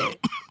is that?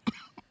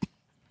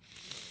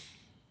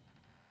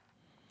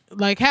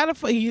 Like, how the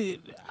fuck...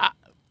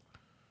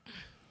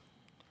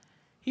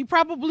 He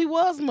probably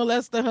was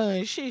molesting her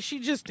and shit. She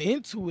just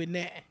into it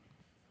now.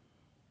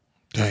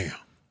 Damn.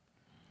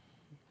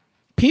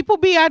 People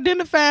be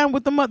identifying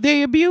with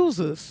their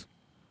abusers.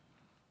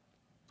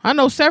 I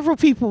know several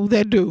people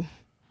that do.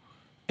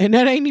 And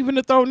that ain't even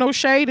to throw no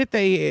shade at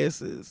their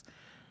asses.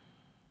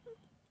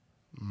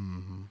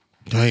 Mm-hmm.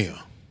 Damn.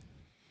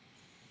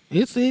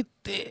 It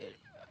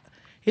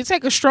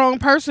take a strong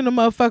person to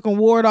motherfucking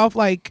ward off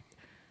like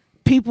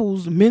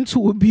people's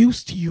mental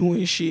abuse to you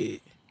and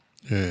shit.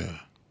 Yeah.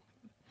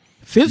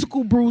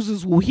 Physical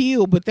bruises will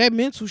heal, but that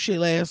mental shit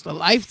lasts a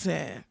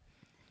lifetime.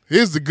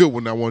 Here's the good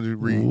one I wanted you to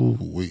read.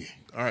 Ooh-wee.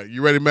 All right,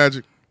 you ready,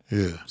 Magic?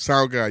 Yeah.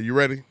 Sound guy, you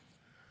ready?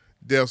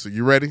 Delsa,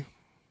 you ready?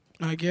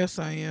 I guess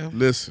I am.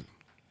 Listen.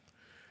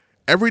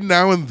 Every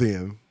now and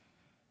then,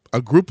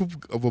 a group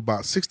of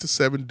about 6 to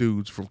 7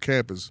 dudes from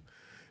campus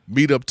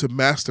meet up to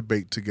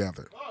masturbate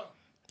together.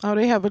 Oh,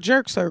 they have a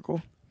jerk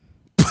circle.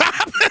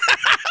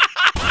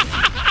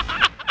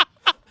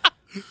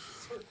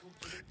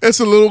 It's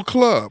a little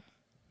club.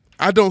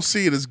 I don't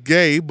see it as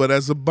gay, but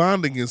as a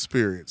bonding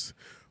experience.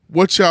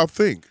 What y'all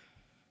think?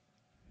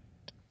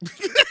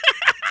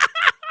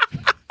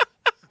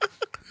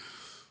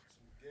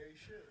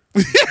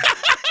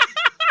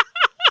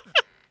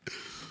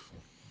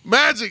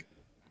 Magic.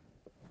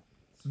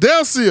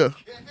 Delcia.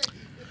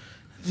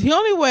 The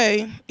only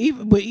way,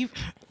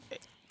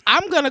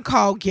 I'm gonna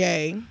call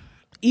gay,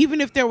 even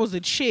if there was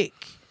a chick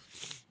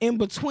in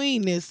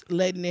between this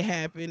letting it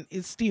happen,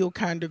 it's still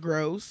kind of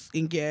gross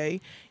and gay.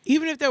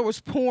 Even if there was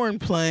porn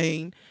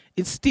playing,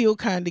 it's still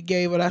kind of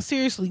gay. But I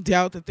seriously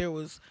doubt that there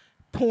was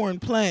porn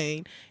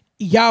playing.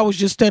 Y'all was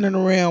just standing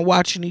around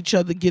watching each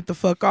other get the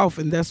fuck off,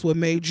 and that's what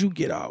made you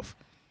get off.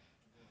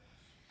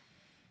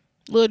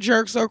 Little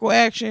jerk circle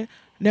action.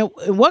 Now,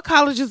 what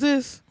college is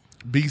this?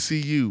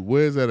 BCU.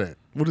 Where is that at?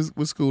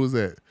 What school is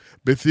that?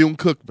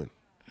 Bethune-Cookman.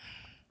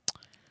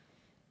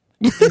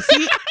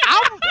 See,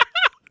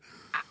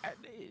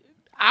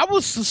 I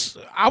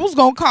was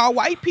gonna call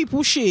white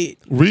people shit.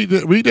 Read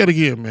that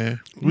again,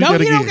 man. Read No,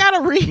 that you again. don't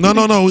gotta read. No,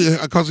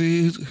 because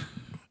he's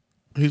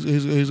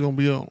gonna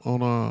be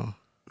on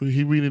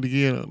he read it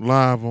again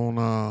live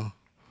on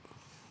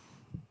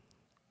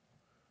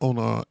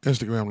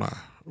Instagram Live.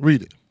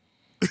 Read it.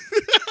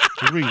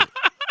 Read it.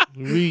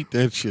 Read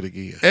that shit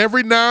again.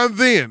 Every now and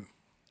then,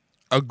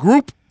 a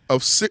group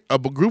of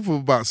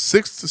about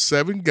 6 to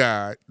 7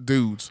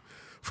 dudes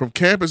from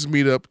campus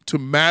meet up to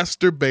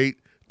masturbate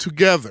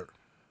together.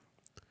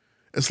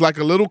 It's like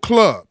a little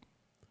club.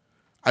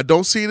 I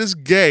don't see it as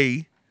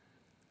gay,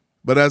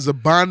 but as a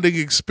bonding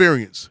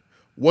experience.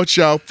 What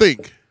y'all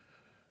think?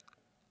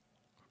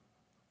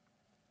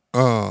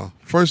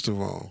 First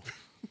of all,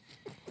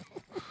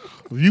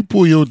 if you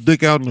pull your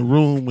dick out in the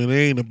room and there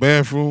ain't a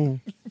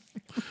bathroom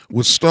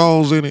with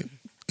stalls in it,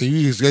 and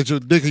you just got your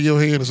dick in your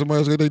hand and somebody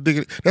else got their dick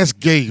in it, that's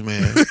gay,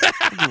 man.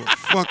 I don't give a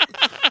fuck.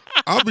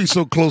 I'll be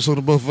so close on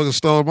the motherfucking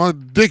stall, my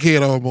dick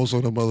head almost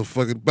on the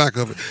motherfucking back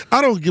of it.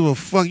 I don't give a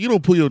fuck. You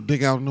don't pull your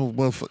dick out in no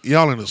motherfucker.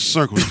 Y'all in a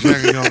circle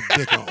jacking y'all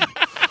dick off.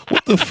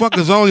 What the fuck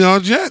is all y'all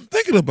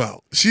thinking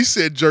about? She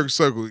said jerk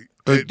circle.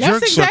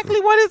 That's exactly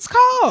what it's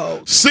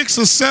called. 6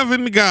 or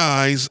 7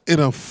 guys in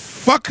a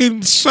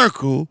fucking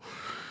circle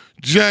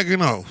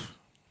jacking off.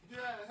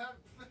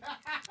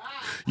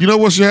 You know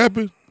what should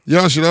happen?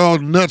 Y'all should all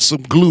nut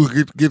some glue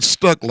and get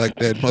stuck like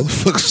that,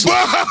 motherfucker.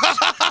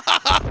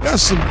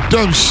 That's some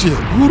dumb shit.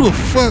 Who the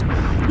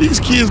fuck? These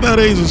kids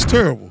nowadays is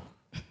terrible.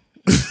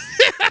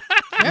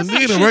 That's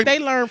some shit right? They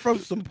learned from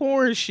some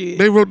porn shit.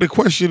 They wrote the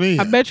question in.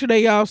 I bet you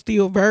they all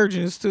still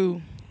virgins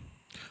too.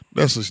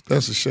 That's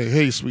a shame.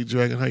 Hey, Sweet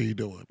Dragon, how you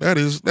doing? That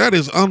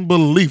is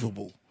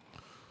unbelievable.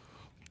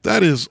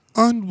 That is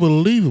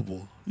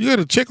unbelievable. You got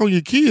to check on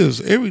your kids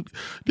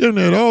they're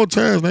at all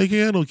times. Now you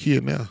can't have no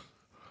kid now.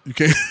 You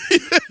can't.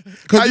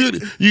 Cause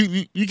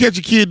you catch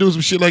your kid doing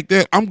some shit like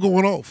that, I'm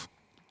going off.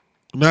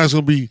 Now it's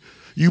gonna be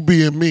you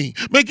being mean.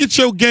 Man, get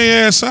your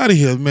gay ass out of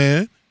here,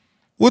 man.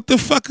 What the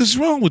fuck is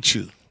wrong with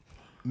you?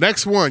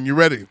 Next one, you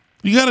ready?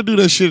 You gotta do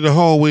that shit in the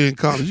hallway in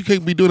college. You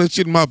can't be doing that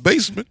shit in my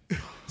basement.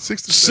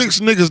 6 to 6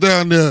 niggas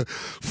down there.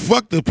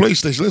 Fuck the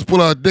PlayStation. Let's pull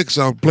our dicks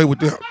out and play with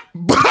them.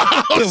 What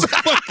the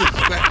fuck is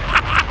that?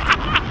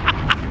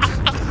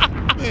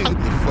 Man, get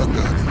the fuck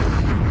out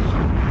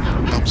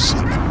of here. I'm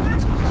sorry.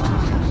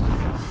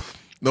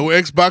 No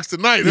Xbox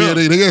tonight, Yeah, huh?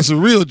 they got some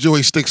real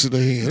joysticks in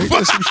their hand. They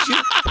got some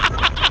shit.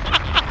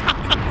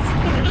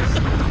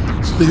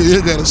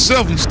 He got a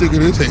selfie stick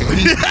in his hand.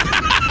 He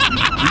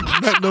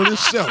not know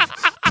himself.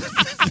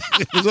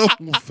 His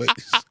own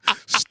face.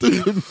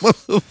 Stupid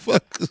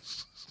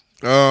motherfuckers.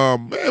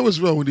 Man, what's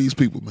wrong with these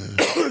people, man?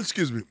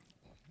 Excuse me.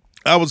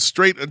 I was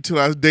straight until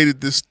I dated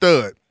this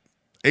stud.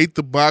 Ate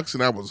the box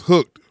and I was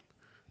hooked.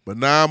 But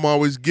now I'm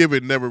always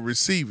giving, never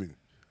receiving.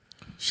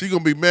 She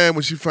gonna be mad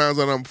when she finds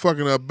out I'm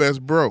fucking her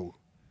best bro.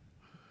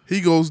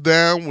 He goes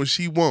down when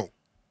she won't.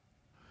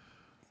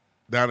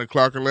 Down in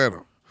Clark,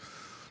 Atlanta.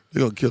 They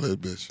gonna kill that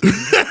bitch.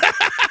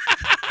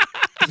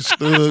 The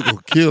stud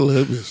gonna kill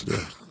that bitch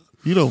now.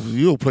 You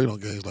don't play no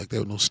games like that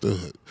with no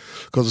stud.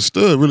 Cause the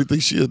stud really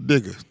thinks she a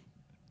nigga.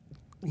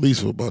 At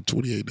least for about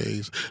 28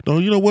 days. No,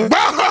 you know what?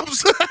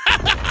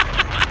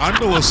 I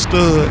know a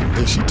stud,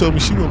 and she told me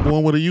she was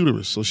born with a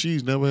uterus, so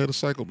she's never had a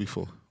cycle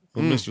before,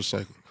 a menstrual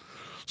cycle.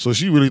 So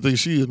she really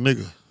thinks she a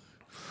nigga.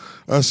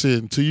 I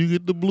said, until you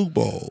get the blue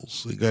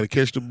balls, you got to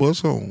catch the bus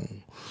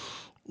home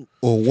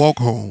or walk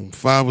home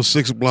 5 or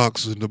 6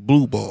 blocks in the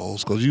blue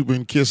balls because you've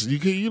been kissing.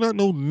 You're not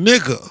no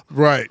nigga.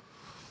 Right.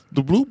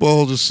 The blue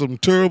balls is some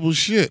terrible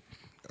shit.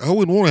 I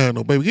wouldn't want to have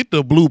no baby. Get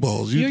the blue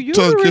balls. Your You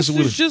tongue uterus kissing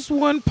with is just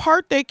one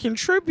part that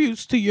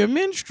contributes to your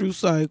menstrual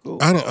cycle.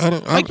 I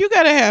don't. Like you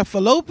gotta have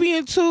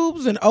fallopian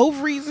tubes and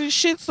ovaries and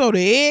shit so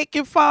the egg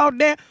can fall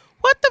down.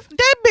 What the?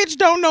 That bitch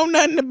don't know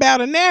nothing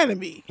about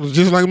anatomy.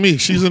 Just like me.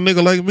 She's a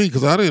nigga like me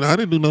because I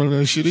didn't do none of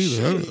that shit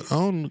either. I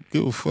don't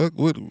give a fuck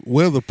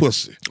where the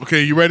pussy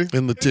Okay, you ready?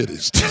 and the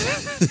titties.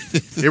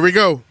 Here we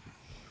go.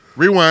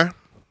 Rewind.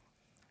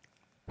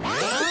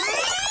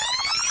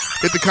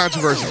 Hit the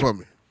controversy for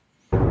me.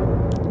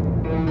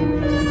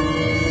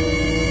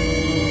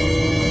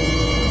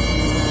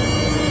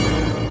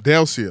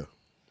 Delcia.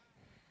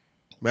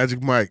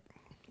 Magic Mike.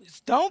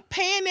 Just don't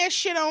pan that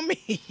shit on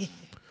me.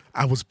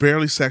 I was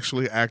barely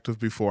sexually active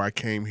before I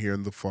came here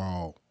in the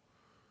fall.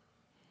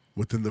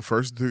 Within the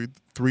first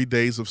 3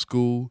 days of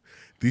school,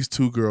 these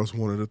two girls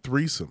wanted a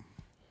threesome.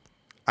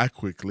 I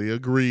quickly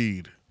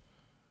agreed.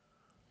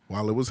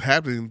 While it was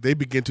happening, they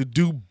began to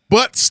do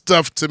butt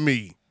stuff to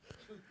me.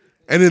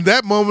 And in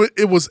that moment,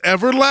 it was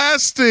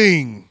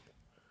everlasting.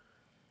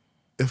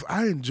 If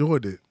I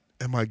enjoyed it,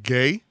 am I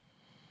gay?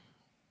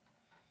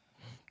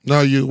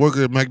 Now you work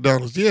at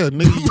McDonald's. Yeah,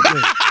 nigga, you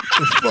gay. What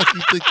the fuck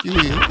you think you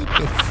is? What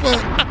the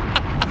fuck?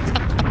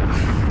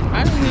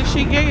 I didn't hear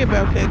she gay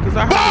about that because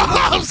I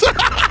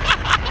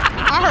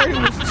heard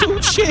it was two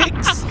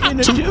chicks and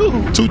a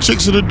dude. Two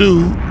chicks and a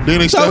dude. Then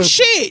they So started.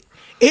 shit.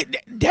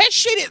 That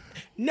shit is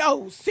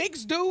no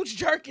 6 dudes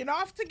jerking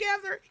off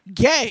together.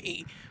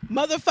 Gay.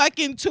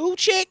 Motherfucking 2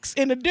 chicks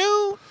and a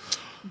dude.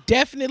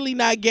 Definitely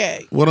not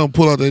gay. Well, don't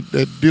pull out that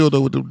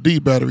dildo with the D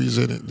batteries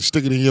in it and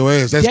stick it in your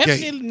ass. That's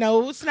Definitely gay.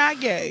 no, it's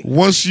not gay.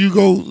 Once you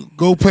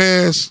go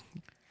past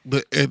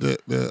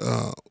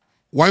the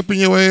wiping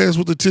your ass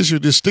with the tissue,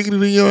 just sticking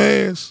it in your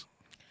ass.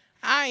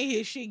 I ain't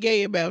hear shit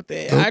gay about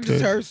that. I just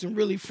Okay. heard some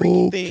really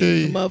freaky Okay.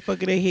 things. The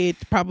motherfucker that had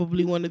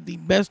probably one of the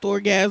best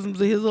orgasms of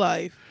his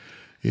life.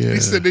 Yeah. He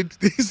said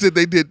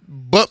they did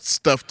butt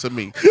stuff to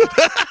me.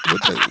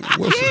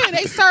 Yeah,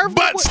 they served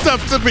Butt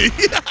stuff to me.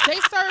 They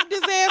served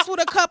his ass with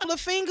a couple of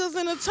fingers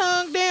and a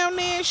tongue down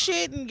there and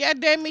shit. And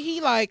goddamn it,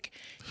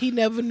 he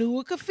never knew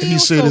it could feel. He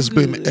said so it's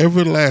good. been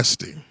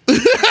everlasting.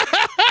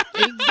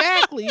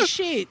 Exactly,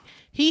 shit.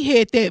 He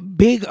had that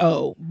big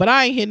O, but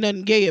I ain't hear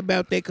nothing gay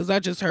about that because I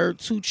just heard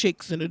 2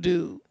 chicks and a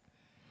dude.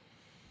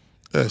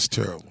 That's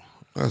terrible.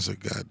 That's a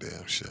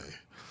goddamn shame.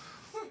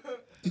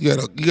 You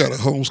gotta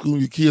homeschool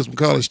your kids from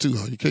college too,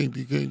 huh? You can't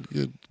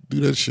do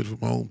that shit from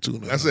home too.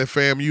 Now. I said,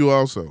 fam, you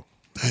also.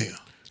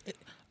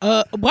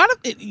 Damn. Why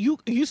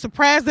you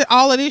surprised that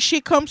all of this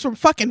shit comes from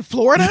fucking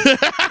Florida?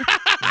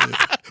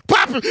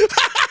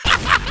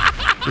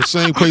 The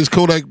same place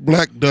Kodak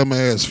Black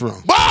dumbass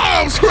from.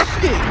 Bombs!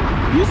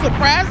 You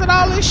surprised that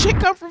all this shit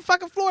come from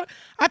fucking Florida?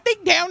 I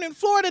think down in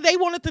Florida they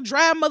wanted to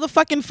drive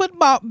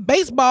motherfucking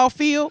baseball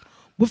field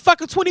with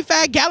fucking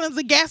 25 gallons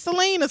of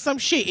gasoline or some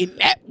shit, and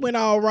that went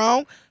all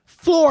wrong.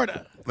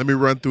 Florida. Let me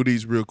run through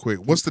these real quick.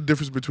 What's the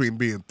difference between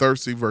being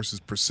thirsty versus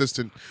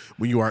persistent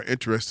when you are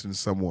interested in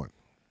someone?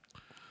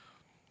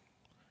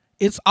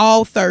 It's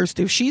all thirst.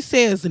 If she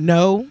says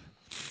no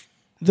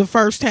the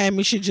first time,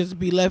 it should just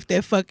be left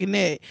at fucking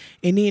that.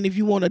 And then if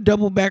you want to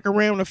double back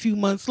around a few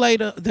months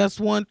later, that's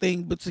one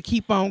thing. But to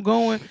keep on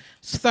going,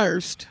 it's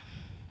thirst.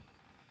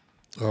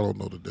 I don't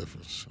know the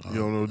difference. You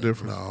don't know the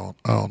difference? No,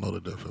 I don't know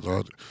the difference.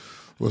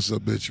 What's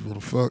up, bitch? You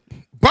wanna fuck?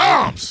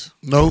 Bombs!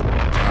 Nope.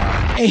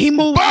 And he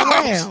moves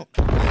around.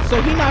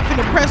 So he not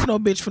finna press no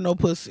bitch for no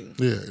pussy.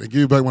 Yeah, they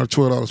give you back my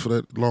 $12 for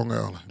that Long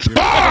Island. Bombs!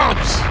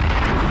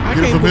 I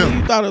Get it can't from believe him.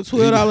 you thought a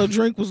 $12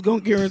 drink was gonna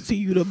guarantee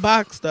you the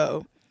box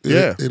though.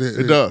 Yeah,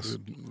 it does.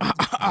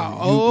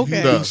 Oh,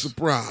 okay. You'd be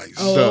surprised.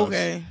 Oh, does.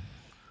 okay.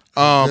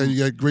 Yeah,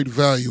 you got great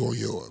value on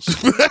yours.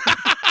 'Cause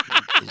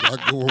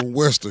I go on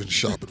Western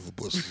shopping for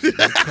pussy.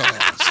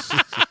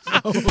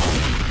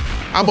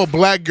 I'm a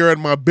black girl,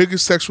 and my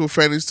biggest sexual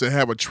fantasy is to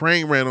have a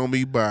train ran on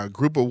me by a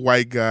group of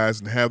white guys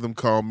and have them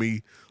call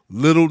me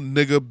little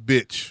nigga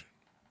bitch.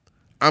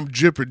 I'm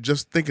dripping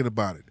just thinking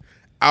about it.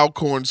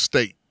 Alcorn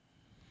State.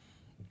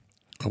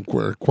 I'm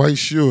quite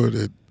sure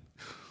that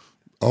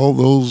all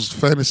those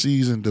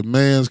fantasies and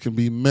demands can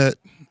be met.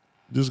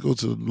 Just go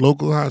to the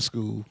local high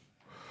school.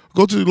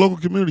 Go to the local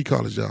community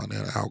college down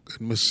there out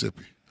in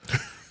Mississippi.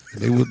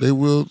 They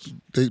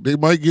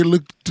might get a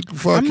little too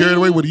far carried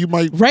away with it. You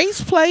might,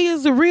 Race play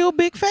is a real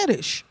big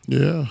fetish.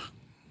 yeah.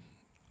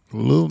 A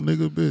little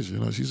nigga bitch, you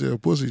know. She said her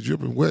pussy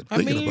dripping wet I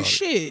thinking mean, about it.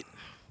 shit.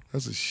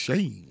 That's a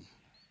shame.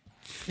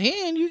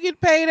 And you get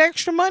paid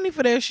extra money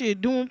for that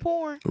shit doing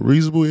porn. The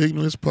Reasonable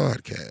Ignorance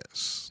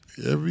Podcast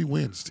every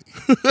Wednesday.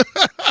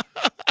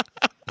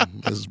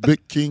 That's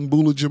Big King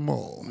Bula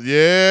Jamal.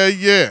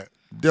 Yeah.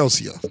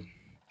 Delcia.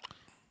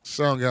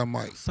 Sound guy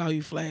Mike. Saw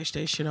you flash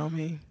that shit on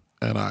me.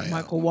 And I am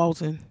Michael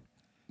Walton.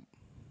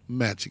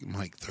 Magic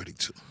Mike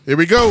 32. Here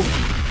we go.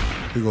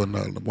 We go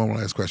another one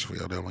last question for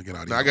y'all. Then I'm gonna get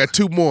out of here. Now I got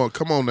 2 more.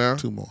 Come on now.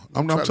 2 more.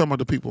 I'm talking about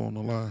the people on the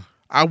line.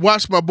 I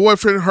watched my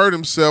boyfriend hurt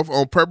himself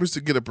on purpose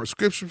to get a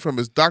prescription from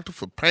his doctor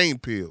for pain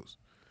pills.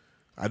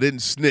 I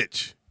didn't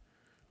snitch.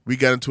 We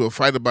got into a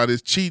fight about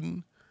his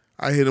cheating.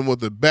 I hit him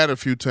with a bat a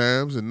few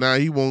times, and now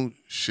he won't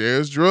share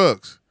his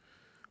drugs.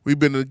 We've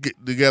been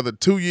together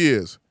 2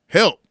 years.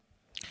 Help.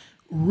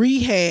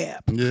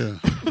 Rehab. Yeah,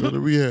 go to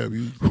rehab.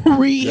 You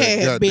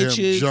Rehab, goddamn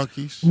bitches.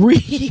 junkies.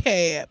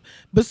 Rehab.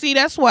 But see,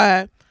 that's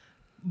why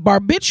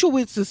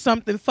barbiturates is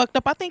something fucked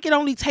up. I think it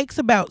only takes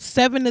about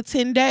 7 to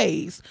 10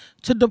 days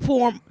to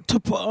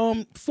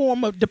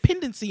form a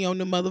dependency on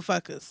the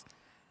motherfuckers.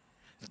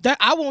 That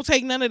I won't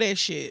take none of that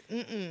shit.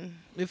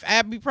 If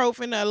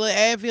ibuprofen or a little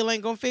Advil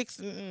ain't gonna fix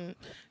it,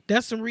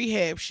 that's some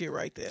rehab shit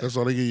right there. That's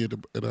all they give you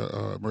at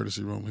the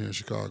emergency room here in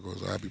Chicago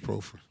is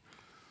ibuprofen.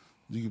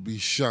 You could be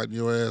shot in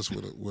your ass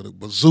with a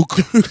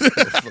bazooka.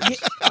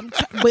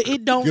 But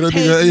it don't Get a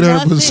take nigga 800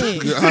 nothing.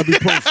 bazooka,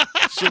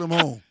 ibuprofen. Shit him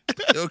home.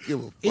 Don't give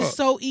a fuck. It's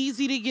so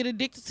easy to get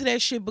addicted to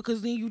that shit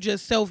because then you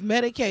just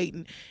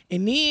self-medicating.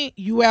 And then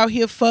you out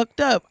here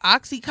fucked up.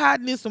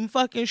 Oxycontin is some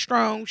fucking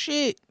strong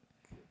shit.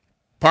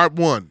 Part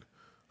 1.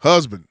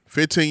 Husband,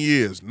 15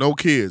 years, no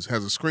kids,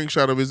 has a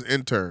screenshot of his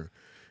intern.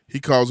 He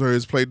calls her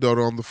his play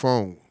daughter on the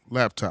phone,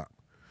 laptop.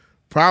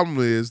 Problem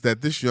is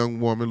that this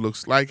young woman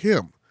looks like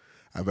him.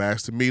 I've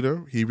asked to meet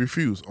her. He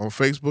refused. On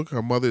Facebook,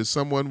 her mother is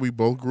someone we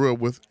both grew up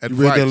with at You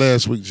read Vice. that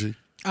last week, G.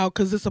 Oh,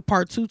 because it's a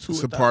part 2 to It's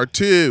it. a though. part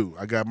 2.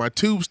 I got my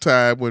tubes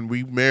tied when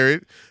we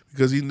married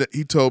because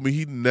he told me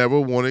he never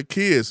wanted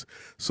kids.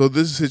 So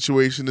this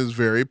situation is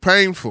very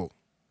painful.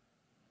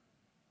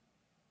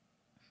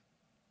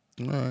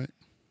 All right.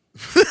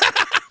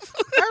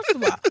 First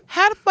of all,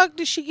 how the fuck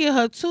did she get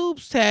her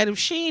tubes tied if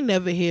she ain't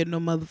never had no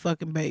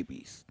motherfucking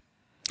babies?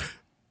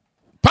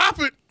 Pop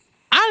it.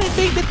 I didn't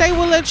think that they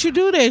would let you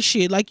do that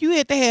shit. Like, you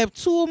had to have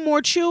 2 or more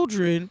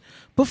children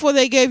before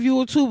they gave you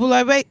a tubal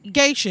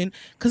ligation,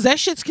 because that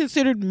shit's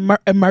considered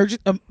a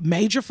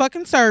major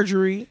fucking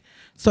surgery.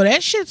 So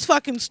that shit's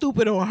fucking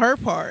stupid on her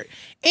part.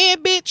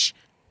 And, bitch,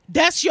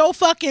 that's your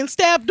fucking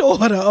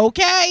stepdaughter,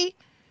 okay?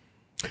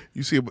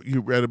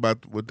 You read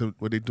about what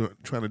they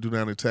trying to do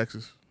down in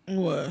Texas?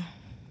 What?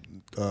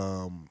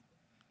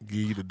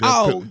 Give you the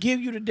death penalty. Give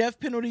you the death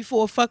penalty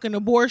for a fucking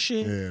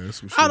abortion? Yeah,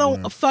 that's what I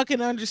don't man. fucking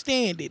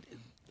understand it.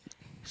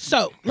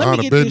 So, let I'd me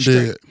have get been this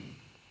straight.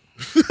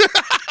 dead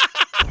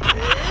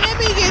Let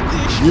me get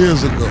this straight.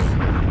 years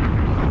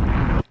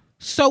ago.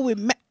 So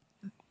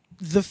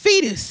the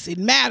fetus, it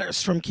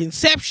matters from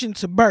conception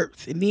to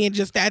birth, and then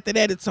just after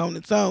that, it's on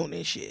its own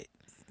and shit.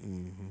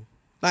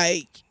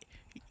 Like,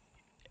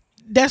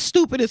 that's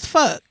stupid as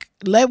fuck.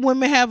 Let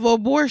women have an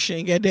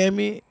abortion,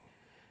 goddammit.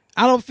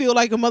 I don't feel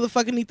like a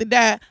motherfucker need to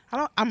die.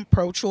 I'm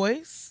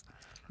pro-choice,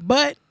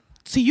 but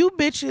to you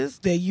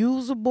bitches that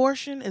use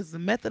abortion as the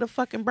method of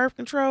fucking birth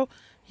control,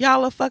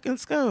 y'all are fucking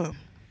scum.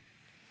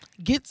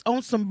 Get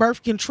on some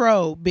birth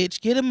control,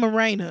 bitch. Get a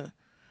Mirena.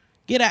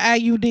 Get an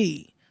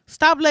IUD.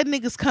 Stop letting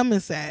niggas come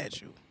inside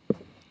you.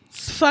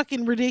 It's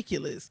fucking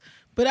ridiculous.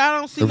 But I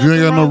don't see If nothing you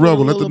ain't got wrong no with a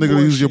rubber, let the little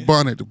nigga use your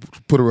abortion. bonnet to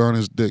put around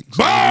his dick.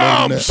 So let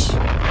him Bombs.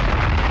 that.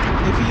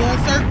 If he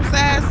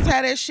uncircumcised,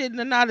 tie that shit in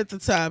the knot at the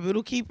top.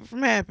 It'll keep it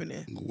from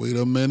happening. Wait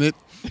a minute.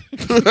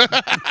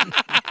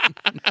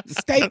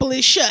 Staple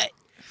it shut.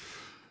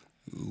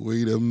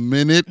 Wait a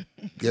minute.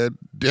 God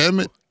damn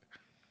it.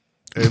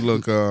 Hey,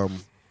 look, what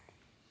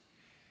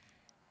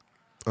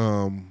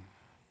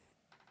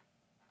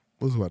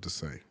was I about to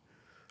say?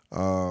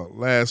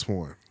 Last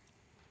one.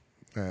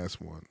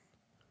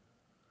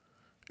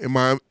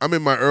 I'm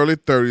in my early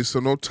 30s, so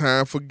no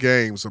time for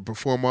games. I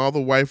perform all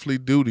the wifely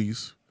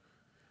duties,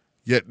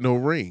 yet no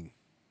ring.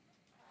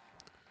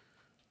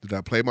 Did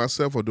I play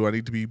myself, or do I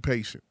need to be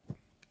patient?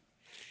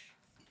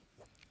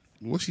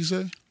 What she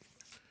say?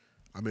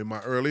 I'm in my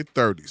early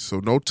 30s, so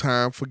no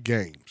time for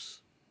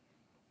games.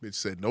 Bitch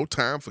said no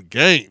time for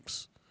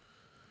games.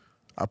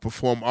 I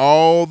perform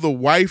all the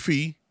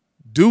wifey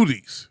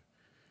duties,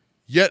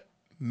 yet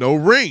no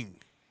ring.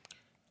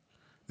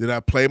 Did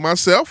I play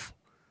myself,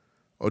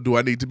 or do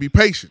I need to be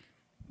patient?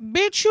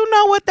 Bitch, you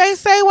know what they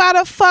say, why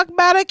the fuck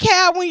buy the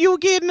cow when you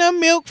getting the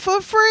milk for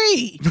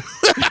free?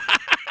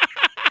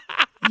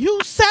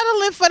 You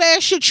settling for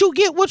that shit, you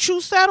get what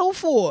you settle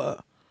for.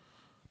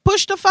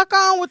 Push the fuck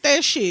on with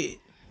that shit.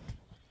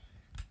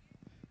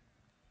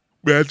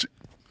 Magic.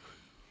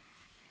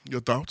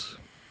 Your thoughts?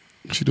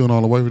 She doing all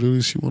the wife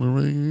duties. She want a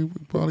ring. You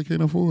probably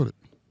can't afford it.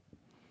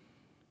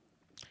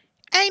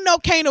 Ain't no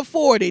can't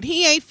afford it.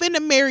 He ain't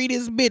finna marry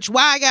this bitch.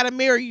 Why I gotta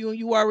marry you and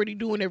you already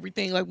doing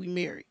everything like we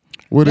married?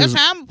 That's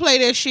how I'm gonna play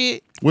that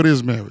shit. What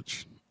is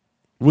marriage?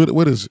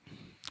 What is it?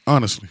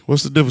 Honestly,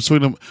 what's the difference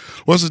between them?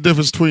 What's the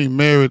difference between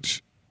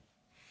marriage?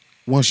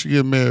 Once you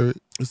get married,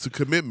 It's the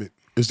commitment.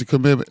 it's the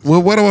commitment.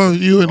 Well, what about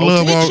you in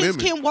love? Bitches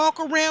can walk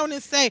around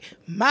and say,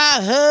 my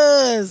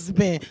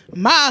husband,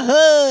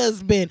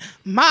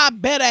 my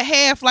better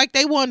half, like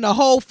they wasn't the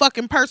whole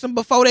fucking person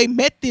before they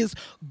met this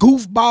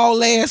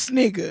goofball ass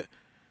nigga.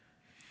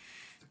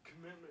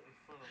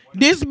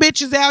 This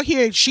bitch is out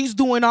here and she's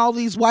doing all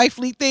these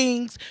wifely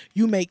things.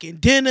 You making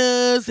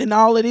dinners and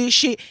all of this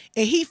shit.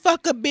 And he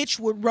fuck a bitch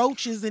with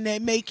roaches and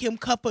that make him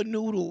cup of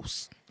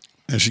noodles.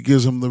 And she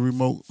gives him the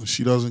remote, and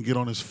she doesn't get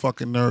on his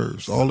fucking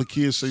nerves. All the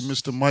kids say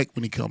Mr. Mike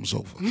when he comes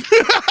over.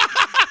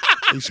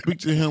 They speak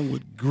to him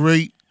with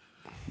great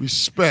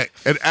respect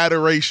and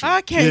adoration.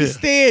 I can't Yeah.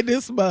 stand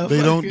this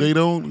motherfucker. They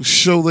don't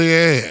show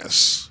their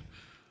ass.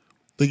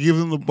 They give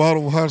him the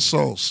bottle of hot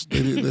sauce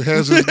that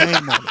has his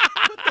name on it.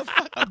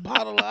 A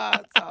bottle of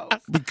hot sauce.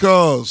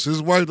 Because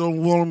his wife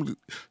don't want him.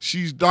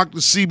 She's Dr.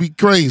 CB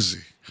crazy.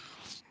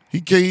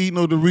 He can't eat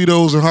no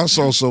Doritos and hot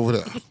sauce over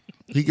there.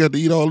 He got to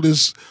eat all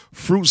this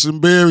fruits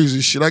and berries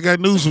and shit. I got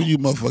news for you,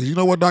 motherfuckers. You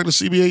know why Dr.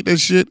 CB ate that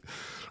shit?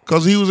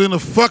 Because he was in the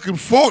fucking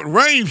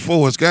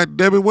rainforest. God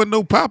damn it, wasn't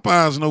no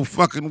Popeyes no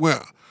fucking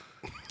well.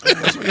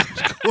 That's what he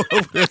was going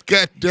over there.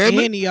 God damn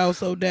it. And he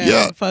also died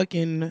Yeah. of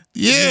fucking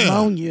Yeah.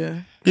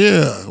 pneumonia.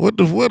 Yeah. What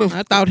the?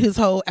 I thought his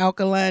whole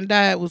alkaline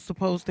diet was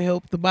supposed to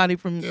help the body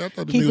from Yeah, I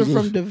thought the keep it niggas from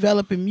was-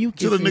 developing mucus.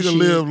 Till the and nigga shit.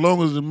 lived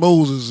longer than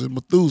Moses and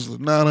Methuselah,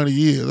 900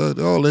 years.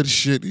 All that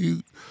shit.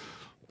 You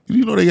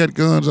know they got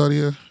guns out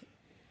here.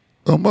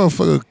 A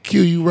motherfucker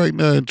kill you right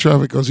now in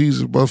traffic because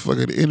he's a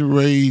motherfucking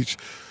enraged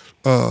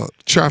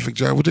traffic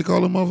driver. What they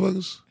call them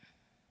motherfuckers?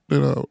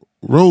 That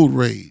road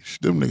rage.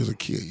 Them niggas will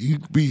kill you. You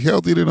be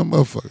healthier than a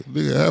motherfucker.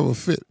 Nigga have a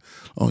fit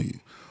on you.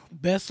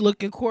 Best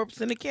looking corpse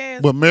in the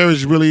cast. But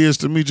marriage really is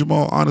to me,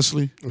 Jamal,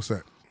 honestly, What's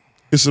that?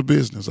 it's a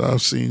business.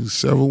 I've seen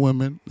several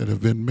women that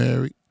have been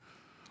married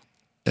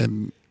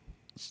and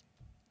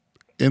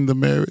in the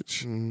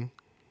marriage, in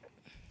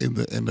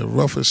the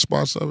roughest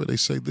spots of it, they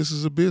say, this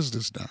is a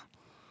business now.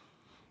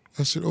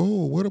 I said,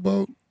 oh, what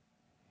about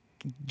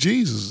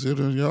Jesus?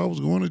 Y'all was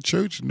going to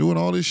church and doing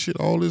all this shit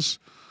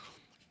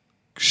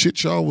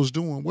y'all was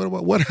doing.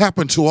 What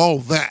happened to all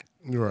that?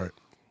 You're right.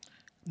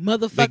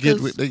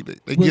 Motherfuckers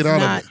They was get out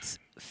not of it.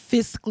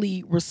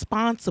 fiscally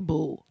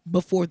responsible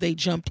before they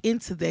jumped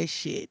into that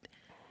shit.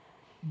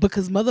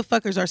 Because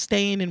motherfuckers are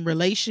staying in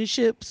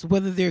relationships,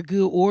 whether they're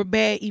good or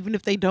bad, even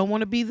if they don't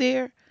want to be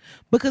there,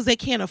 because they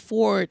can't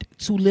afford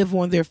to live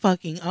on their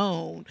fucking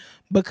own.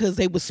 Because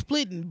they was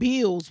splitting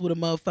bills with a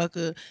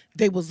motherfucker,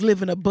 they was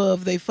living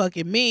above their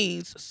fucking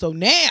means. So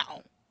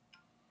now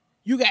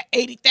you got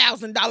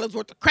 $80,000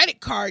 worth of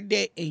credit card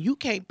debt, and you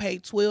can't pay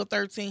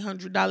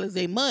 $1,200-$1,300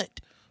 a month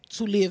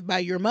to live by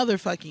your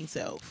motherfucking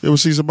self. You ever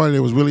see somebody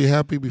that was really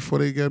happy before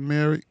they got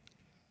married,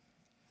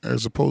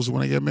 as opposed to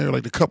when they got married?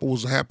 Like the couple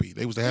was happy;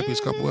 they was the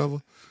happiest couple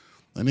ever.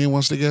 And then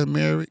once they got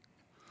married,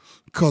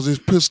 because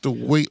it puts the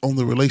weight on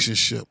the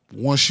relationship.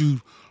 Once you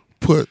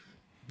put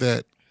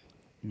that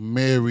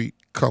married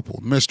couple,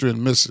 Mr. and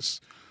Mrs.,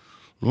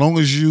 long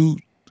as you,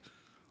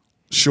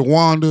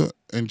 Shawanda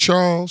and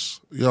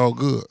Charles, y'all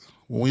good.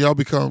 When y'all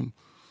become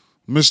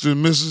Mr.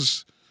 and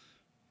Mrs.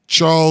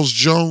 Charles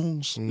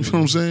Jones, you know what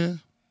I'm saying?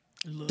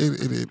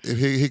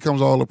 Here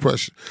comes all the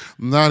pressure.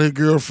 Not his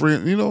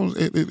girlfriend,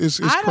 it's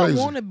I crazy. don't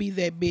want to be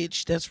that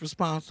bitch that's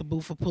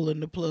responsible for pulling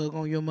the plug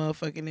on your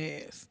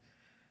motherfucking ass.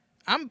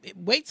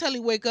 Wait till he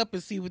wake up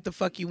and see what the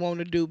fuck you want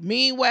to do.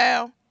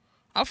 Meanwhile,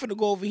 I'm finna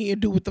go over here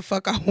and do what the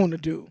fuck I want to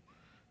do.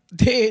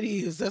 There it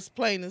is. That's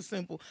plain and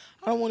simple.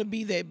 I don't want to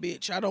be that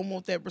bitch. I don't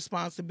want that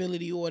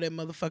responsibility or that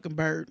motherfucking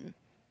burden.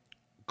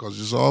 Because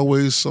there's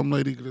always some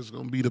lady that's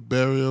going to be the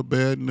bearer of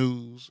bad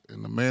news,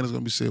 and the man is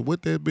going to be saying,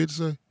 what that bitch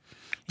say?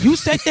 You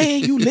sat there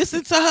and you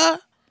listened to her?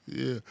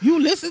 Yeah.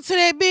 You listened to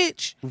that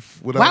bitch?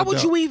 Without Why a would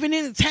doubt. you even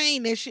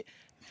entertain that shit?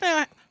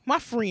 Man, my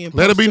friend.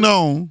 Let it be posted-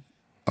 known,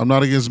 I'm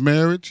not against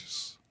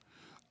marriages,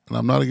 and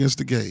I'm not against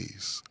the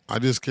gays. I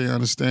just can't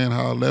understand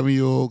how an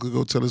 11-year-old could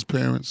go tell his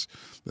parents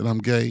that I'm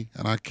gay,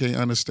 and I can't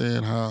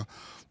understand how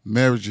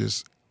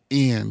marriages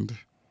end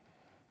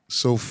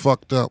so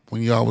fucked up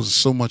when y'all was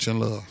so much in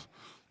love.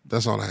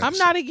 That's all I have I'm to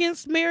say. not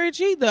against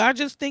marriage either. I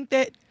just think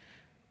that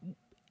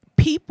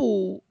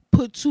people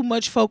put too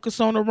much focus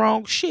on the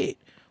wrong shit.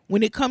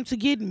 When it comes to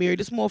getting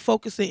married, it's more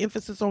focus and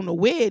emphasis on the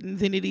wedding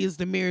than it is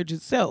the marriage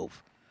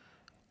itself.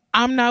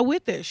 I'm not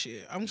with that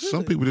shit. I'm good.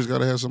 Some people just got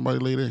to have somebody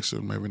lay next to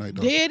them every night,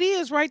 though. There it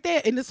is right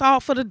there. And it's all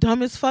for the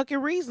dumbest fucking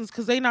reasons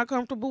because they not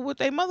comfortable with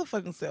their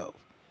motherfucking self.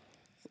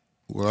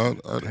 Well,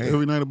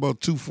 every night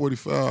about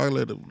 2:45, I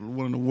let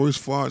one of the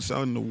worst farts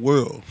out in the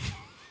world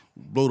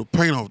blow the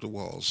paint off the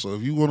walls. So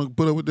if you want to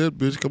put up with that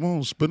bitch, come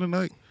on, spend the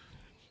night.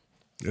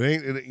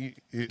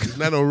 It's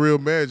not no real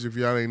marriage if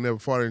y'all ain't never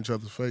fought in each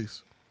other's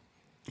face.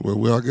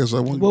 Well, I guess I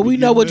want. Well, we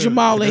know what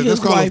Jamal and his That's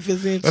called wife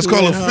is into. That's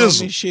called at a home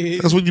fizzle. and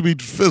shit. That's when you be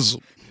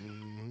fizzled.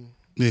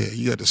 Yeah,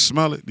 you got to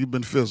smell it. You've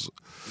been fizzled.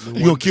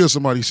 You gonna kill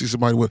somebody. You see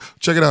somebody with.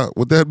 Check it out.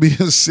 With that being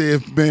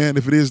said, man,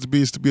 if it is to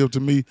be, it's to be up to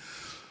me.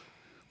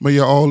 May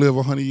you all live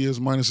 100 years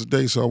minus a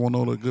day. So I want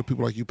all the good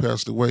people like you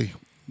passed away.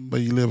 May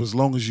you live as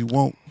long as you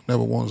want,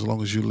 never want as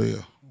long as you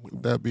live.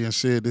 With that being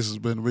said, this has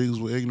been Reels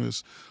with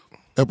Ignorance,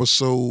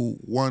 episode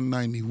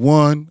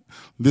 191.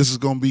 This is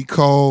gonna be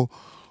called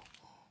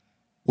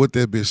What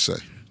That Bitch Say.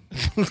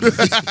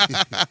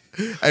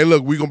 Hey,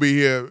 look, we're gonna be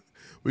here.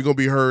 We're gonna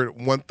be heard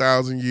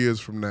 1,000 years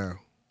from now.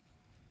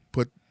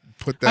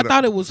 Put that. I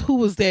thought it was who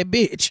was that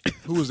bitch?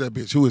 Who is that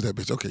bitch? Who is that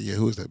bitch? Okay, yeah,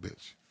 who is that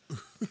bitch?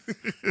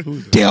 We're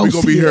gonna be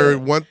Delcia. heard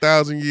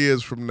 1,000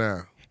 years from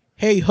now.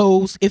 Hey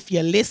hoes, if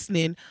you're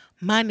listening,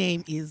 My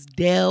name is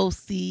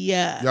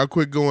Delcia. Y'all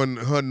quit going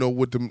hunting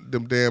with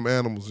them damn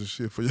animals and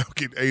shit for y'all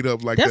get ate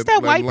up like That's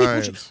that. that white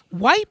lions. people.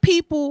 White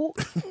people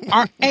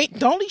ain't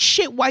the only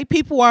shit white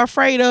people are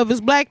afraid of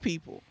is black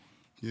people.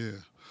 Yeah.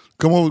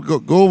 Come on,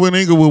 go over in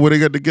Inglewood where they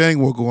got the gang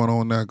war going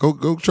on now.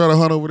 Go try to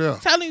hunt over there.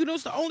 Telling you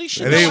that's the only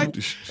shit. And,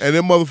 that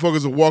them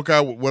motherfuckers will walk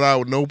out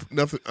without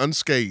nothing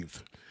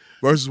unscathed.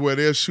 Versus where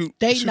they'll shoot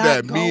they not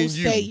at me gonna and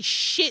say you.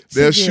 shit to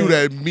They'll them. shoot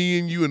at me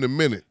and you in a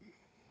minute.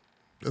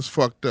 That's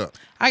fucked up.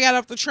 I got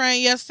off the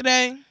train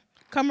yesterday,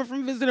 coming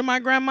from visiting my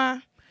grandma.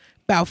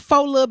 About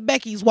 4 little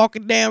Beckies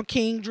walking down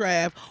King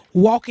Drive,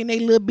 walking they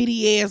little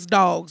bitty ass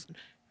dogs.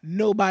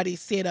 Nobody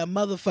said a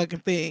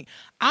motherfucking thing.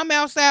 I'm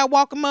outside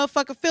walking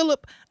motherfucking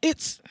Phillip.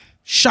 It's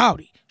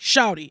shouty,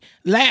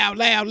 loud,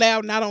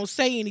 and I don't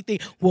say anything.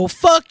 Well,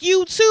 fuck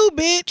you too,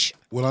 bitch.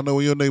 Well, I know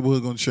when your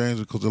neighborhood gonna change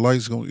because the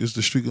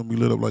the street gonna be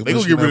lit up like They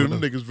gonna get Michigan rid of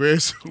them Avenue. niggas very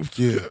soon.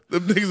 Yeah.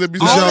 Them niggas that be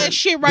All shot- that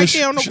shit right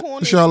there on the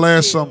corner. It's y'all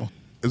last summer.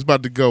 It's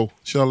about to go.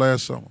 It's y'all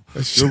last summer.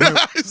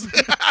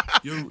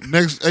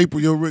 Next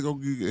April, your rent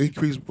gonna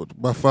increase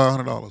by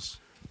 $500.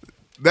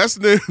 That's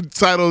the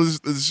title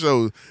of the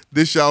show.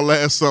 This y'all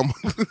last summer.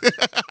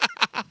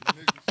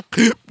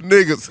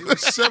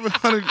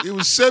 Niggas. It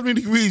was 70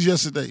 degrees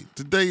yesterday.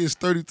 Today is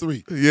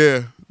 33.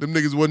 Yeah. Them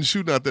niggas wasn't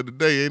shooting out there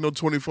today. Ain't no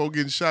 24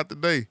 getting shot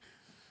today.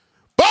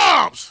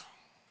 Bombs!